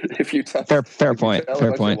 If you tell fair a point. bunch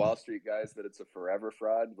of Wall Street guys that it's a forever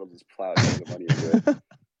fraud, they'll just plow the money into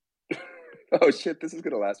it. Oh shit, this is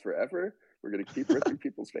going to last forever? We're going to keep ripping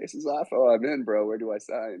people's faces off? Oh, I'm in, bro. Where do I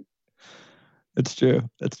sign? That's true.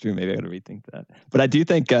 Maybe I got to rethink that. But I do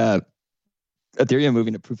think Ethereum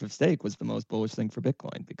moving to proof of stake was the most bullish thing for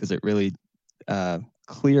Bitcoin, because it really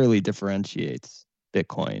clearly differentiates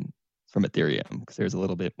Bitcoin from Ethereum, because there's a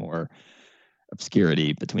little bit more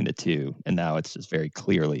obscurity between the two, and now it's just very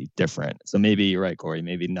clearly different. So maybe you're right, Corey.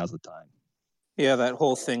 Maybe now's the time. Yeah, that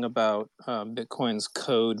whole thing about Bitcoin's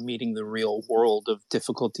code meeting the real world of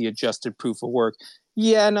difficulty-adjusted proof of work.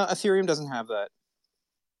 Yeah, no, Ethereum doesn't have that.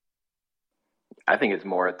 I think it's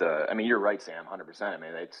more you're right, Sam, 100%. I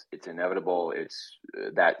mean, it's inevitable. It's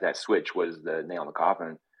that switch was the nail in the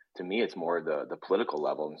coffin. To me, it's more the political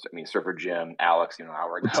level. I mean, Surfer Jim, Alex, an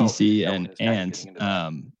hour ago. TC and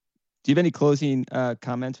do you have any closing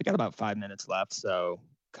comments? We got about 5 minutes left, so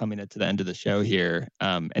coming to the end of the show here.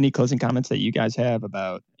 Any closing comments that you guys have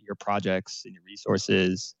about your projects and your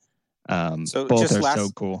resources? So both just are so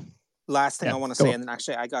cool. Last thing I want to say, and then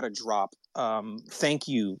actually I got to drop. Thank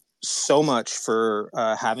you so much for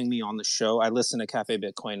having me on the show. I listen to Cafe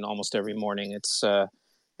Bitcoin almost every morning. It's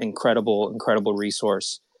incredible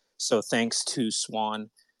resource. So thanks to Swan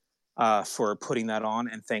for putting that on,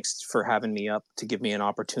 and thanks for having me up to give me an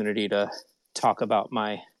opportunity to talk about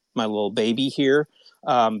my little baby here.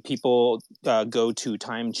 People go to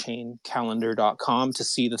timechaincalendar.com to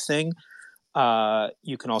see the thing.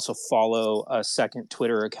 You can also follow a second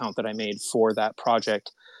Twitter account that I made for that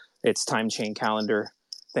project. It's TimeChain Calendar.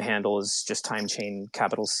 The handle is just TimeChain,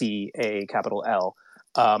 capital C, A, capital L.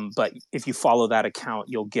 But if you follow that account,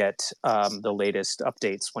 you'll get the latest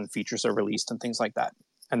updates when features are released and things like that.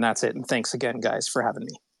 And that's it. And thanks again, guys, for having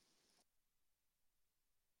me.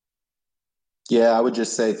 Yeah, I would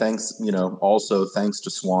just say thanks, also thanks to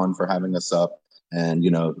Swan for having us up. And,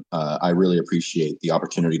 I really appreciate the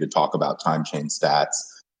opportunity to talk about TimeChain stats.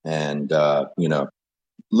 And,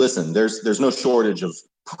 listen, there's no shortage of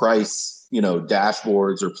price,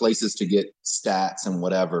 dashboards or places to get stats and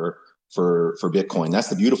whatever for Bitcoin. That's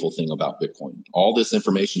the beautiful thing about Bitcoin. All this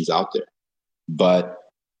information is out there. But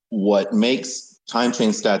what makes TimeChain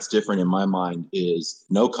stats different in my mind is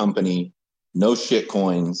no company, no shit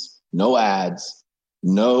coins, no ads,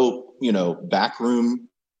 no, backroom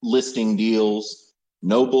listing deals,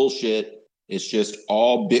 no bullshit. It's just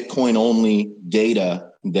all Bitcoin only data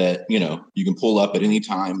that, you can pull up at any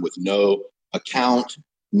time with no account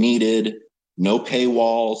needed, no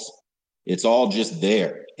paywalls. It's all just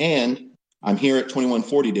there. And I'm here at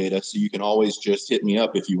 2140 data, so you can always just hit me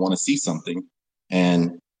up if you want to see something.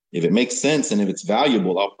 And if it makes sense and if it's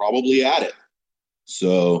valuable, I'll probably add it.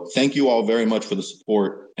 So thank you all very much for the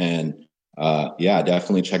support. And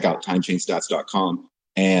definitely check out timechainstats.com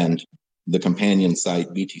and the companion site,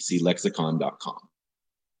 btclexicon.com.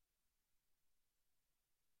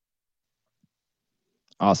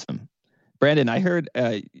 Awesome. Brandon, I heard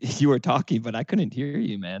you were talking, but I couldn't hear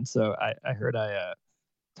you, man. So I heard I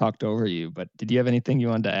talked over you, but did you have anything you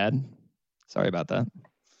wanted to add? Sorry about that.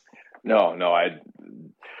 No, I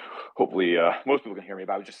hopefully most people can hear me,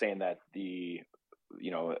 but I was just saying that the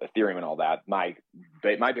Ethereum and all that, my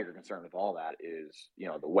bigger concern with all that is,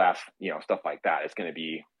 the WEF, stuff like that.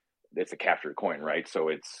 It's a captured coin, right? So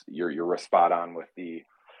you're spot on with the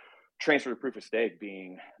transfer to proof of stake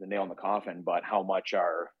being the nail in the coffin, but how much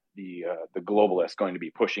are the globalists going to be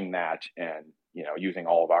pushing that, and using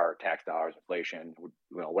all of our tax dollars, inflation,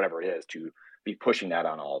 whatever it is, to be pushing that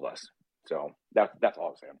on all of us. So that's all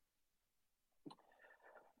I'm saying.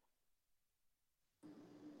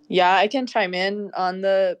 Yeah, I can chime in on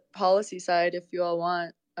the policy side if you all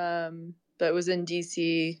want. But it was in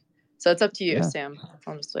DC, so it's up to you, Yeah. Sam.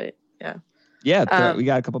 I'll just wait. Yeah. Yeah, we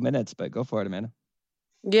got a couple minutes, but go for it, Amanda.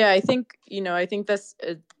 Yeah, I think this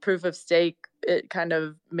proof of stake, it kind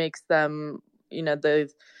of makes them,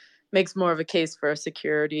 makes more of a case for a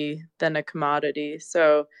security than a commodity.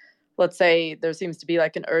 So let's say there seems to be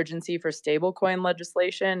like an urgency for stablecoin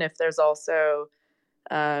legislation. If there's also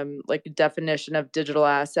like a definition of digital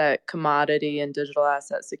asset commodity and digital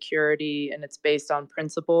asset security, and it's based on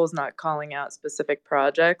principles, not calling out specific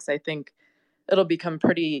projects, I think it'll become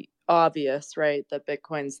pretty obvious, right, that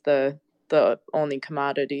Bitcoin's the only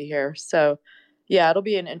commodity here. So yeah, it'll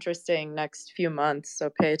be an interesting next few months. So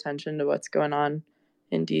pay attention to what's going on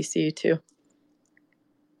in DC too.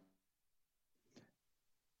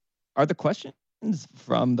 Are the questions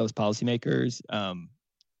from those policymakers,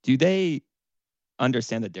 do they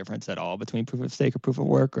understand the difference at all between proof of stake or proof of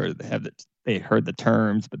work, or they heard the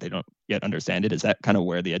terms but they don't yet understand it? Is that kind of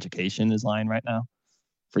where the education is lying right now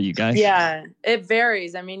for you guys? Yeah, it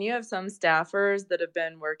varies. I mean, you have some staffers that have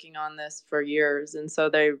been working on this for years, and so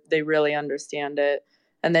they really understand it.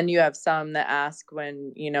 And then you have some that ask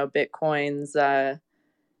when, Bitcoin's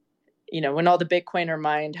when all the Bitcoiner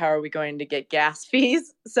mind, how are we going to get gas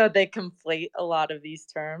fees? So they conflate a lot of these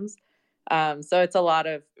terms. So it's a lot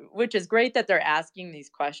of, which is great that they're asking these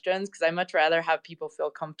questions, because I much rather have people feel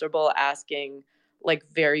comfortable asking like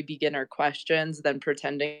very beginner questions than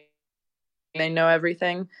pretending they know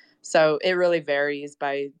everything. So it really varies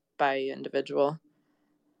by individual.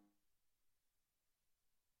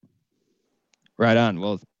 Right on.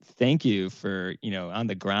 Well, thank you for, on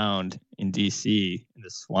the ground in DC, in the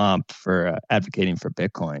swamp, for advocating for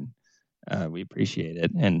Bitcoin. We appreciate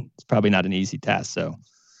it. And it's probably not an easy task. So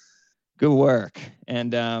good work.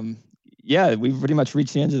 And yeah, we've pretty much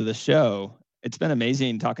reached the end of the show. It's been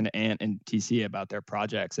amazing talking to Ant and TC about their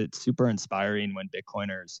projects. It's super inspiring when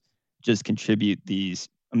Bitcoiners just contribute these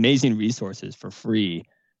amazing resources for free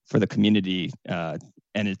for the community. And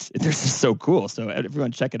they're just so cool. So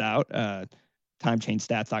everyone check it out.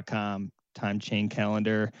 TimeChainStats.com, TimeChain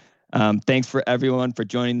calendar. Thanks for everyone for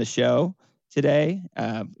joining the show today.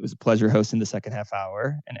 It was a pleasure hosting the second half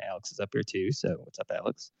hour, and Alex is up here too. So what's up,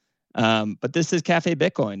 Alex? But this is Cafe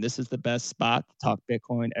Bitcoin. This is the best spot to talk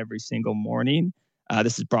Bitcoin every single morning.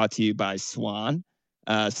 This is brought to you by Swan.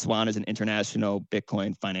 Swan is an international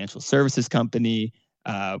Bitcoin financial services company.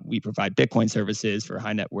 We provide Bitcoin services for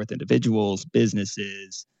high net worth individuals,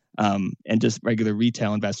 businesses, and just regular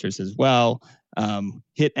retail investors as well.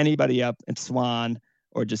 Hit anybody up at Swan,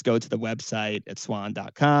 or just go to the website at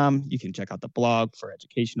swan.com. You can check out the blog for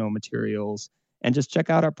educational materials and just check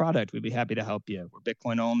out our product. We'd be happy to help you. We're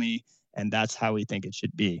Bitcoin only, and that's how we think it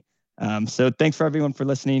should be. So thanks for everyone for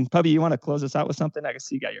listening. Pubby, you want to close us out with something? I can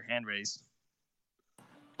see you got your hand raised.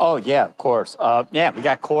 Oh, yeah, of course. Yeah, we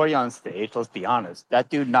got Corey on stage. Let's be honest. That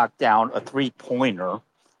dude knocked down a three-pointer,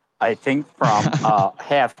 I think, from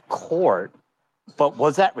half court. But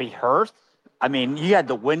was that rehearsed? I mean, you had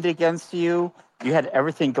the wind against you. You had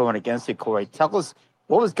everything going against you, Corey. Tell us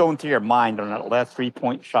what was going through your mind on that last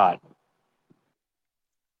three-point shot.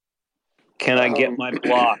 Can I get my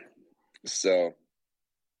block? So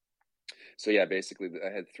yeah, basically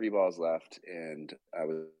I had 3 balls left and I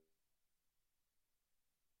was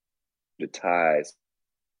to tie,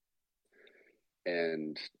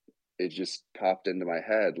 and it just popped into my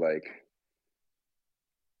head, like,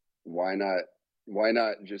 why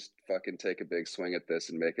not just fucking take a big swing at this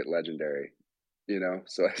and make it legendary,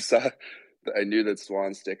 So I knew that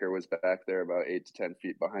Swan sticker was back there about 8 to 10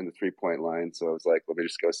 feet behind the 3-point line, so I was like, let me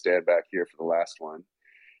just go stand back here for the last one.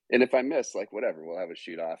 And if I miss, like, whatever, we'll have a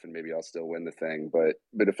shoot off and maybe I'll still win the thing. But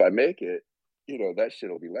if I make it, that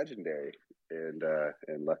shit will be legendary. And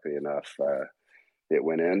luckily enough, it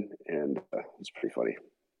went in, and it's pretty funny.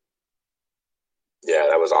 Yeah,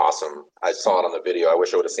 that was awesome. I saw it on the video. I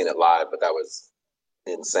wish I would have seen it live, but that was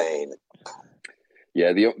insane.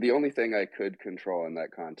 Yeah, the only thing I could control in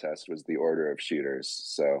that contest was the order of shooters.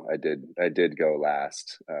 So I did go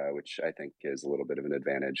last, which I think is a little bit of an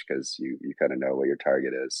advantage because you kind of know what your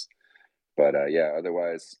target is. But yeah,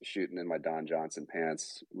 otherwise shooting in my Don Johnson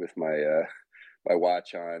pants with my my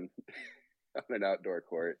watch on an outdoor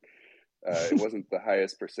court. It wasn't the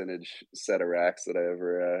highest percentage set of racks that I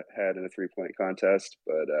ever had in a 3-point contest,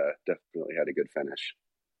 but definitely had a good finish.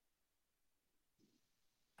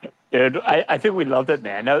 Dude, I think we loved it,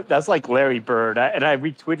 man. That's like Larry Bird. And I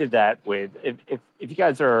retweeted that with, if you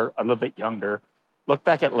guys are a little bit younger, look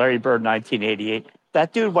back at Larry Bird 1988.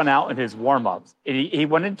 That dude went out in his warm-ups. He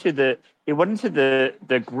went into the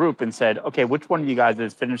group and said, okay, which one of you guys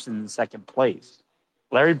is finishing in second place?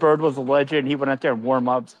 Larry Bird was a legend. He went out there in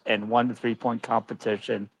warm-ups and won the 3-point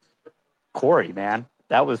competition. Corey, man,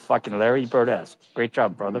 that was fucking Larry Bird-esque. Great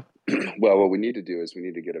job, brother. Well, what we need to do is we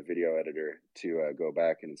need to get a video editor to go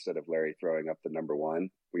back, and instead of Larry throwing up the number 1,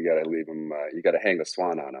 we got to leave him. You got to hang the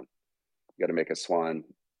swan on him. You got to make a swan,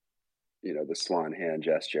 the swan hand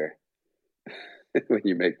gesture when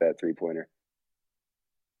you make that 3-pointer.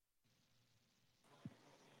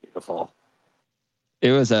 Beautiful.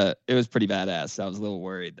 It was pretty badass. I was a little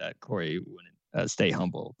worried that Corey wouldn't stay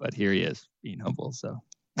humble, but here he is being humble. So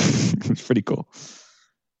it's pretty cool.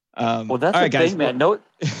 Well, that's the thing, man. No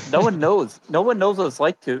one knows. No one knows what it's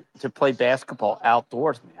like to play basketball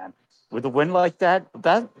outdoors, man. With a win like that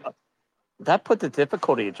put the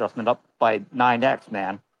difficulty adjustment up by 9x,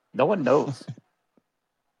 man. No one knows.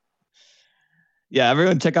 Yeah,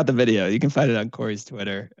 everyone check out the video. You can find it on Corey's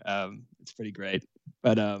Twitter. It's pretty great.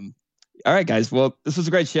 But all right, guys. Well, this was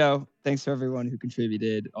a great show. Thanks to everyone who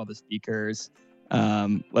contributed, all the speakers.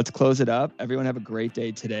 Let's close it up. Everyone have a great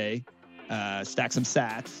day today. Stack some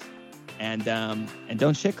sats, and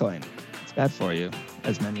don't shitcoin. It's bad for you,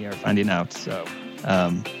 as many are finding out. So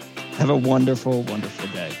have a wonderful, wonderful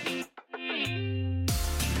day.